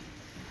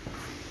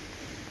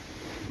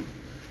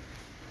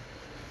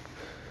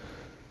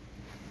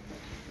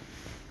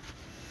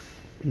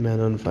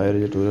 Man on Fire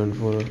is a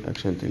 2004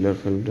 action thriller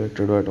film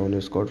directed by Tony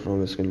Scott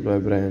from a screenplay by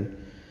Brian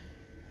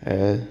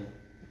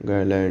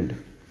Garland.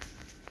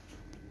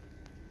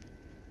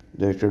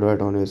 Directed by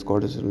Tony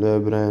Scott,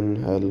 screenplay by Brian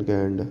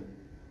Helgeland.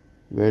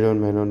 Based on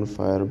Man on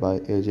Fire by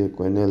A.J.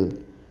 Quinnell.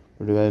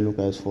 Produced by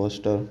Lucas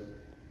Foster.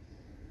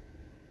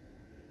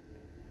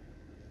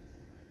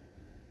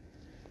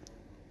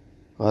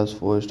 Cast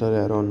 4-star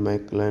Aaron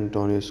McClellan,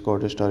 Tony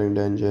Scott, starring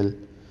Denzel,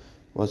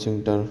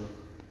 Washington,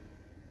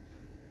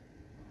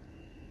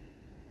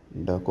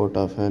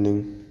 Dakota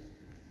Fanning,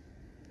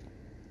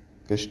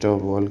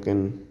 Christoph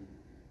Walken,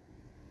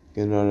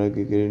 Kinara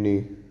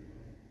Gigrini,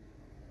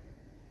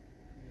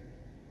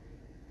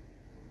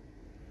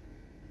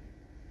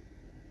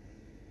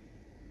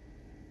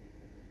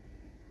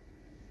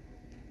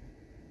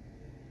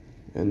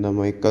 and the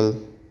Mark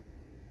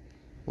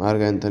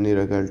Anthony,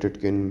 Raquel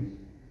Titkin,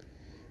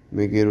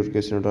 Mickey Rourke,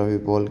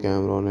 cinematography Paul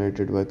Cameron,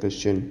 edited by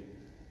Christian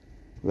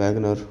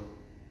Wagner.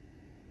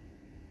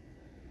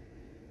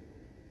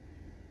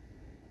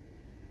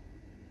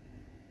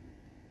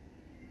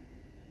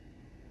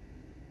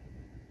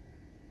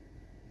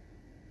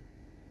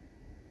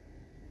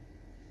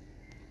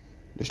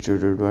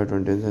 Distributed by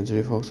 20th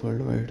Century Fox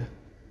Worldwide.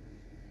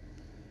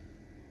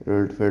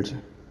 World Feds.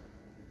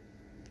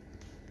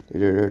 The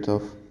dates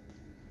of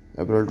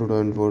April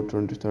 2004,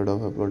 23rd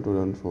of April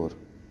 2004,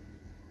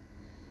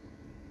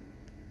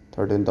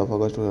 13th of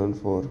August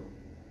 2004.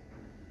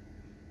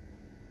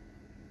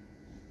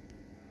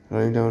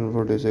 Running down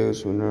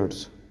 46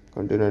 minutes.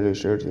 United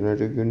States,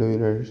 United Kingdom,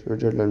 United States,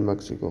 Switzerland,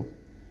 Mexico.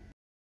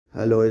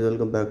 Hello guys,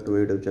 welcome back to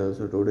YouTube channel.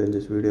 So today in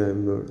this video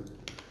I'm going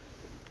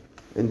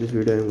In this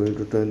video, I am going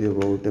to tell you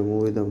about a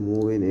movie. The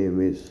movie name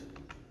is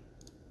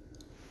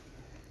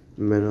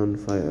Men on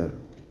Fire.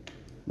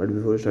 But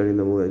before starting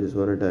the movie, I just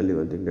want to tell you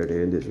one thing that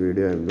here in this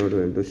video, I am not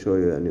going to show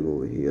you any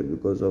movie here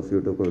because of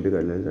YouTube community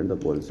guidelines and the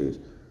policies.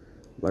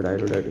 But I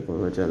know that you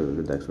found my channel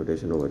with the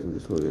expectation of watching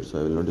this movie, so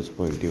I will not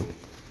disappoint you.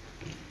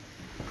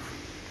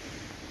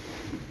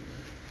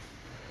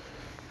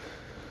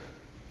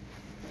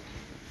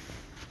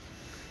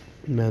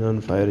 Man on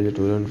Fire is a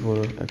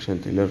 2004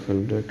 action thriller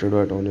film directed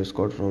by Tony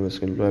Scott from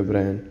screenplay by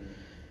Brian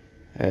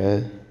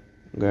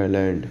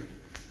Garland.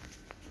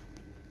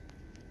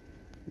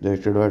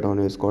 Directed by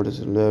Tony Scott,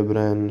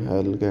 Brian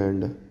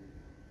Helgand.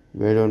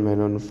 Based on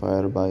Man on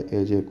Fire by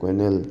A.J.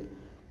 Quinnell.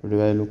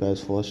 Produced by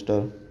Lucas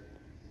Foster.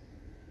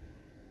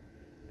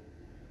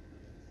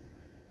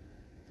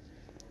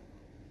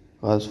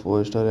 As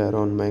Foster,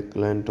 Aaron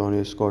McClellan,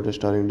 Tony Scott,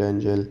 starring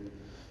Denzel,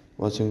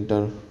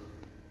 Washington,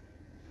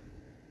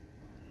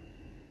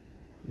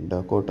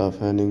 Dakota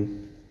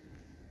Fanning,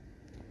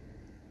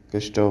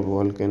 Christoph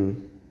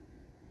Walken,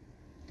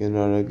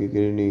 Kinara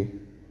Gigrini,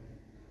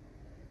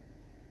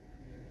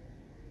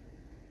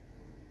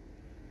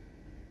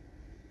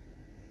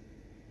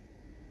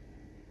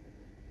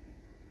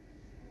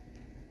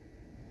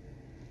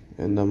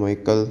 and the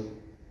Michael,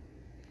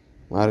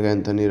 Mark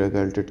Anthony,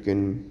 Raquel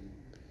Titkin,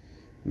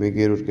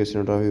 Mickey Rourke,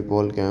 cinematography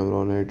Paul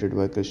Cameron, edited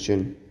by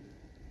Christian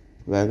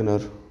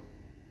Wagner.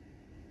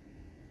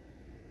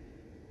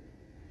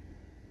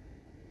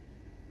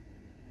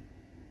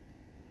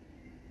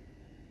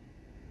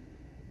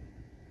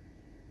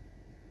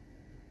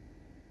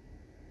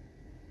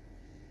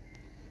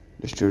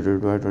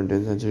 Distributed by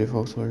 20th Century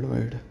Fox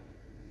Worldwide.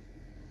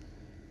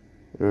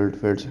 World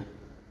Feds.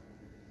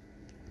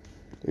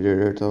 The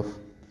date of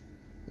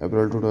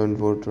April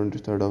 2004,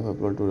 23rd of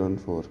April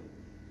 2004,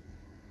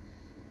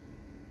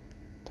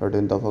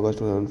 13th of August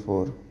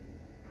 2004.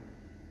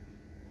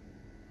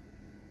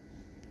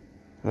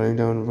 Running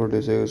down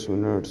 46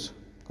 minutes.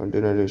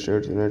 Continental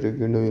States, United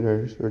Kingdom,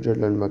 United States,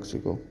 Switzerland,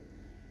 Mexico.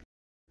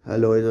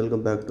 Hello guys,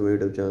 welcome back to my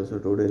YouTube channel. So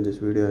today in this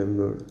video I am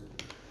going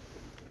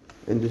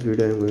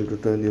to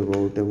tell you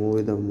about a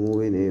movie. The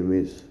movie name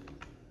is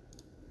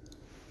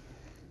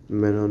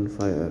Men on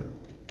Fire.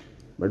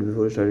 But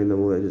before starting the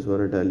movie, I just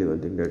want to tell you one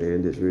thing that here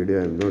in this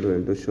video I am not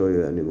going to show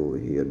you any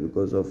movie here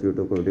because of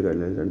YouTube community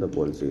guidelines and the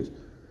policies.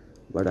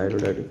 But I know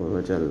that you found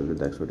my channel with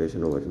the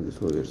expectation of watching this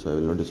movie, so I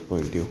will not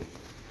disappoint you.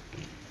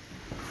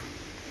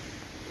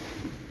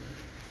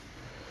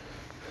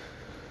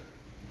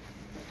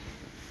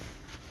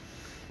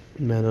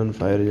 Man on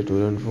Fire is a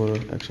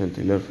 2004 action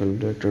thriller film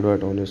directed by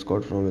Tony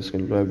Scott from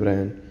screenplay by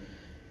Brian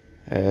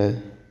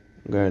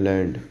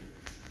Garland.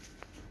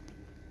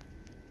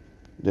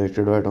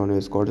 Directed by Tony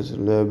Scott,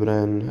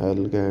 Brian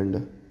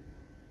Helgand.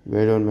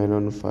 Based on Man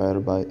on Fire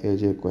by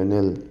A.J.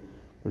 Quinnell.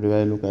 Produced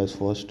by Lucas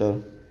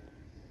Foster.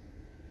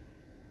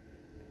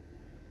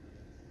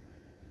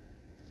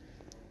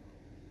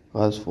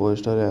 As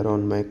Foster,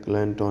 Aaron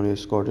McClellan, Tony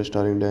Scott,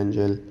 starring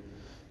Denzel,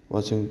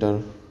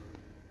 Washington,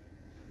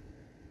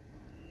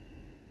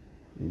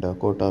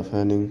 Dakota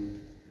Fanning,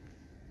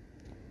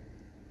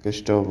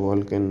 Christoph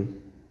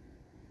Walken,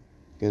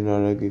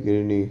 Kinara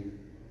Gigrini,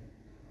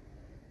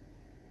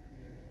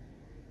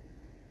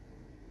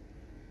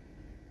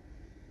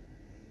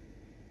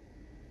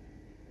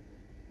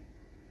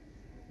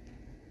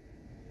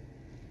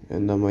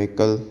 and the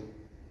Michael,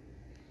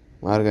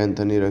 Mark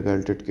Anthony,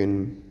 Raquel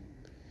Titkin,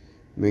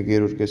 Mickey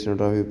Rourke,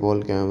 cinematography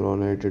Paul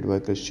Cameron, edited by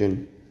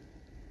Christian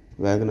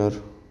Wagner.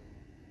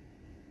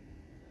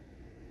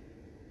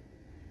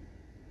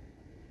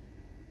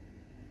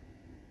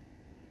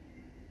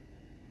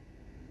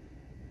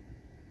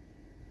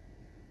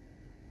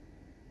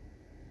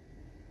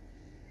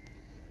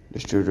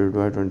 Distributed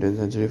by 20th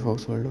Century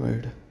Fox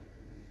Worldwide.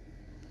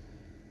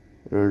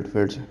 World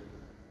Feds.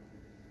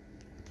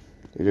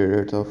 The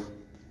date of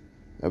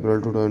April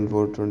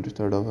 2004,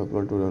 23rd of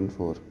April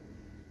 2004,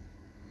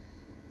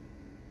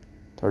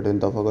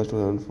 13th of August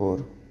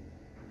 2004.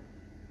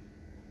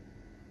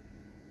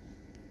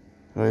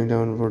 Running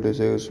down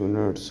 46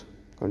 minutes.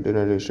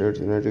 Continental States,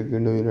 United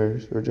Kingdom,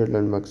 United States,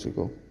 Switzerland,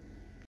 Mexico.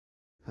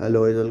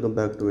 Hello guys, welcome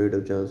back to my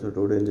YouTube channel. So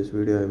today in this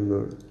video I am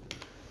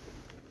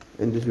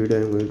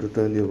going to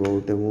tell you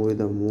about a movie.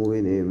 The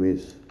movie name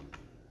is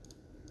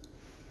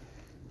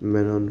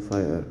Men on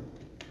Fire.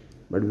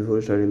 But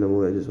before starting the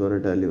movie, I just want to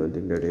tell you one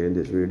thing that here in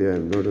this video I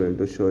am not going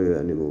to show you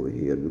any movie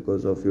here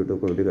because of YouTube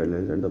community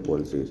guidelines and the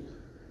policies.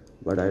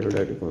 But I know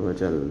that you found my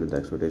channel with the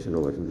expectation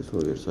of watching this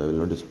movie, so I will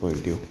not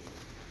disappoint you.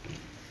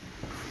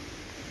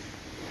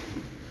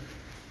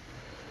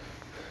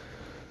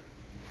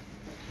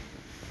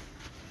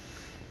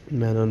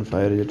 Man on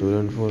Fire is a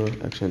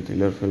 2004 action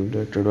thriller film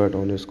directed by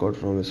Tony Scott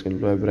from screenplay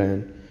by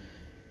Brian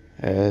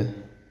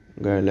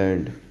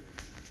Garland.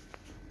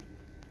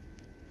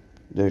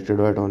 Directed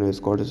by Tony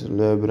Scott,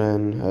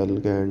 Brian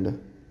Helgand.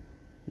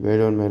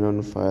 Based on Man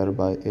on Fire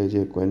by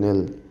A.J.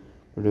 Quinnell.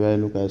 Produced by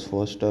Lucas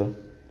Foster.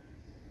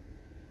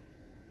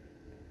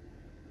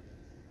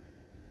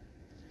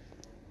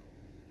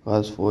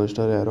 As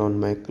Foster, Aaron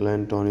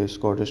Michael, Tony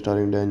Scott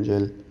starring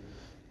Denzel,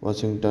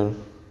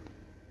 Washington,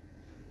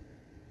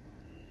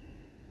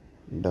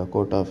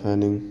 Dakota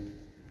Fanning,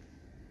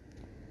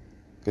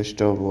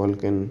 Christoph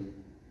Walken,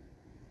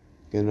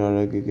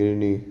 Kinara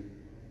Gigrini,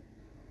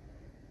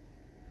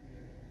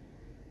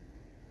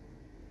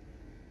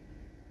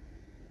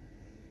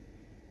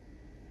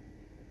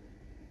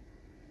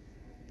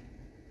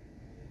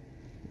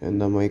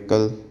 and the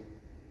Michael,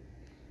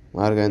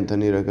 Mark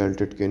Anthony, Raquel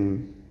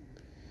Titkin,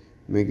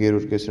 Mickey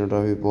Rourke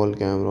cinematography, Paul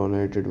Cameron,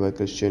 edited by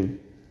Christian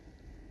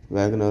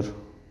Wagner.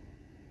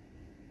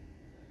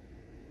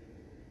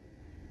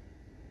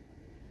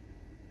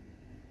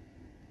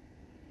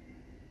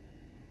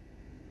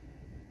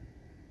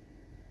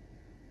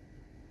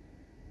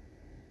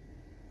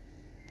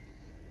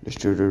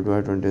 Distributed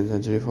by 20th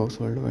Century Fox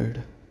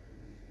Worldwide.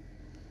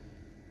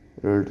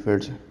 World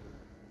Feds.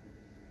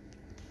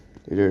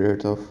 The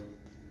dates of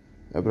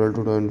April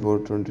 2004,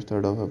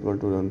 23rd of April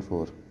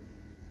 2004,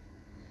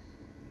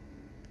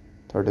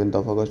 13th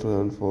of August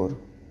 2004.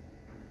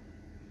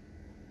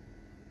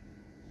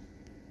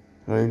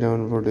 Running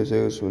down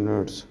 46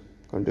 minutes.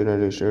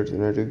 United States,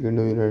 United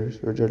Kingdom, United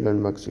States,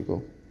 Switzerland,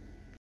 Mexico.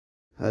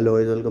 Hello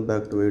guys, welcome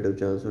back to YouTube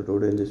channel. So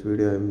today in this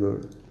video I'm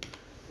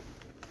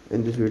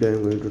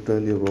going to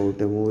tell you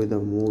about a movie. The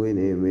movie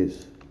name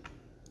is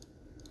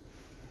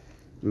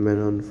Men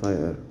on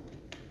Fire.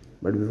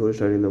 But before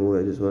starting the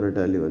movie, I just want to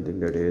tell you one thing,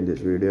 that in this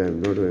video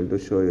I'm not going to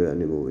show you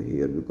any movie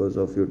here because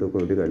of YouTube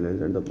community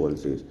guidelines and the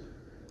policies.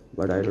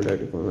 But I know that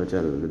you found my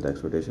channel with the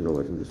expectation of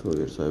watching this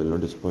movie, so I will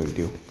not disappoint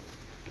you.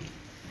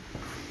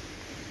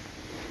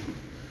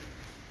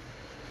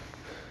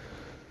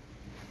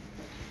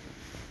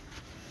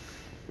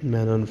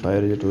 Man on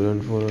Fire is a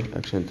 2004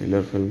 action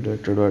thriller film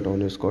directed by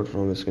Tony Scott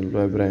from a screenplay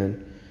by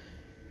Brian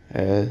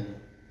A.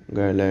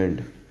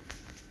 Garland.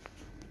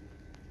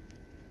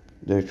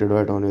 Directed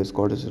by Tony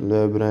Scott,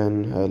 screenplay by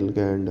Brian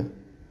Helgeland.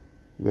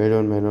 Based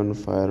on Man on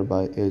Fire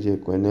by A.J.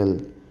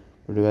 Quinnell.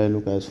 Produced by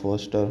Lucas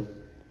Foster.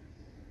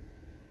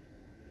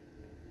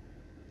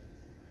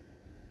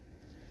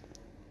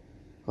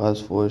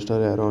 As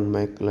Foster, Aaron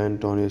Michael,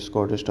 Tony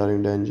Scott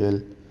starring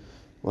Denzel,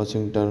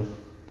 Washington,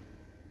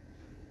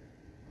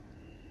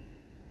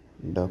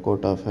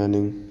 Dakota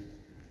Fanning,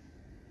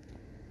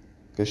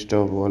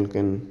 Christoph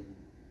Walken,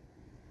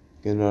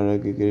 Kinara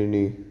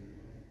Gigrini,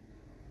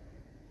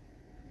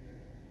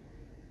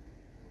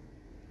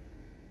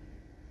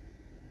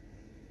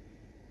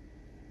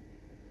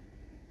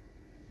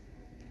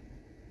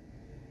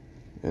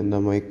 and the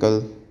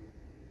Michael,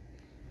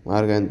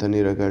 Mark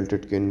Anthony, Raquel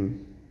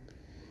Titkin,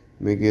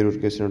 Mickey Rourke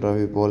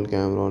cinematography, Paul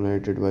Cameron,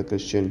 edited by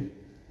Christian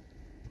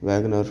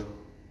Wagner.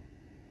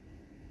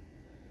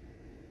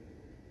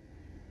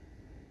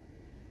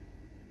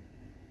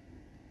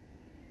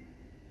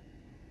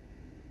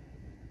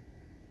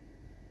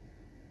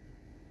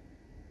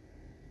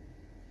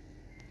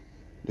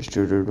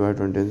 Distributed by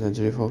 20th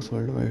Century Fox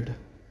Worldwide.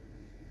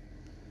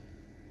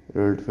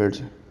 World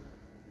Feds.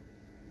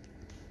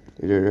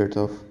 The dates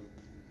of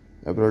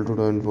April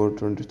 2004,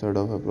 23rd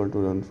of April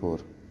 2004,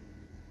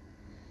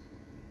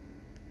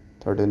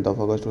 13th of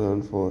August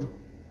 2004.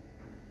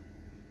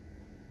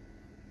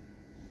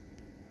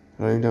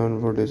 Running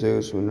down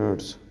 46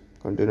 minutes.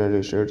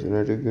 United States,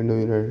 United Kingdom,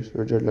 United States,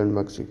 Switzerland,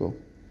 Mexico.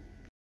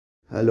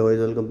 Hello guys,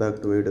 welcome back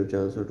to YouTube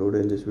channel. So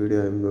today in this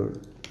video I'm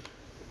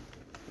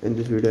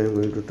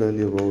going to tell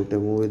you about a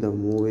movie. The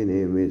movie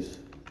name is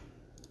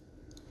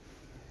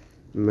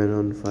Men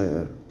on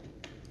Fire.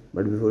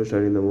 But before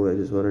starting the movie, I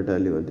just want to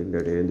tell you one thing,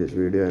 that in this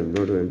video I'm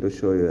not going to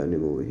show you any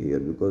movie here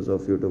because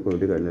of YouTube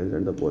community guidelines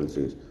and the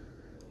policies.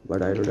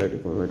 But I know that you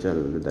found my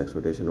channel with the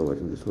expectation of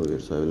watching this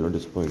movie, so I will not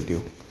disappoint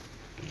you.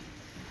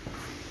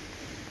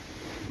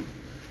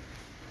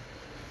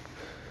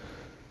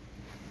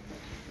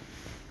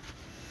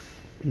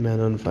 Man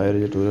on Fire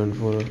is a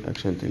 2004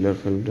 action thriller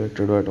film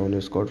directed by Tony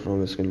Scott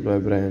from a screenplay by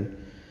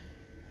Brian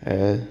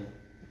A.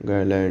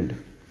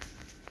 Garland.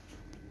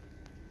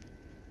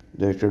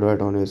 Directed by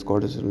Tony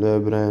Scott,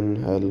 screenplay by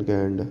Brian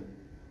Helgeland.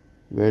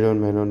 Based on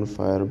Man on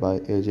Fire by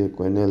A.J.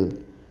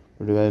 Quinnell.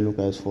 Produced by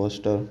Lucas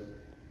Foster.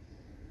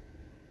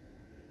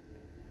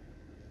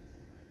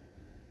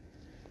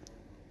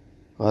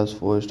 As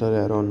Foster,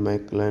 Aaron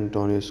Michael,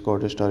 Tony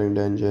Scott starring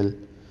Denzel,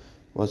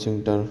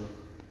 Washington,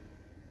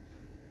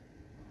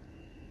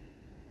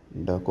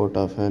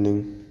 Dakota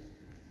Fanning,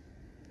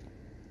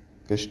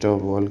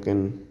 Christoph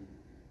Walken,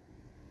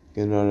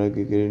 Kinara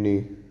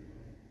Gigrini,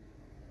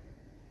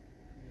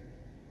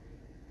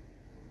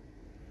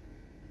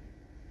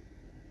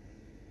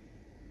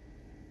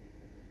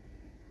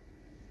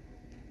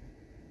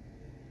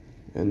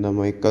 and the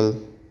Michael,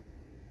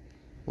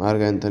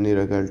 Mark Anthony,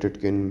 Raquel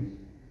Titkin,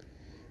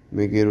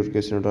 Mickey Rourke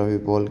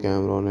cinematography, Paul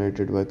Cameron,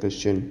 edited by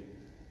Christian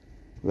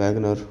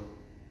Wagner.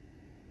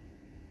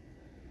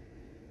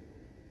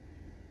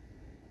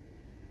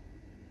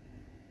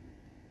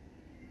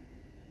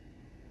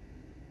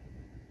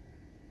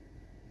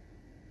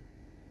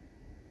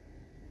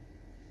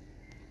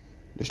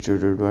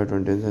 Distributed by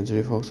 20th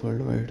Century Fox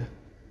Worldwide.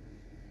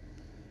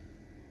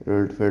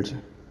 World Feds,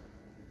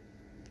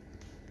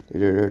 the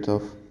dates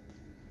of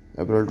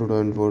April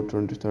 2004,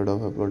 23rd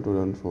of April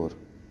 2004,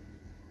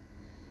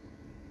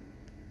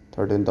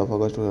 13th of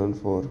August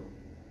 2004,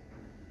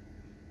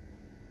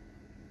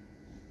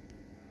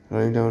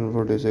 running down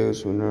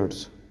 46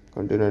 minutes,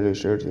 United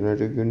States,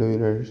 United Kingdom,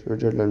 United States,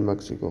 Switzerland,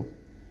 Mexico.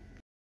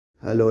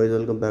 Hello guys,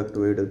 welcome back to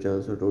my YouTube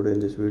channel. So today in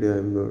this video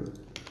I'm going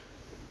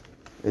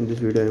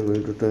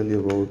to tell you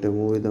about a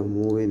movie. The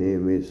movie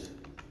name is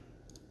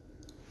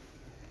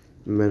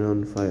Men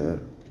on Fire.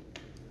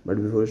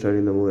 But before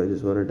starting the movie, I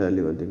just want to tell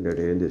you one thing, that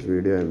here in this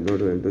video I'm not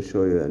going to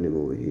show you any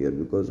movie here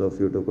because of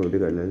YouTube community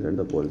guidelines and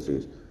the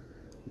policies.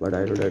 But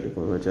I know that you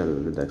found my channel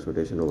with the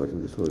expectation of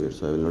watching this movie,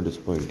 so I will not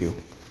disappoint you.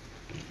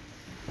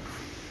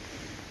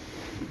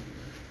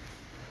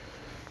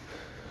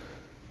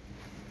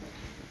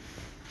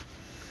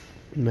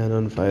 Man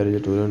on Fire is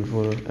a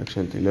 2004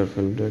 action thriller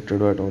film directed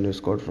by Tony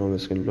Scott from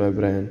screenplay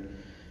Brian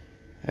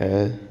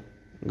A.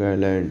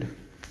 Garland.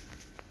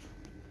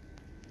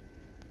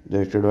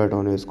 Directed by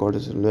Tony Scott,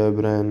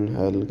 Brian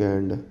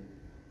Helgand.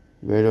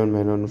 Based on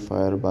Man on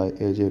Fire by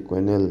A.J.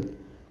 Quinnell.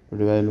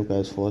 Produced by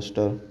Lucas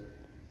Foster.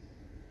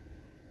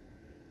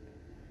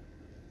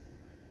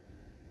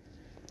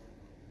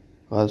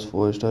 As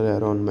Foster,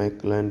 Aaron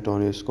McClellan,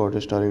 Tony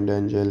Scott, starring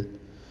Denzel,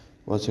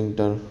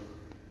 Washington,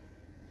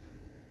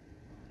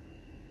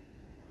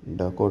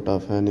 Dakota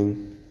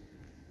Fanning,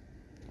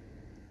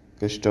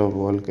 Christoph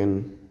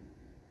Walken,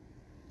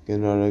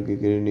 Kinara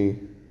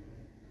Giggini,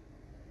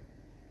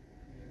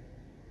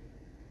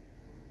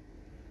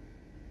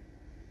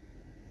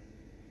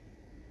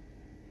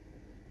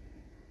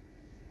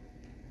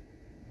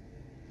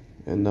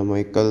 and the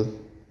Michael,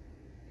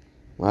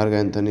 Mark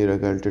Anthony,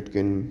 Raquel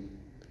Titkin,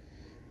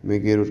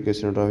 Mickey Rourke,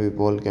 cinematography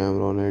Paul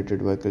Cameron,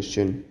 edited by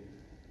Christian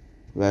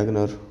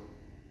Wagner.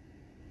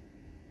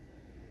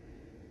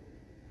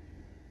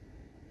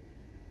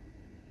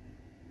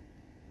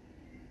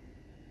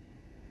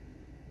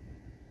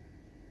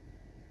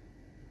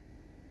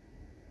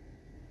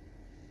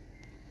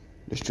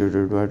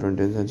 Distributed by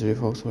 20th Century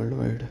Fox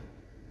Worldwide.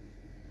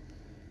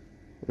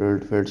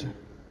 World Feds,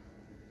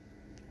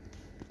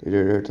 the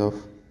dates of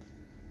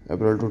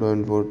April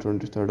 2004,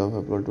 23rd of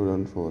April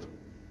 2004,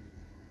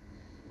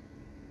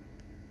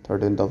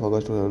 13th of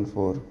August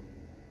 2004,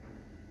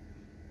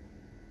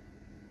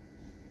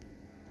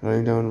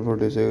 running down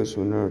 46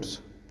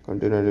 minutes,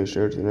 United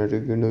States,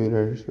 United Kingdom,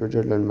 United States,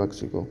 Switzerland,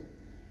 Mexico.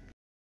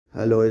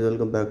 Hello guys,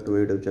 welcome back to my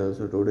YouTube channel.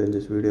 So today in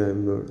this video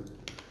I'm going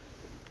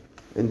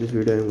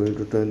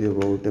to tell you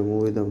about a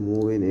movie. The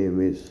movie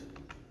name is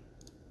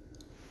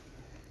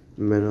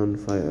Men on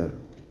Fire.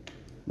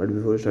 But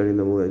before starting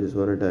the movie, I just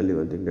want to tell you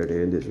one thing, that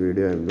here in this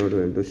video I'm not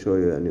going to show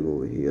you any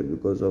movie here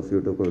because of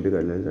YouTube community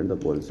guidelines and the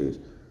policies.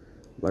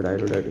 But I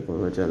know that you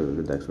found my channel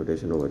with the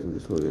expectation of watching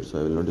this movie, so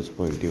I will not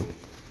disappoint you.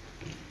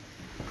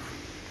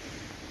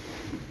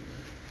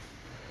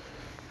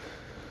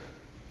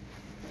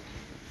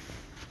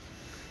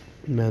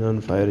 Man on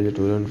Fire is a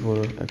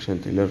 2004 action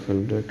thriller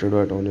film directed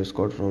by Tony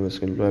Scott from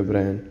screenplay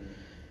Brian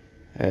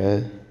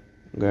A.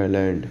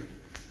 Garland.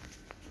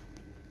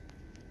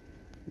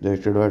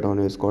 Directed by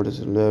Tony Scott,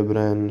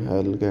 Brian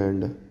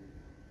Helgand.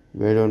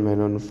 Based on Man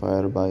on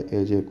Fire by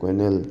A.J.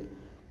 Quinnell.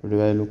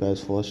 Produced by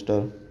Lucas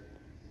Foster.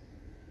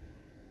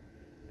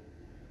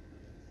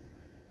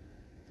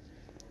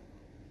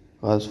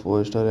 As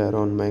Foster,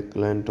 Aaron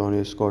McClellan,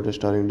 Tony Scott,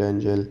 starring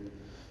Denzel,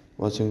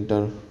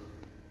 Washington,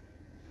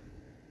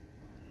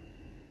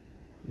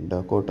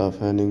 Dakota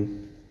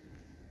Fanning,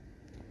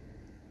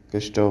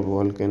 Christoph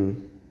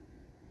Walken,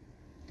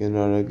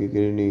 Kinara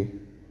Giggini,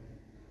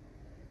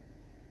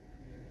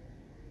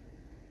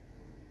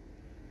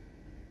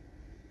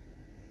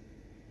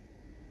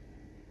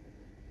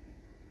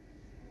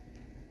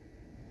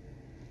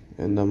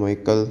 and the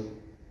Michael,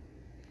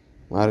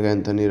 Mark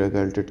Anthony,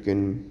 Raquel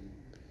Titkin,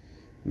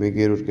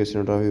 Mickey Rourke,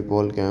 cinematography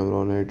Paul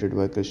Cameron, edited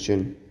by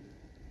Christian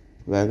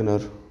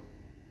Wagner.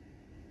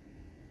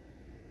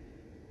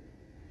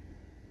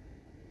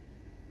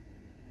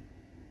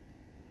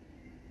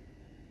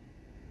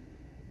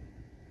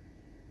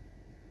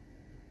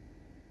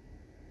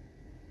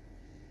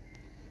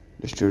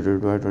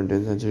 Distributed by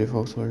 20th Century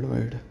Fox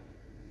Worldwide.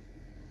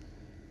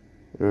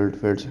 World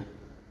Feds,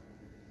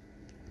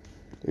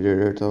 the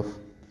dates of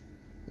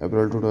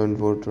April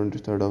 2004,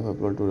 23rd of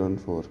April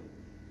 2004,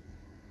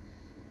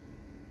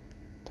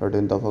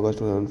 13th of August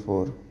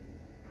 2004,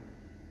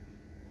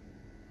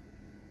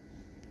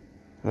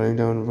 running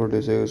down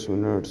 46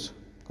 minutes,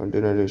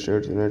 United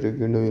States, United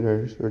Kingdom,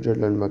 United States,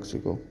 Switzerland,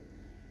 Mexico.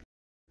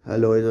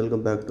 Hello guys,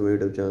 welcome back to my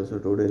YouTube channel. So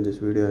today in this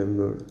video I'm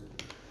going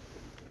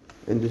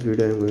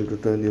to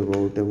tell you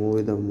about a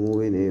movie. The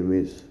movie name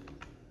is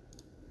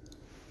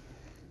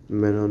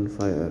Men on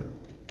Fire.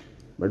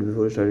 But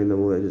before starting the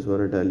movie, I just want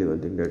to tell you one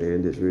thing, that here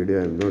in this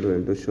video I'm not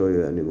going to show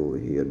you any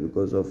movie here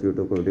because of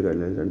YouTube community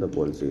guidelines and the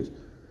policies.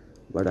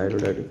 But I know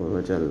that you found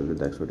my channel with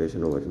the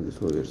expectation of watching this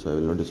movie, so I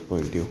will not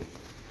disappoint you.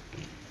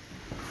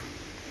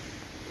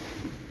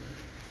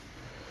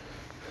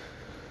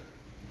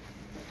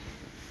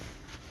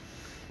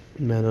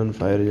 Man on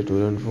Fire is a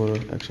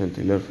 2004 action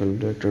thriller film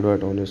directed by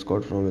Tony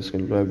Scott from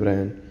screenplay by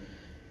Brian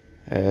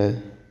A.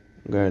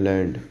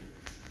 Garland.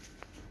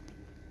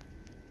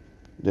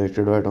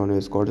 Directed by Tony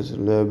Scott,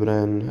 screenplay by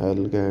Brian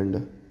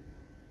Helgeland.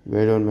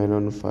 Based on Man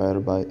on Fire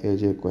by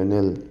A.J.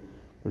 Quinnell.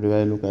 Produced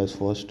by Lucas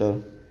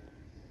Foster.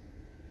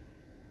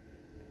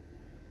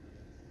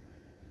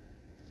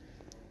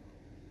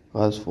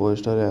 As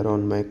Foster,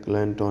 Aaron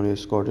McClellan, Tony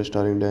Scott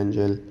starring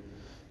Denzel,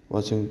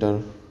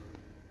 Washington,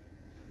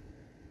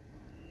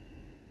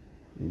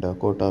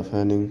 Dakota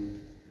Fanning,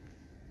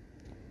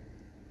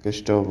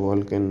 Christoph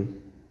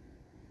Walken,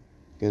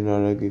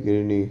 Kinara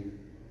Gigrini,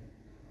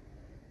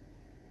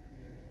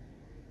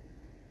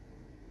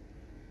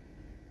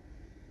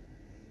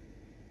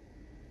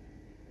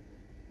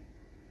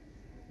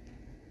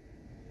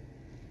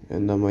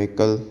 and the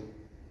Michael,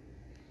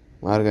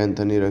 Mark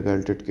Anthony,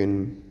 Raquel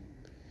Titkin,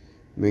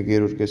 Mickey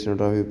Rourke,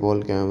 cinematography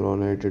Paul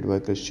Cameron, edited by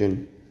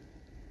Christian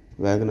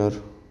Wagner.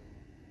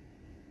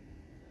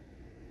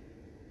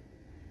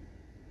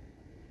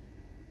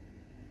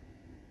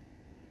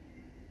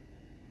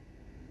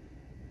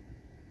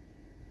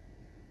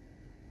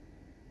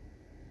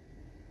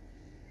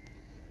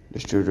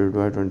 Distributed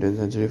by 20th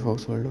Century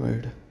Fox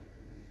Worldwide.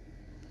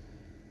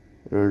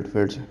 World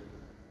Feds.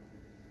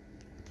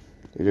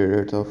 The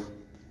dates of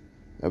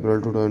April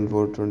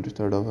 2004,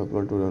 23rd of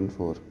April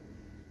 2004,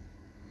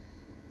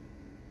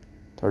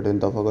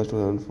 13th of August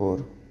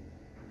 2004.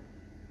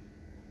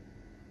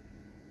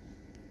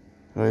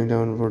 Running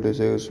down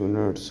 46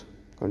 minutes.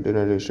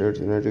 Continental States,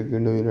 United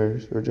Kingdom,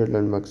 United States,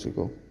 Switzerland,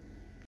 Mexico.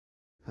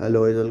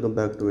 Hello guys, welcome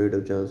back to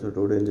YouTube channel. So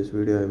today in this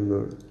video I am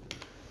going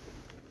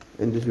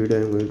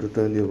to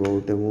tell you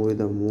about a movie.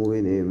 The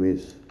movie name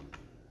is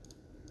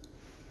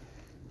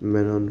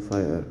Men on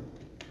Fire.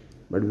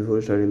 But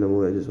before starting the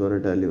movie, I just want to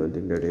tell you one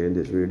thing, that in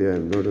this video I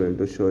am not going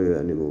to show you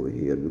any movie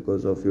here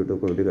because of YouTube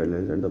community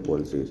guidelines and the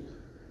policies.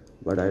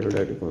 But I know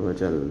that you found my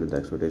channel with the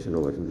expectation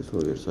of watching this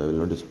movie, so I will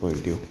not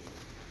disappoint you.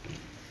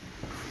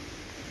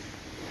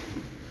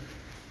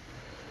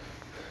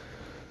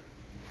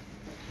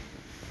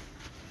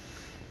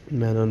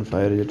 Man on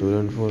Fire is a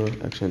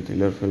 2004 action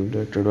thriller film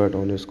directed by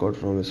Tony Scott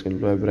from a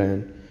screenplay by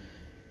Brian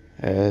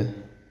A.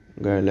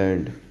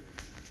 Garland.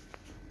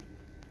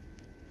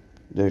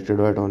 Directed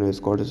by Tony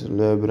Scott,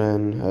 screenplay by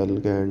Brian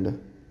Helgeland.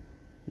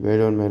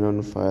 Based on Man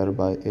on Fire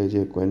by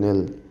A.J.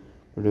 Quinnell.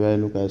 Produced by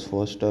Lucas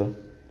Foster.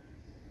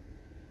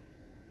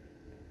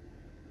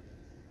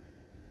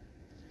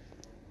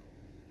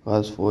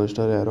 As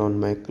Foster, Aaron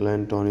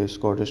McClellan, Tony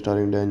Scott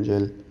starring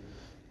Denzel,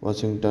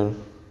 Washington,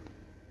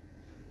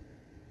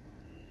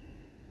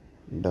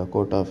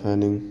 Dakota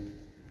Fanning,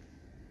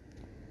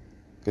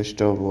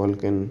 Christoph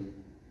Walken,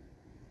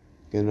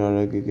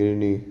 Kinara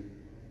Gigrini,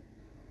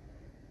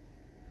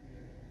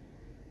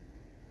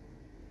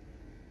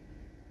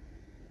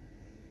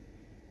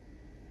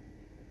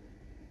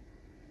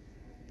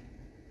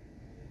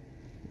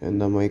 and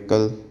the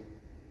Michael,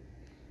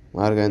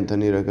 Mark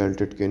Anthony, Raquel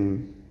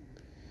Titkin,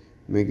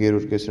 Mickey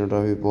Rourke,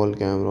 cinematography Paul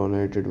Cameron,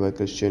 edited by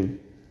Christian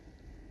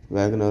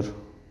Wagner.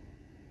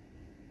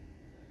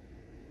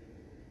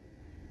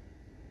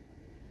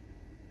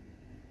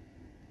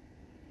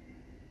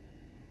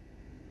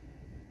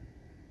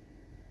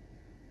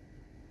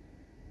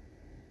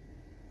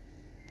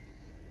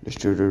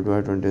 Distributed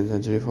by 20th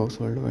Century Fox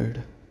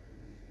Worldwide.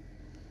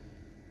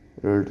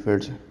 World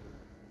Feds.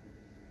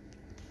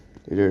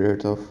 The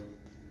dates of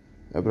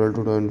April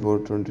 2004,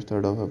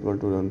 23rd of April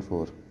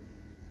 2004,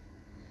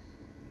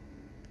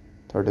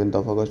 13th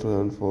of August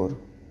 2004.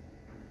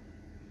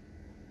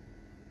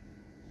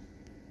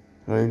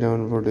 Running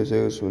down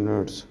 46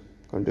 minutes.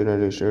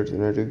 Continental States,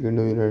 United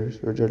Kingdom, United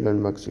States,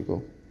 Switzerland,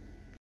 Mexico.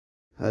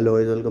 Hello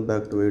guys, welcome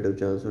back to YouTube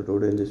channel. So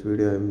today in this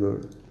video I am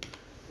going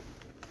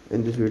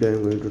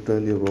to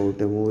tell you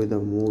about a movie. The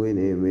movie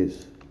name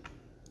is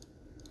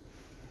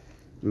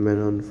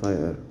Men on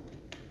Fire.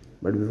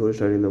 But before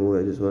starting the movie,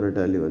 I just want to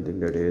tell you one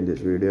thing, that in this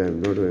video I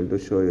am not going to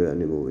show you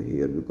any movie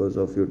here because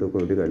of YouTube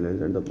community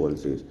guidelines and the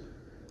policies.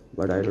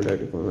 But I know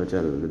that you found my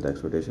channel with the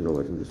expectation of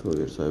watching this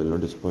movie, so I will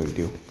not disappoint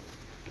you.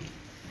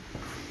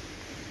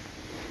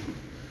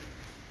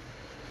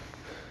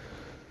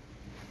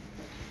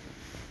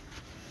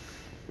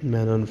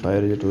 Man on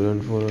Fire is a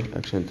 2004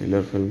 action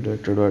thriller film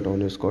directed by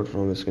Tony Scott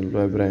from a screenplay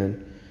by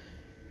Brian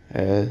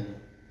A.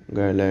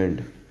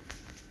 Garland.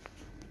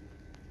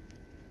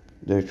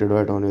 Directed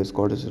by Tony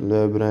Scott,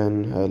 screenplay by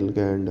Brian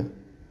Helgeland.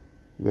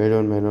 Based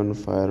on Man on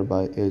Fire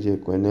by A.J.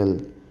 Quinnell.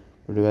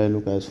 Produced by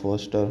Lucas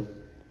Foster.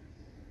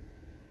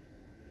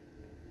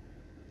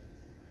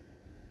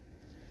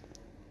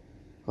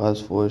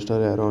 As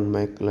Foster, Aaron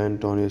McClellan,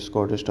 Tony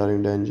Scott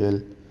starring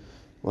Denzel,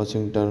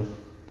 Washington,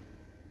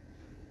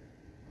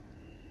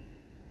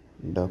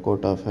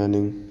 Dakota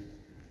Fanning,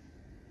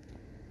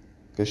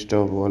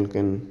 Christoph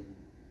Walken,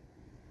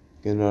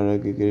 Kinara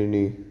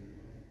Gigrini,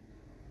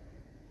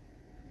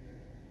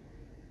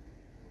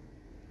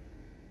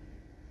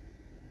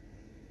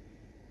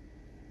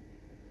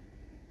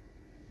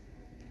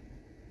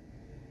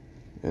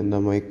 and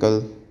the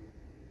Michael,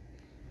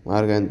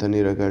 Mark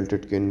Anthony, Raquel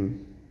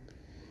Titkin,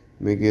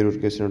 Mickey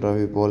Rourke,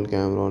 cinematography Paul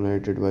Cameron,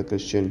 edited by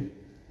Christian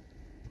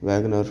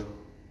Wagner.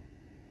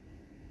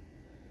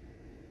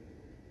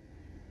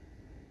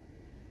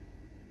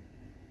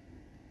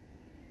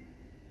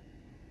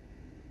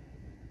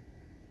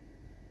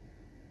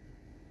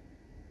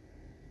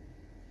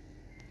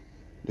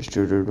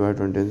 Distributed by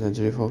 20th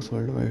Century Fox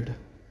Worldwide.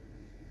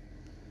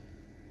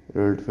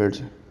 World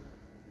Feds.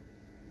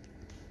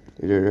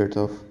 The dates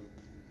of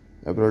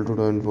April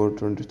 2004,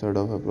 23rd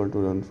of April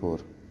 2004,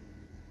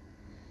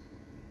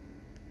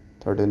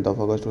 13th of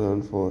August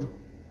 2004.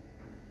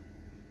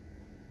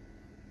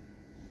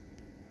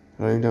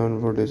 Running down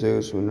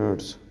 46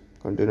 minutes.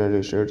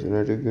 United States,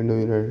 United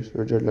Kingdom, United States,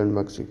 Switzerland,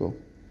 Mexico.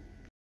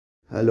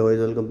 Hello guys,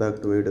 welcome back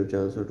to YouTube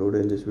channel. So today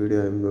in this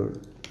video I am going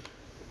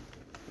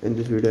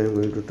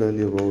to tell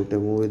you about a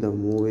movie. The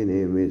movie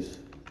name is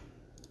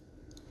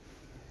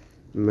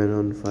Men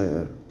on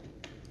Fire.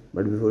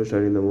 But before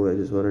starting the movie, I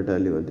just want to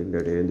tell you one thing,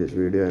 that here in this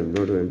video I am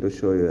not going to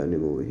show you any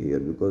movie here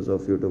because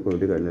of YouTube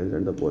community guidelines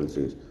and the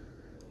policies.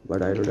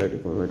 But I know that you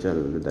found my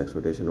channel with the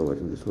expectation of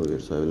watching this movie,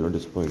 so I will not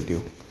disappoint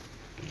you.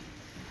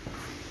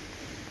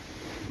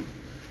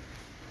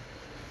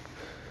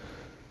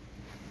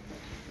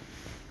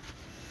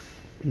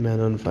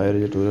 Man on Fire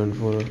is a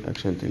 2004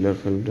 action thriller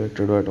film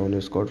directed by Tony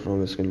Scott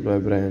from a screenplay by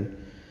Brian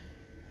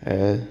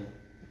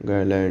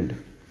Garland.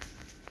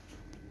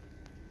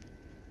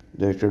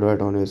 Directed by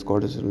Tony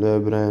Scott,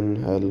 screenplay by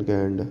Brian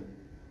Garland.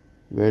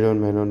 Based on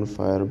Man on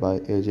Fire by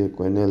A.J.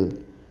 Quinnell.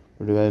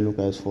 Produced by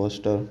Lucas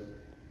Foster.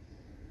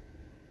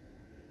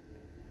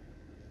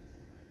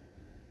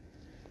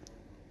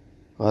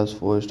 Cast: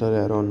 Foster,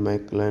 Aaron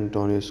McClellan,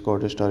 Tony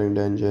Scott, starring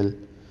Denzel,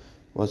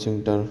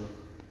 Washington,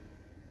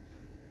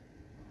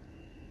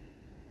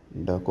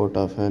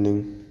 Dakota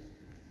Fanning,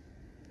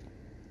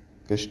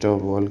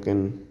 Christoph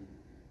Walken,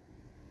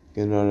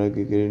 Kinara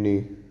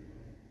Gigrini,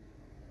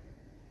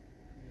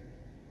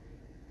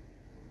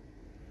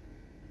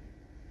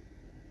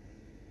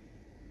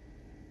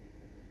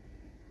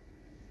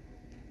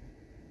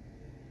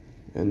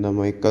 and the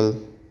Michael,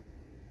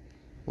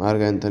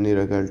 Mark Anthony,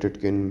 Raquel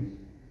Titkin,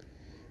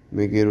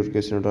 Mickey Rourke,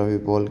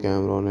 cinematography Paul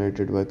Cameron,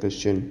 edited by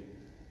Christian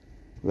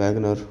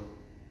Wagner.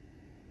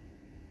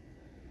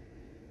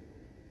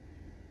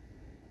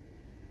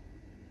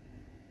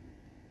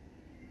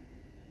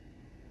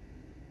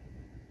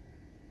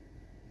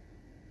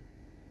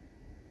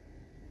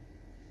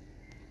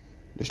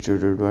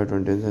 Distributed by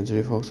 20th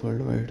Century Fox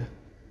Worldwide.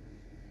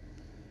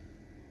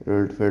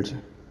 World Feds.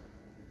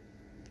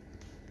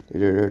 The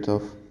dates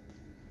of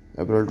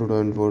April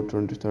 2004,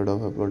 23rd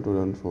of April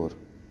 2004,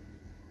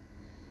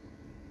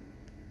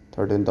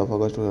 13th of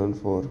August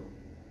 2004.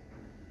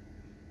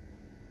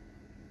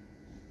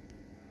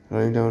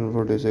 Running down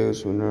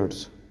 46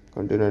 minutes.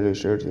 United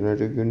States,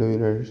 United Kingdom,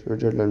 United States,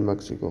 Switzerland,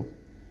 Mexico.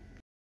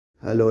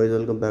 Hello guys,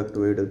 welcome back to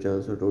YouTube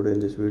channel. So today in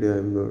this video I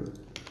am going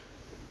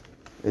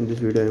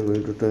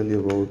to tell you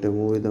about a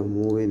movie. The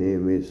movie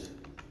name is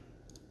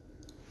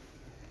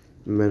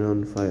Men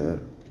on Fire.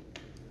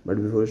 But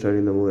before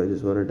starting the movie, I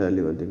just want to tell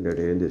you one thing, that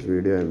here in this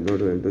video I am not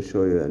going to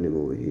show you any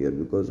movie here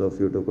because of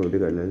YouTube community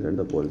guidelines and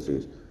the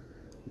policies.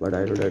 But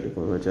I know that you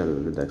found my channel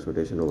with the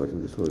expectation of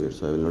watching this movie,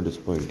 so I will not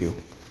disappoint you.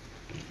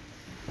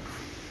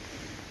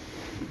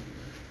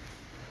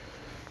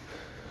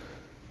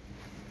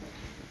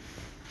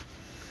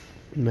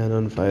 Man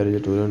on Fire is a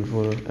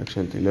 2004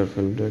 action thriller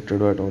film directed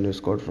by Tony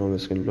Scott from a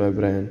screenplay by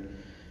Brian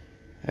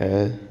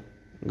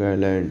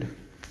Garland.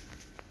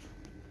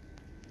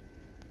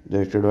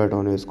 Directed by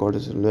Tony Scott,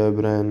 screenplay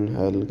by Brian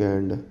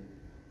Garland.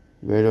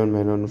 Based on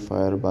Man on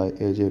Fire by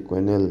A.J.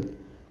 Quinnell.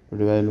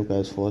 Produced by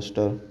Lucas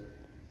Foster.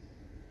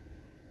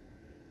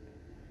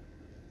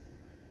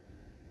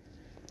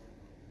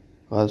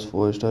 Cast: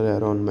 Foster,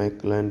 Aaron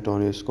McClellan,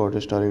 Tony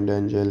Scott, starring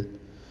Denzel,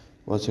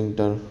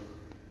 Washington,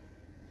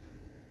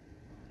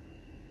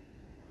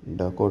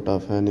 Dakota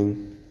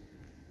Fanning,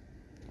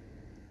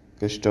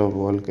 Christoph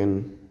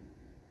Walken,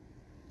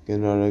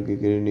 Kinara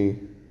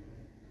Gigrini,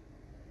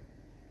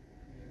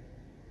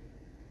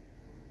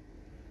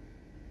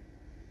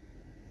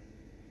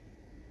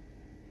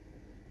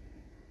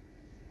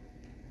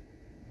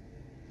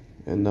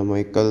 and the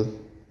Michael,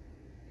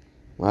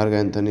 Mark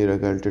Anthony,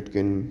 Raquel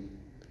Titkin,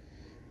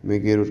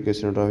 Mickey Rourke,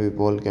 cinematography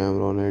Paul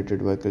Cameron,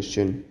 edited by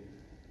Christian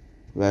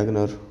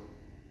Wagner.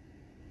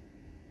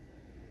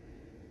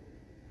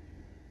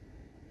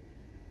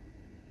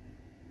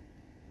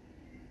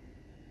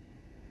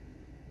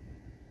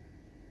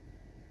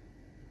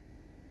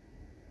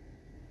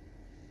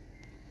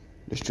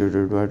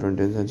 Distributed by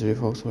 20th Century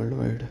Fox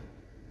Worldwide.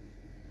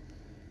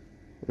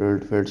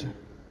 World Feds.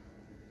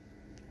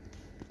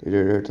 The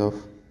dates of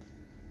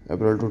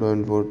April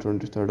 2004,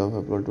 23rd of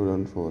April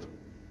 2004,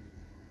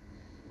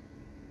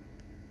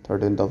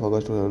 13th of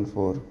August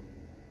 2004.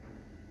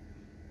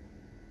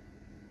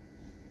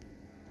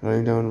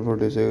 Running down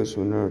 46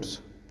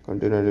 minutes.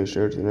 United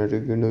States,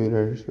 United Kingdom,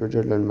 United States,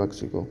 Switzerland,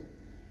 Mexico.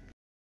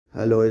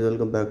 Hello guys,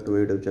 welcome back to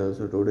YouTube channel.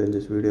 So today in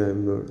this video I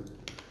am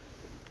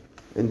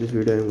In this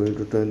video, I am going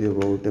to tell you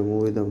about a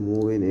movie. The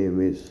movie name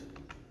is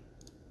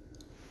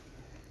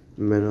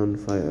Men on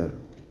Fire.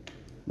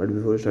 But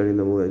before starting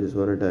the movie, I just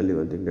want to tell you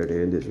one thing that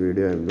here in this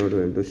video, I am not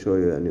going to show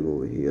you any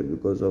movie here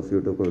because of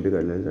YouTube community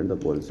guidelines and the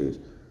policies.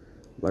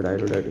 But I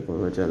know that you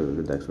found my channel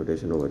with the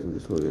expectation of watching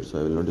this movie, so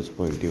I will not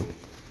disappoint you.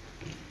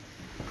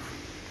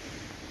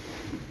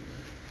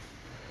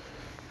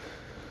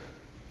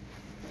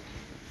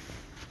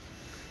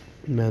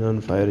 Man on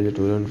Fire is a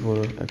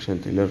 2004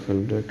 action thriller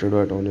film directed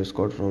by Tony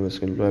Scott from a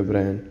screenplay by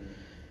Brian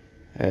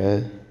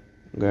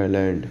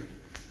Garland.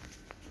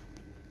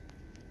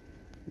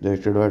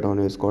 Directed by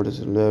Tony Scott,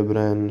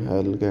 Brian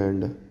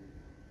Helgand.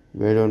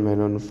 Based on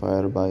Man on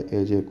Fire by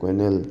A.J.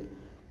 Quinnell.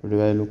 Produced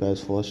by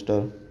Lucas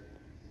Foster.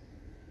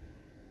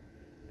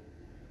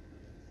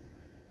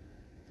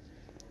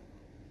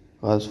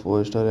 As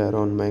Foster,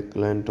 Aaron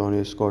McClellan,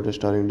 Tony Scott,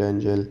 starring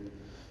Denzel,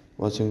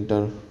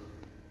 Washington,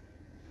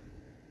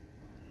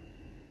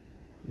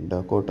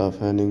 Dakota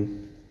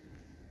Fanning,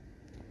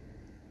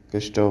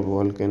 Christoph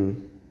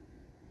Walken,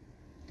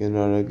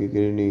 Kinara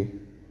Gigrini,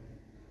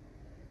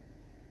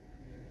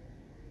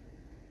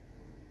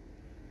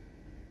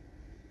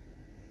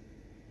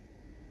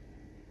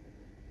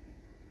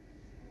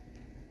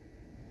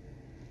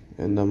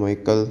 and the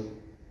Michael,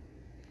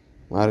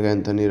 Mark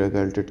Anthony,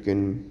 Raquel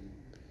Titkin,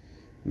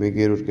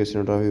 Mickey Rourke,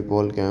 cinematography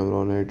Paul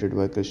Cameron, edited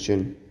by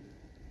Christian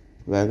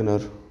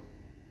Wagner.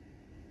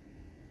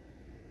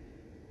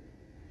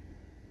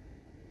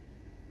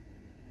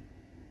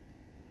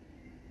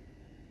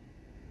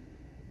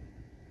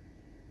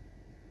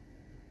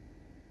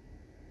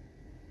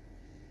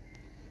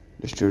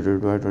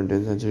 Distributed by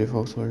 20th Century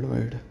Fox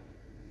Worldwide.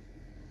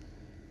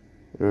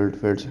 World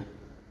Feds.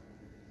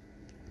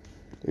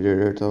 The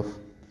dates of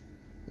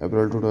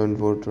April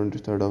 2004,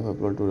 23rd of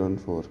April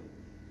 2004,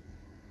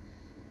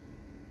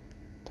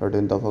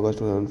 13th of August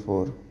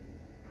 2004.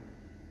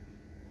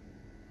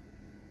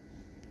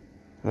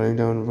 Running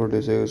down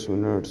 46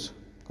 minutes.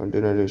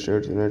 Continental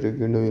States, United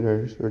Kingdom,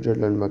 United States,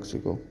 Switzerland,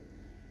 Mexico.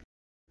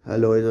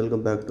 Hello guys,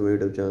 welcome back to my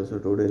YouTube channel. So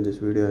today in this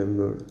video I am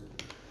going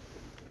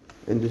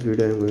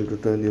to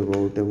tell you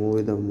about a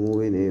movie. The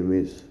movie name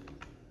is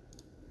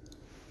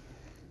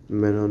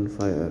Men on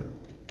Fire.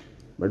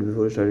 But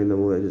before starting the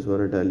movie, I just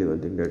want to tell you one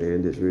thing that here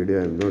in this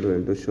video I am not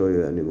going to show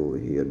you any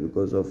movie here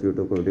because of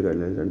YouTube community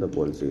guidelines and the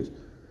policies.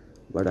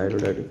 But I know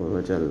that you found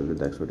my channel with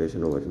the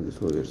expectation of watching this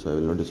movie, so I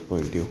will not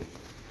disappoint you.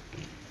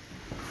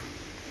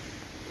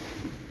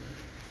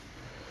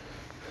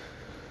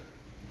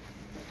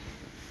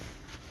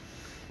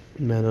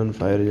 Man on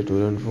Fire is a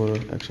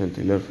 2004 action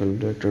thriller film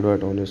directed by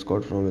Tony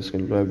Scott from a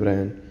screenplay by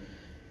Brian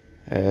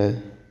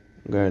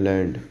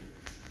Garland.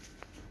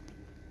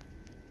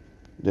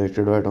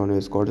 Directed by Tony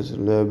Scott,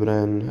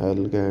 Brian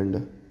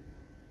Helgand.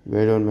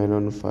 Based on Man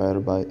on Fire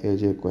by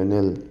A.J.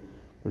 Quinnell.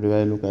 Produced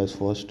by Lucas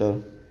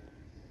Foster.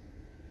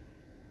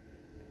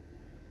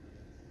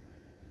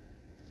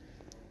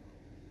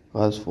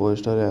 As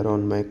Foster,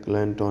 Aaron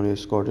McClellan, Tony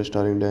Scott,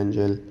 starring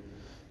Denzel,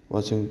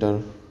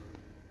 Washington,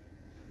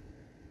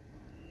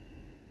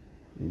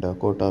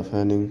 Dakota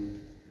Fanning,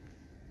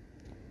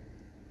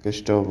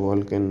 Christoph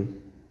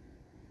Walken,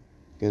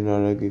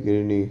 Kinara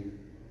Gigrini,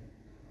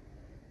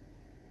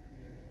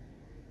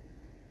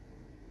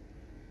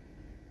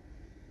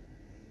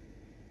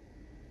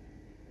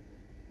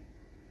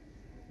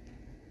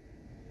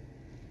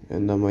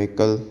 and the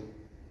Michael,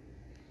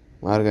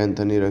 Mark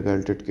Anthony,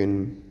 Raquel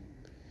Titkin,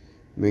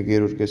 Mickey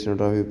Rourke,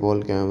 cinematography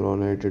Paul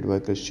Cameron, edited by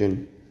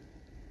Christian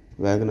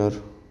Wagner.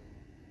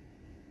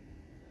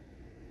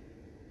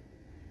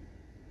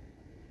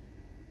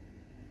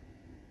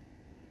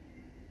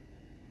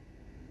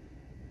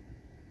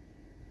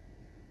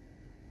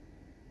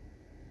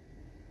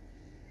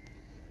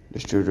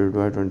 Distributed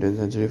by 20th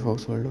Century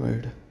Fox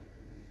Worldwide.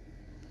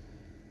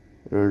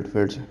 World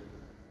Feds.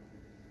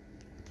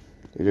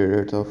 The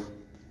dates of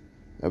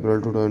April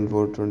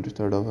 2004,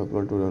 23rd of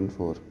April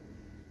 2004,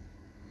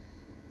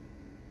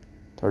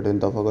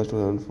 13th of August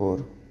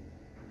 2004.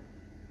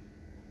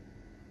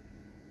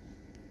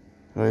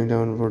 Running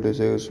down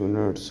 46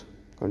 minutes.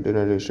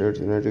 Continental States,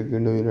 United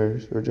Kingdom,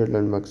 United States,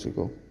 Switzerland,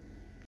 Mexico.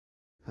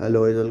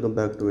 Hello guys, welcome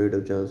back to my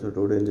YouTube channel. So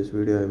today in this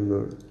video I am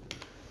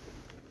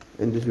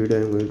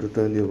going to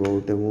tell you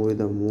about a movie.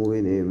 The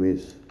movie name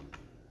is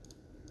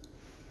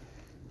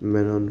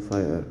Men on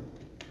Fire.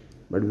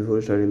 But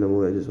before starting the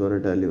movie, I just want to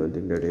tell you one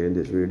thing that here in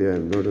this video I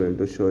am not going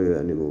to show you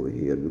any movie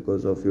here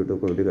because of YouTube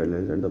community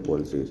guidelines and the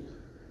policies.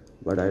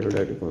 But I know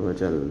that you found my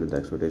channel with the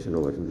expectation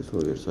of watching this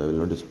movie, so I will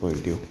not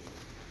disappoint you.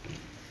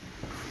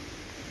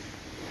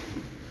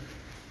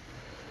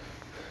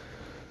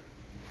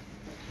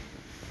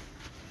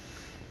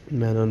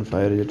 Man on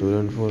Fire is a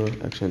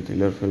 2004 action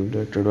thriller film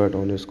directed by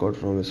Tony Scott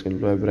from a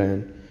screenplay by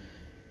Brian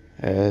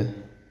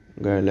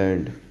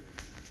Garland.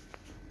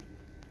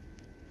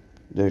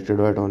 Directed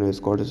by Tony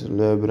Scott,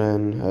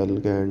 Brian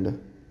Helgand.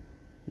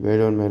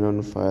 Based on Man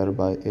on Fire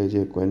by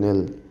A.J.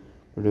 Quinnell.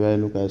 Produced by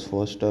Lucas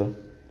Foster.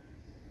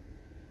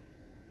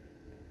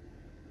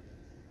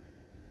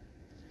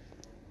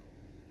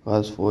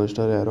 As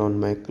Foster, Aaron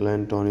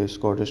McClellan, Tony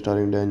Scott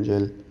starring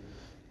Denzel,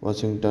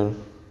 Washington,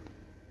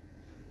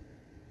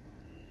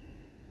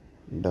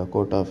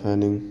 Dakota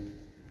Fanning,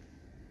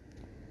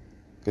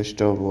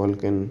 Christoph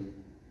Walken,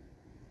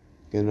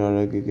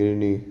 Kinara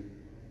Gigrini,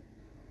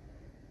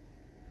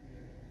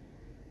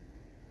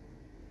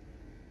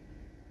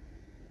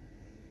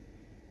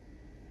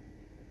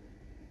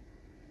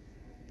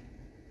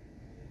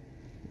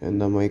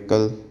 and the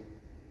Michael,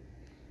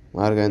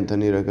 Mark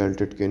Anthony, Raquel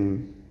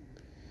Titkin,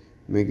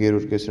 Mickey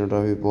Rourke,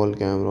 cinematography Paul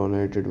Cameron,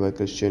 edited by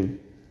Christian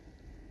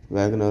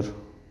Wagner.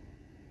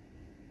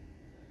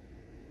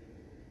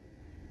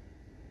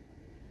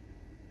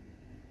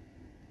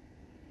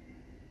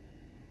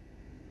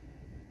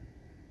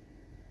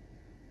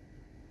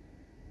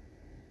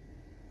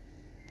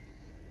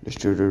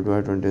 Distributed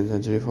by 20th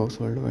Century Fox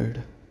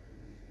Worldwide.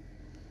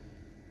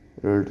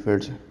 World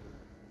Feds.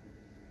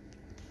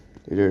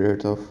 The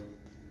dates of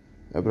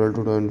April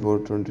 2004,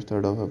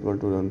 23rd of April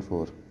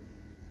 2004,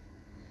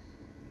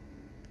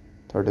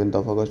 13th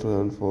of August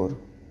 2004.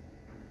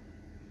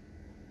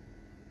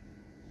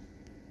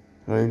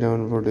 Running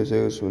down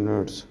 46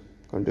 minutes.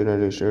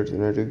 United States,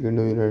 United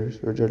Kingdom, United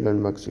States,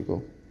 Switzerland,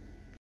 Mexico.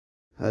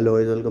 Hello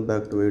guys, welcome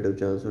back to YouTube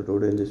channel. So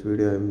today in this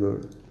video I'm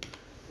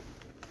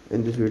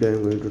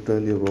going to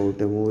tell you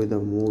about a movie. The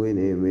movie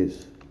name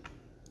is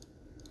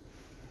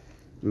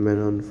Men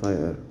on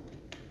Fire.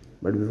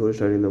 But before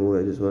starting the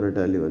movie, I just want to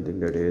tell you one thing,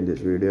 that in this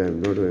video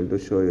I'm not going to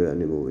show you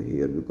any movie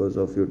here because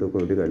of YouTube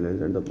community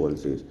guidelines and the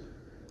policies.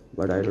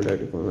 But I know that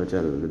you found my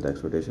channel with the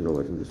expectation of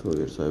watching this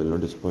movie, so I will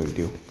not disappoint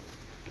you.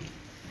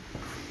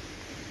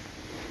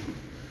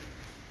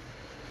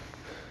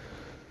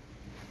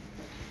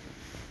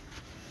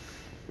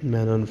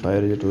 Man on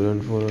Fire is a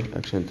 2004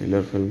 action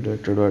thriller film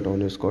directed by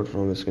Tony Scott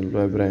from a screenplay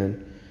by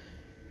Brian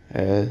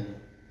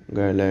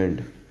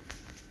Garland.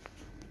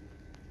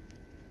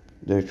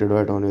 Directed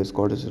by Tony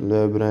Scott,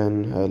 screenplay by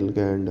Brian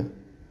Helgeland.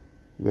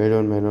 Based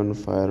on Man on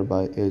Fire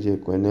by A.J.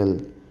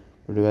 Quinnell.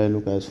 Produced by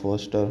Lucas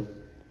Foster.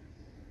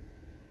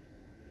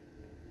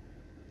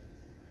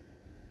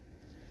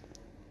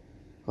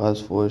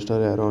 As Foster,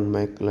 Aaron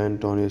McClellan,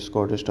 Tony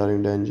Scott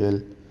starring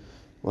Denzel,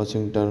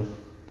 Washington,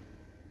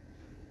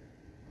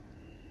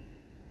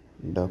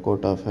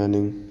 Dakota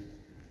Fanning,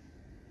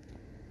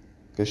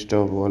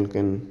 Christoph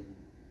Walken,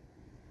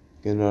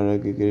 Kinara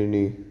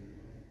Gigrini,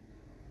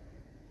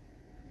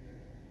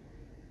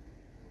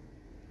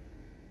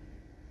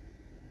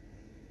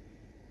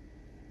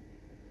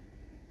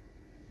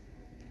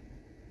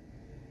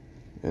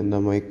 and the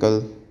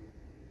Michael,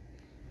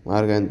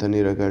 Mark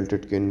Anthony, Raquel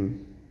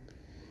Titkin,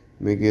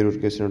 Mickey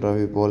Rourke,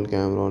 cinematography Paul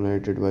Cameron,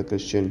 edited by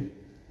Christian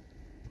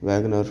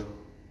Wagner.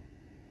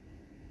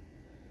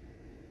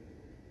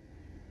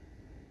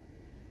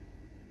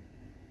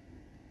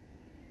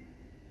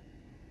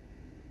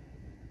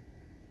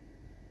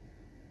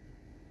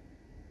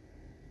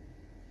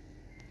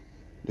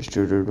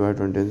 Distributed by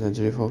 20th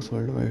Century Fox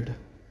Worldwide.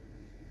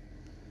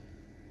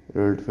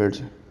 World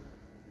Feds.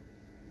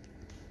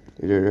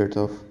 The dates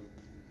of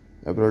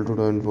April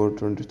 2004,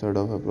 23rd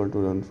of April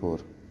 2004,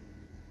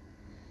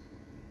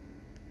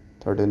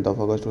 13th of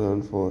August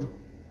 2004.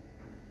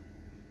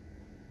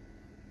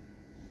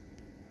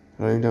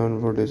 Running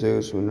down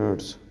 46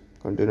 minutes.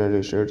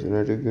 United States,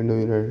 United Kingdom,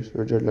 United States,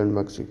 Switzerland,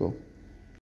 Mexico.